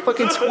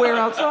fucking square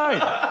outside.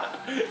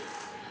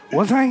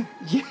 Was I?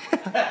 He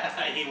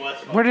was.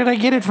 Where did I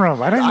get it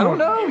from? I don't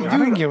know. Dude, I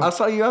didn't give. I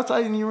saw you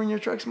outside and you were in your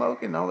truck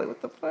smoking. I was like,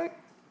 what the fuck?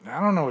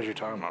 I don't know what you're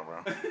talking about,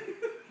 bro.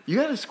 You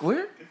had a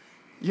square?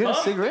 You had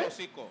a cigarette?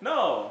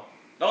 No.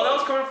 No, that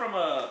was coming from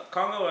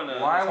Congo and.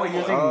 Why are we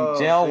Congo.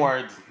 using jail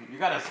words? You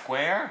got a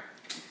square?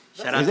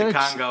 Shout out to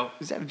Congo.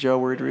 Is that a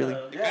jail word, really?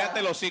 Cállate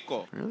el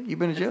hocico. Really? You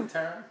been in jail?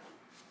 Term?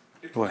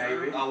 What?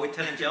 Oh, we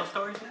telling jail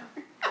stories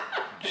now?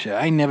 Shit,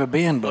 I ain't never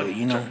been, but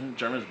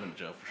German's been in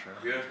jail for sure.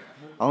 Yeah.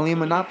 Only in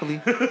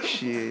Monopoly.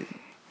 Shit.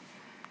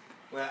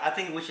 Well, I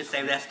think we should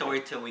save that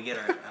story till we get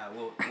our.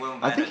 We'll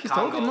invite think a he's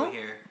told Congo it, no?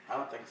 here I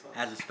don't think so.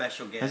 as a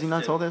special guest. Has he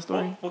not too. told that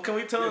story? Well, can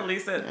we tell at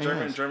least that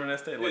Yes. German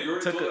estate? Yeah, you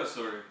already took told a- that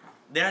story.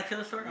 Did I tell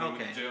the story?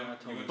 Okay.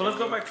 But let's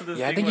go back to this.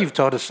 yeah, I thing think where- you've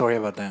told a story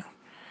about that.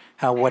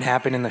 How what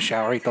happened in the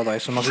shower y todo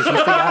eso. No sé si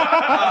usted ya-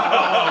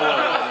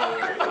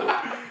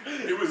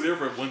 It was there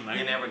for one night.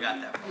 You never got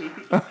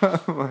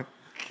that far.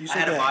 I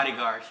had a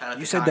bodyguard. Shout out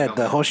You to said Congo. that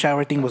the whole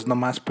shower thing was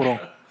nomás puro.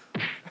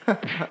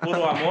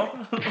 Puro amor.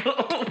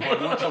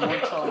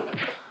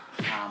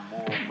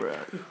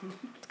 Bruh.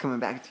 It's coming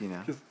back to you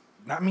now.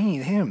 Not me,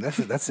 him.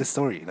 That's his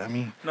story. I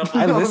mean, No,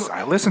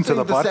 I listen to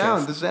the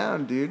podcast. The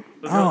sound, dude.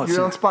 Oh, You're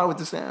so- on spot with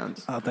the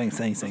sounds. Oh, thanks.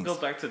 Let's go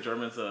back to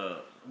German's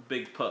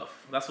big puff.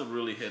 That's what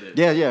really hit it.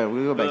 Yeah,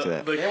 we'll go back to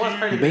that. The It was huge-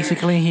 pretty big.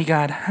 Basically, he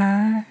got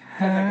high.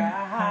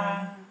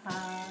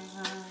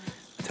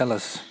 Tell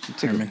us,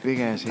 Took a Herman. big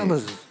ass hit. Tell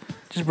us.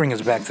 Just bring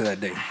us back to that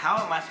day. How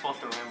am I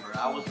supposed to remember?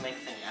 I was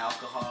mixing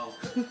alcohol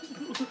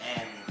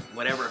and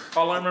whatever.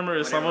 All I remember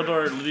is whatever.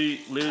 Salvador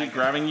literally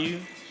grabbing you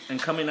and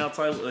coming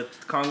outside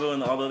with Congo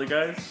and all the other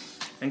guys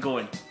and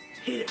going,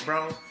 hit it,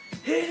 bro.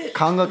 Hit it.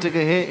 Congo took a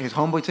hit. His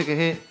homeboy took a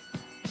hit.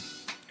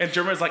 And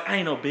German's like, I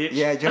ain't no bitch.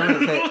 Yeah,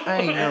 German said, I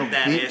ain't no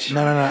That bitch. is-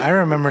 No. I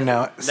remember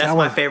now. That's Sal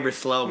my was, favorite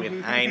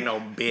slogan. I ain't no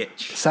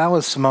bitch. Sal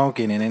was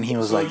smoking, and then he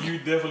was So like, you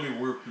definitely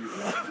were peer.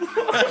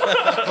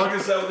 Fucking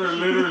Salvador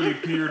literally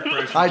peer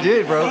pressure. I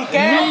did, bro.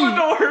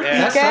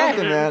 Yeah. That's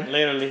something, man.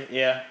 Literally,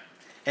 yeah.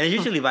 And it's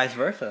usually vice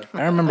versa.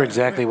 I remember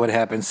exactly what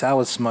happened. Sal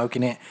was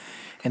smoking it,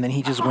 and then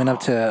he just went up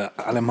to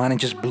Aleman and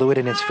just blew it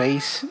in his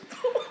face. And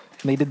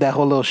they did that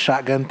whole little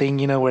shotgun thing,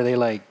 where they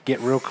like get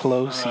real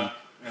close. And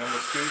I was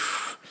scared.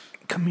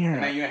 Come here.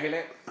 Now you hit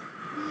it?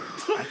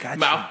 I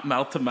got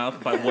Mouth to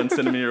mouth by 1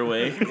 centimeter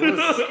away. you.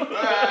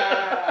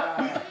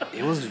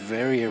 It was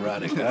very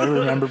erotic. I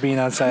remember being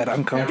outside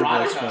uncomfortable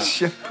as fuck.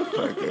 Shut the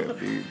fuck up,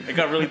 dude. It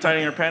got really tight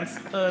in your pants,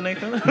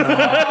 Nathan.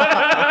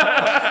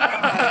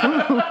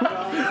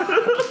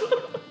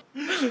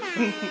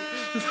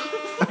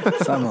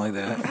 Something like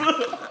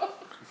that.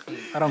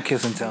 I don't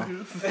kiss and tell.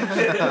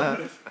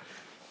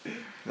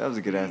 That was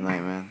a good ass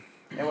night, man.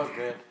 It was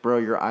good. Bro,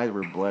 your eyes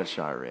were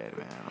bloodshot red,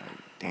 man. Like,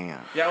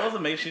 damn. Yeah, I was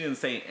amazed she didn't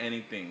say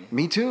anything.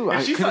 Me too. And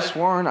I she's could have like-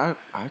 sworn I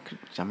could.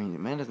 I mean,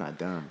 Amanda's not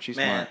dumb. She's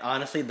Man, smart.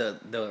 honestly,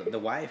 the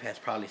wife has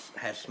probably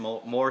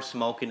more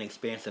smoking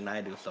experience than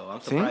I do, so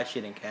I'm surprised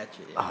she didn't catch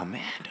it. Oh,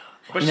 Amanda.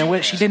 But You know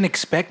what? She didn't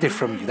expect it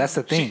from you. That's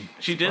the thing.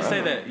 She did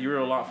say that you were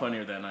a lot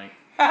funnier that night.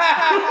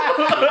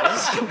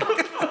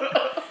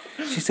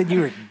 She said you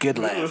were a good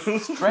laugh.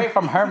 Straight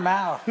from her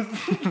mouth.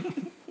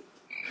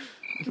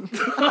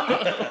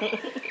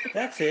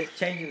 That's it.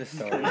 Changing the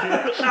story.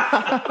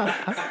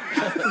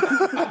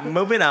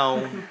 Moving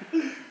on.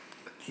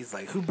 He's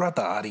like, who brought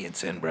the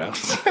audience in, bro? Who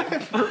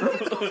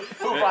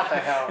brought the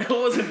hell? It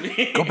wasn't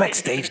me. Go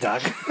backstage,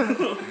 dog.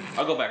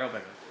 I'll go back.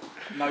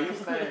 No, you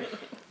stay.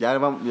 Ya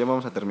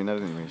vamos a terminar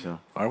anyway, so.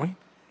 Are we?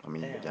 I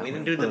mean, ya, We didn't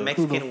man. do the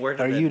Mexican word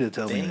are of the you to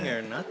tell me thing that?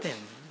 or nothing.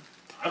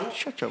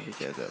 Shut your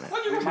bitch ass up, man.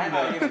 We might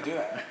not even do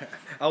that.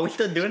 Are we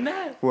still doing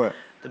that? What?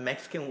 The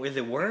Mexican, is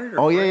it word? Or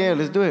Oh, yeah, phrase?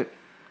 let's do it.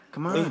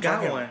 Come on. Who's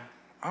got one?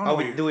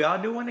 Do we all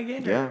do one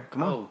again? Yeah,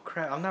 come on. Oh,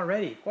 crap. I'm not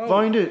ready. Whoa.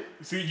 Find it.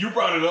 See, you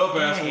brought it up,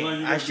 asshole. Dang, Now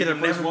you I gotta should be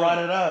have the first never one.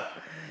 brought it up.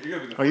 You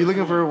gotta be the Are you first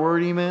looking for a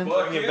wordy, man? one.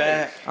 Fuck Bring it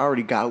yeah. back. I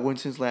already got one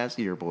since last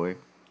year, boy.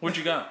 What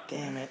you got?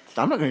 Damn it.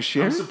 I'm not gonna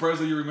share. I'm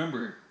surprised that you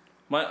remember.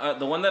 My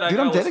the one that I Dude,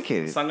 got I'm was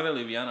dedicated. Sangre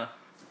Liviana.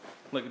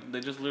 Like they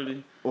just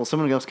literally. Well,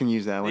 someone else can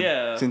use that one.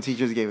 Yeah. Since he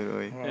just gave it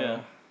away.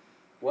 Yeah.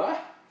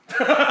 What?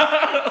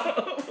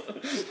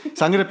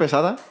 Sangre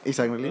pesada y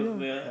sangre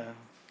libre. Yeah.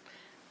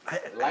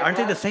 Aren't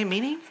they the same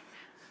meaning?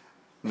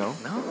 No.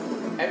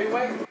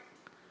 Heavyweight?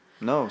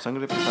 No,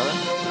 sangre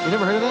pesada. You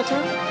never heard of that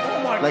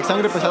term? Like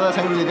sangre pesada,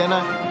 sangre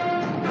liviana.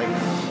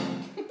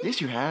 Like,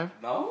 yes, you have.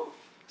 No?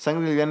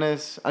 Sangre liviana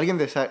is alguien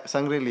de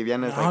sangre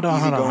liviana is like Hold on,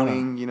 hold on, hold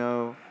easygoing, you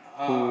know,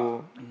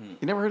 cool.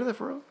 You never heard of that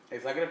for real?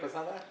 ¿Es sangre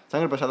pesada?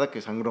 Sangre pesada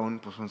que sangrón,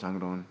 pues un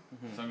sangrón.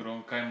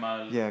 Sangrón, cae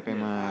mal. Yeah, cae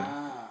mal.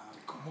 Ah.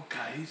 ¿Cómo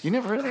caes? You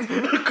never heard of that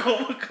for real?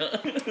 ¿Cómo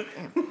ca-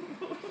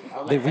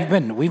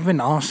 We've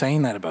been all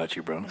saying that about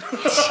you, bro.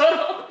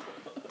 I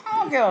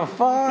don't give a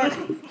fuck.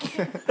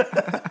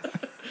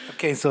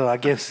 Okay, so I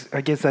guess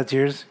that's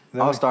yours.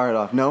 I'll start it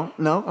off. No,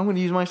 I'm going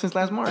to use mine since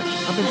last March.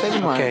 I've been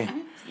saving mine. Okay.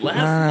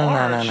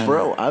 Last March.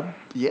 Bro,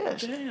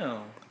 yes.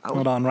 Damn.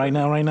 Hold on, right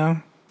now.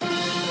 Man.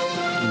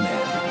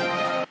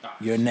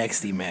 You're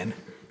nexty, man.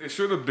 It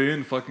should have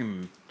been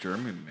fucking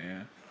German,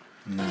 man.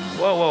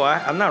 Whoa,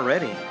 I'm not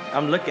ready.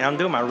 I'm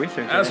doing my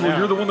research. Asshole, right now.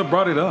 you're the one that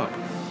brought it up.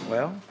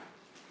 Well,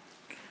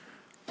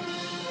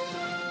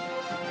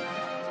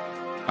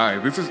 Hi,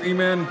 this is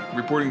E-Man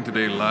reporting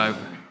today live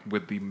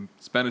with the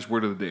Spanish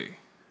word of the day.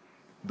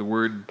 The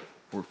word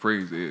or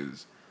phrase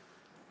is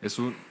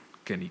eso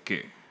que ni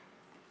que.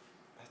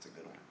 That's a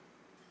good one.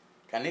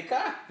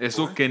 Canica?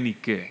 Eso que ni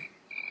que.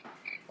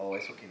 Oh,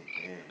 eso que ni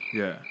que.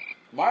 Yeah.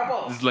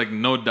 Marbles. There's like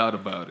no doubt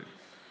about it.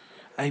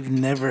 I've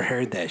never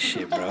heard that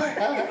shit, bro.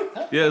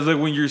 Yeah, it's like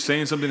when you're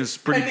saying something that's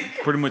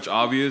pretty much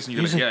obvious and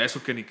you're like, yeah, eso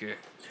que ni que.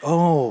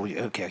 Oh,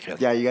 okay.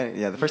 Yeah, you got it.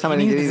 Yeah, the first time You I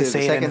didn't get needed it, to the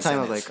say it in a second time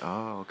I was like, sentence.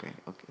 oh, okay.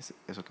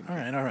 Eso que ni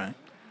que. All right.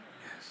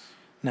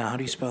 Now, how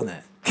do you spell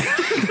that?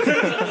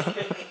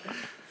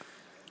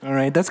 All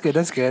right, that's good.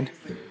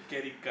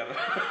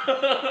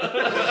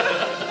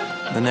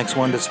 The next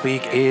one to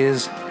speak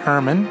is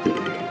Herman.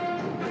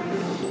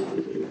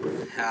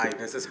 Hi,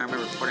 this is Herman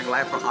reporting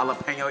live from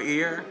Jalapeno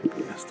Ear.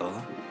 That's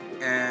todo.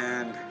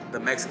 And the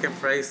Mexican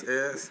phrase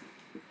is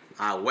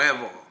a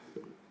huevo.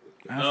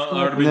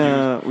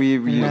 No,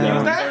 we've used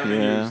that one.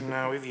 Yeah.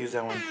 No, we've used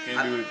that one.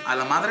 A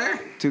la madre?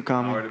 Too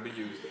common. Already been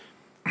used.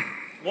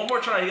 One more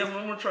try. You guys,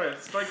 one more try.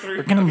 Strike 3.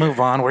 We're gonna move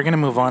on, and we're gonna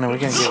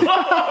give it.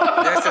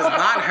 This is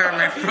not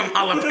Herman from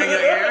Jalapeno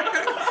Ear.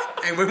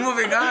 And we're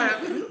moving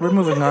on We're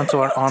moving on to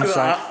our to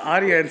on-site. our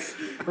audience.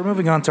 We're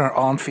moving on to our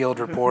on-field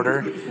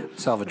reporter,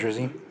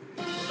 Salvadrizzi.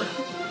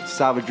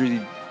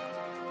 Salvadrizzi.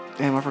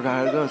 Damn, I forgot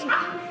how it goes.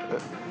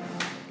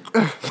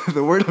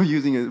 The word I'm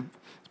using is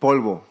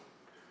polvo.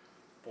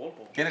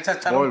 ¿Quieres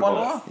echar un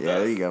polvo? Yeah,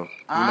 there you go. You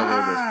know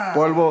what it is.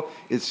 Polvo,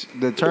 it's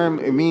the term,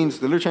 it means,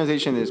 the literal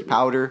translation is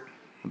powder,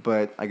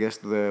 but I guess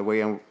the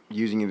way I'm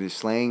using it is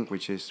slang,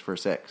 which is for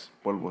sex.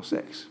 Polvo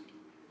sex.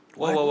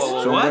 whoa,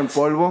 So what? when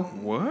polvo,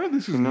 What?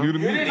 This is new to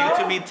me. New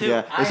to me too.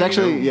 yeah, it's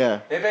actually,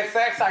 yeah, If it's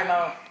sex, I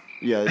know.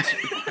 yeah, it's,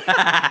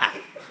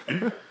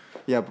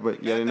 yeah,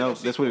 but yeah, no,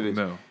 that's what it is.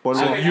 No.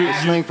 Polvo is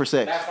slang for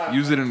sex.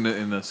 Use it in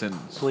a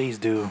sentence. Please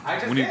do.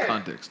 We need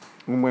context.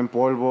 Un buen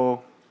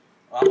polvo,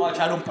 Vamos a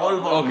echar un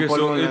polvo. Okay, polvo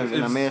so en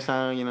la it's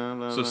mesa, you know.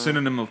 Blah, so blah.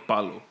 synonym of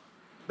palo.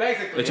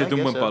 Basically. Échate un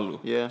I buen guess so. palo.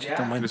 Yeah.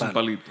 Es un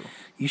palito.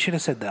 You should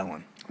have said that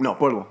one. No,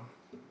 polvo.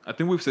 I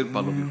think we've said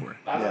palo before.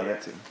 Yeah,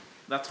 that's it.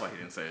 That's why he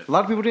didn't say it. A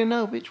lot of people didn't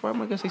know, bitch. Why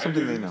am I gonna say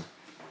something they know?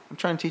 I'm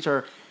trying to teach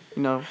our,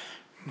 non-land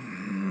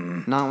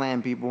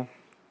people,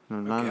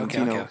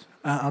 non-Latino. Okay.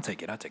 I'll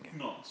take it.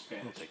 No,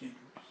 Spanish.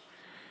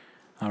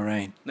 All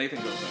right. Nathan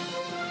goes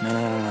next.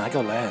 No. I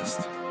go last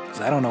because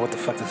I don't know what the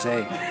fuck to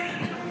say.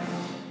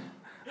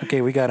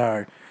 Okay, we got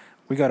our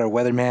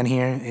weatherman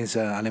here. Is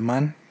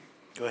Alemán.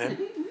 Go ahead.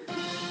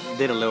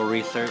 Did a little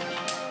research.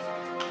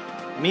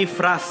 Mi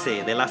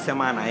frase de la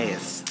semana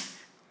es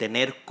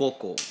tener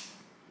coco.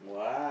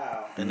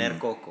 Wow. Tener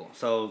coco.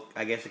 So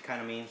I guess it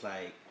kind of means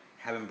like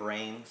having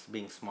brains,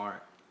 being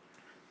smart.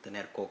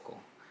 Tener coco.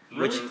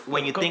 Which,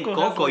 when you think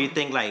Coco has coco, like- you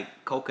think like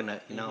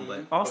coconut,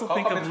 but Also But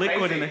think coco of is liquid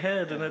crazy. in the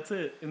head, and that's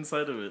it.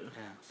 Inside of it. yeah.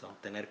 So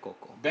tener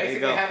coco. There you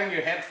Basically go. having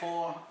your head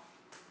full.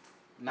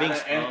 Not Being an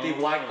empty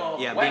hueco.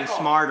 Yeah, being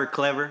smart or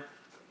clever.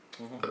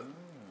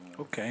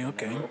 Okay.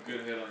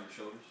 Good head on your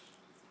shoulders.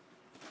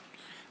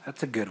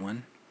 That's a good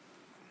one.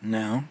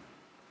 Now,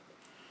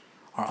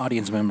 our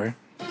audience member,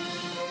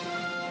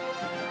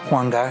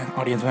 Juan Guy,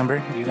 audience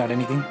member, you got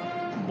anything?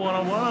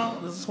 Bueno,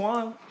 this is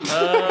Juan. All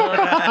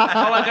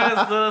I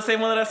got is the same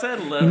one that I said.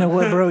 You know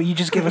what, bro? You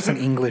just give us an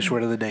English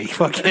word of the day.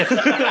 Fuck it.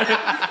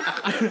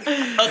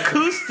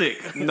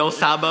 Acoustic. No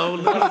sabo.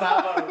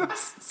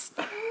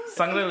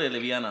 Sangre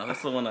liviana.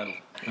 That's the one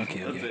I. Okay.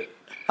 That's it.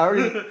 I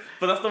already,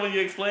 But that's the one you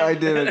explained. I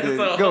did.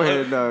 Go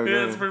ahead, no, Yeah, go it's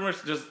ahead. pretty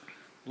much just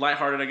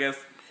lighthearted, I guess.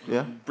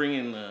 Yeah.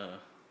 Bringing,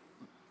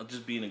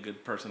 just being a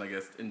good person, I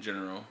guess, in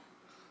general.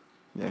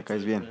 Yeah,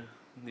 caes bien.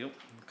 Yep.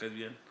 Caes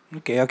bien.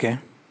 Okay.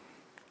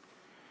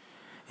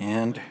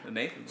 And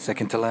Nathan.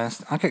 second to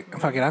last. Okay,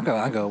 fuck it. I'll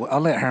go. I'll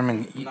let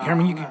Herman.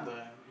 Herman, you can.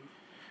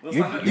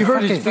 You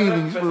heard his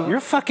feelings, bro. You're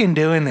fucking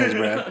doing this,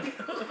 bro.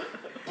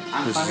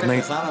 This is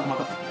Nate,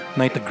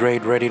 Nate the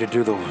Great, ready to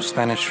do the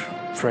Spanish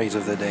phrase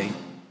of the day.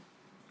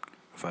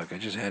 Fuck, I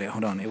just had it.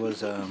 Hold on. It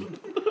was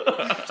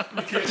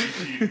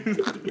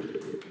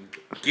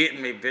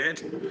Getting me,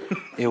 bitch.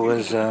 It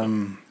was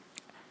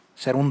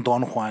ser un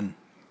Don Juan.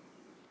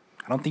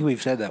 I don't think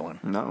we've said that one.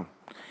 No.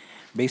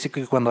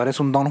 Basically, cuando eres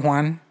un Don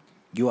Juan,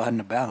 you out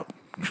and about.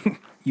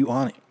 You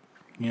on it.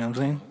 You know what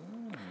I'm saying?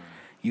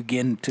 You get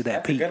into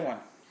that That's a peak. good one.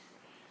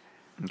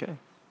 Okay.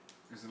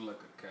 Is it like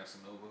a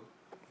Casanova?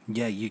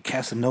 Yeah, you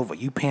Casanova.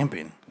 You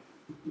pimping.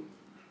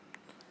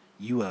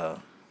 You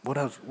what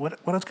else? What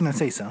else can I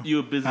say, son? You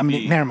a busy I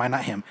mean, bee. never mind,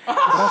 not him.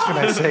 What else can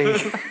I say?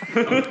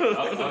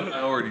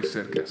 I already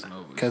said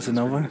Casanova.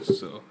 Casanova?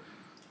 So,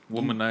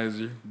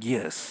 womanizer.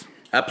 Yes.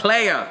 A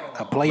player.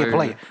 A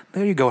player.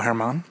 There you go,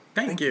 Herman.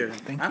 Thank you.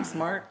 Thank I'm you.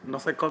 smart. No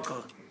soy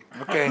coco.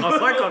 Okay. No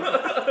soy coco.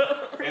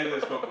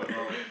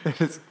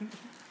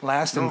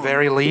 Last and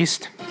very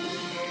least,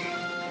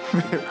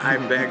 I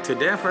beg to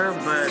differ,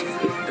 but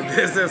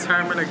this is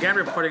Herman again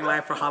reporting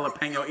live for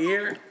Jalapeno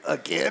Ear.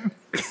 again.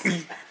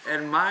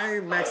 And my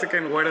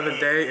Mexican word of the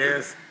day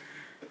is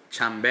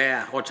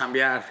chambea or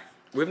chambear.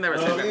 We've never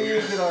said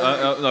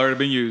that. Already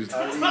been used.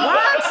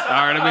 What?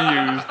 Already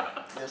been used.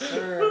 Yes,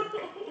 sir.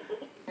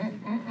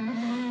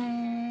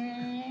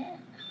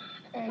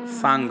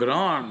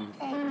 Sangron.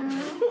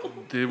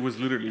 It was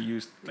literally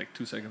used like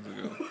 2 seconds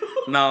ago.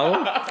 No.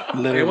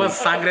 Literally. It was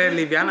sangre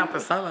liviana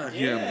pesada.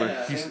 Yeah,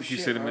 but he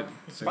said it.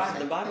 The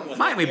bottom one.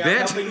 Fight me,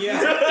 bitch.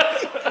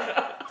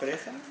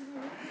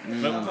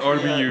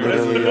 Already been used.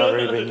 Literally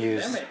already been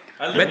used.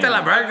 Vete a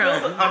la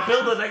verga. I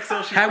filled the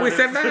Excel sheet. Have for we this.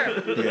 said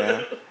that?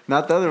 Yeah.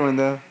 Not the other one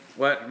though.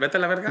 What? Vete a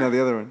la verga? No,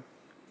 the other one.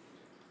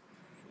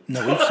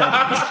 No, we've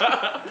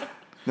said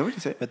Nobody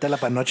said. Vete a la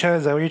panocha.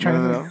 Is that what you're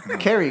trying No, to no.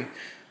 Carrie.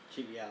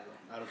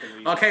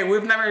 Okay,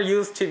 we've never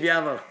used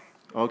chiviado.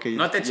 Okay.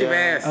 No te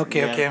chives. do? Okay,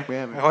 Yeah, okay. we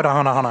haven't. Hold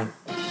on.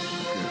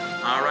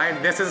 All right,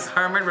 this is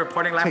Herman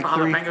reporting live Take for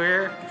three. Jalapeno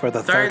here. For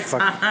the third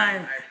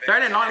time.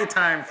 Third and only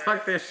time.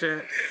 Fuck this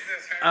shit.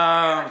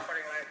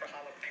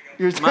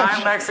 You're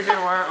My Mexican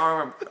word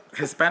or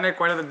Hispanic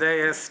word of the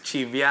day is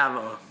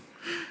chiviado.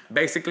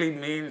 Basically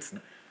means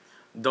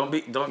don't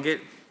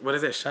get, what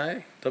is it,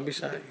 shy? Don't be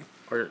shy.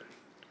 Or,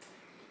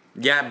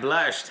 yeah,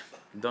 blushed.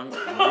 Don't.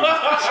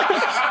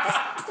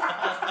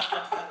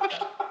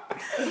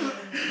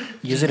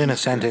 Use it in a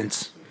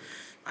sentence.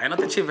 Ay, no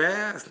te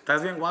chives.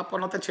 Estás bien guapo,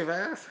 no te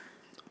chives.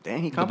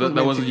 Dang, he that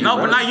complimented wasn't you. you. No,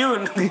 but right? not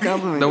you. He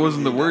complimented That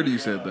wasn't the word you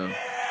said though.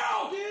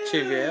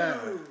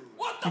 Chiviado.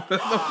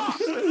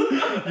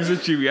 You said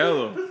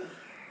chiviado.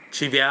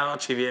 Chiviado,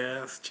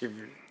 chivias,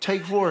 chivias.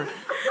 Take 4.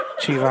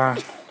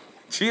 Chiva.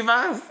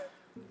 Chivas?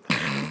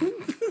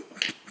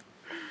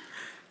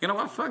 You know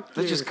what? Fuck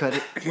Let's you. just cut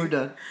it. We're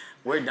done.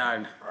 We're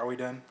done. Are we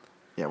done?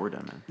 Yeah, we're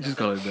done, man. Just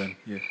call it done.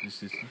 Yeah.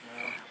 Just.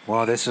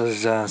 Well, this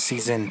was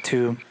season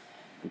 2.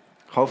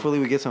 Hopefully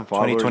we get some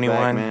followers 2021.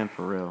 back, man,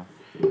 for real.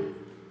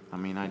 I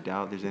mean, I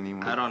doubt there's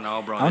anyone. I don't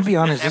know, bro. I'm gonna be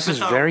honest. This is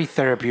episode- very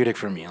therapeutic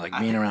for me, like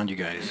being around you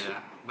guys. Yeah,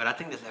 but I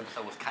think this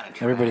episode was kind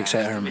of. Everybody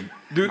except Herman.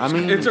 Dude, I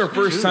mean, it's our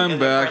first time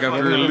back after a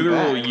Welcome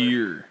literal back.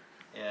 year.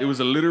 It was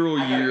a literal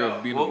year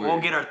of being away. We'll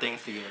get our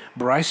things together.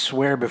 Bro, I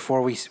swear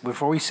before we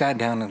sat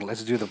down and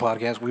let's do the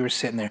podcast, we were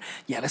sitting there.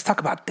 Yeah, let's talk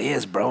about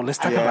this, bro. Let's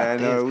talk Yeah, I about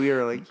know. this. We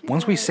were like,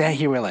 Once we sat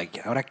here, we're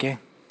like, ahora qué?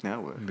 now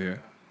what? Yeah.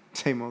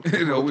 Same old.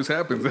 It always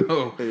happens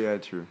though. Yeah,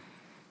 true.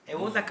 It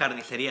was a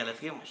carniceria. Let's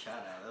give him a shout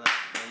out.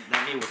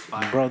 That meat was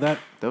fire. Bro, that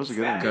That was a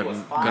good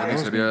one.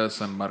 Carnicería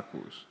San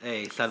Marcos.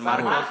 Hey, San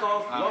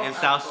Marcos in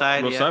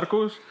Southside. Los Yeah.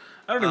 Arcos?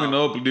 I don't even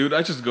know, dude.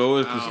 I just go.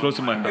 It's close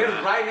to my house.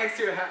 right next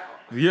to your house.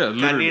 Yeah,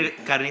 literally.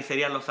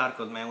 Carniceria Los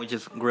Arcos, man. We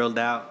just grilled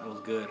out. It was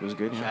good. It was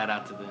good, yeah. Shout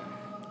out to them.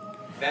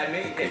 That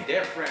meat is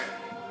different.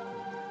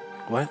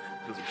 what?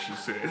 That's what she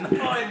said.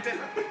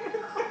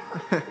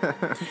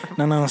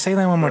 No, say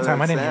that one more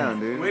time. I That didn't hear.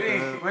 sound, dude. We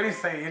didn't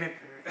say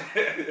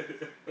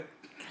anything.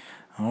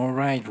 All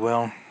right,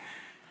 well,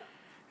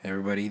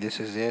 everybody, this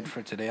is it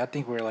for today. I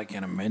think we're like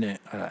in a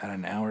minute, at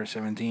an hour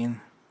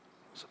 17.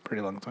 It's a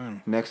pretty long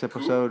time. Next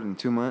episode in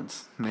 2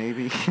 months,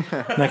 maybe.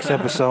 Next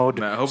episode,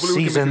 Nah, hopefully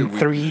we can season make it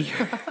 3.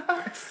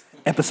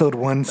 Episode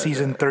 1,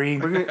 season 3.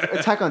 We're gonna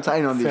Attack on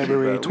Titan on this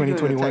February shit, bro. We're doing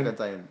 2021. Attack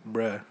on Titan.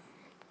 Bruh.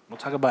 We'll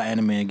talk about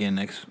anime again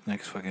next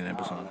fucking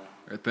episode.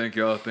 Thank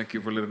y'all. Thank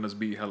you for letting us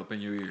be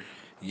jalapeno ear.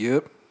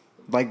 Yep.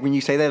 Like when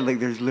you say that, like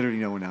there's literally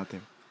no one out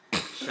there.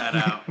 Shout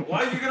out.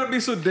 Why are you gonna be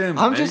so damn?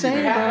 I'm just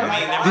saying,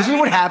 negative? bro. This is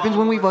what happens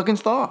when we fucking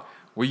stop.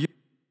 Well, you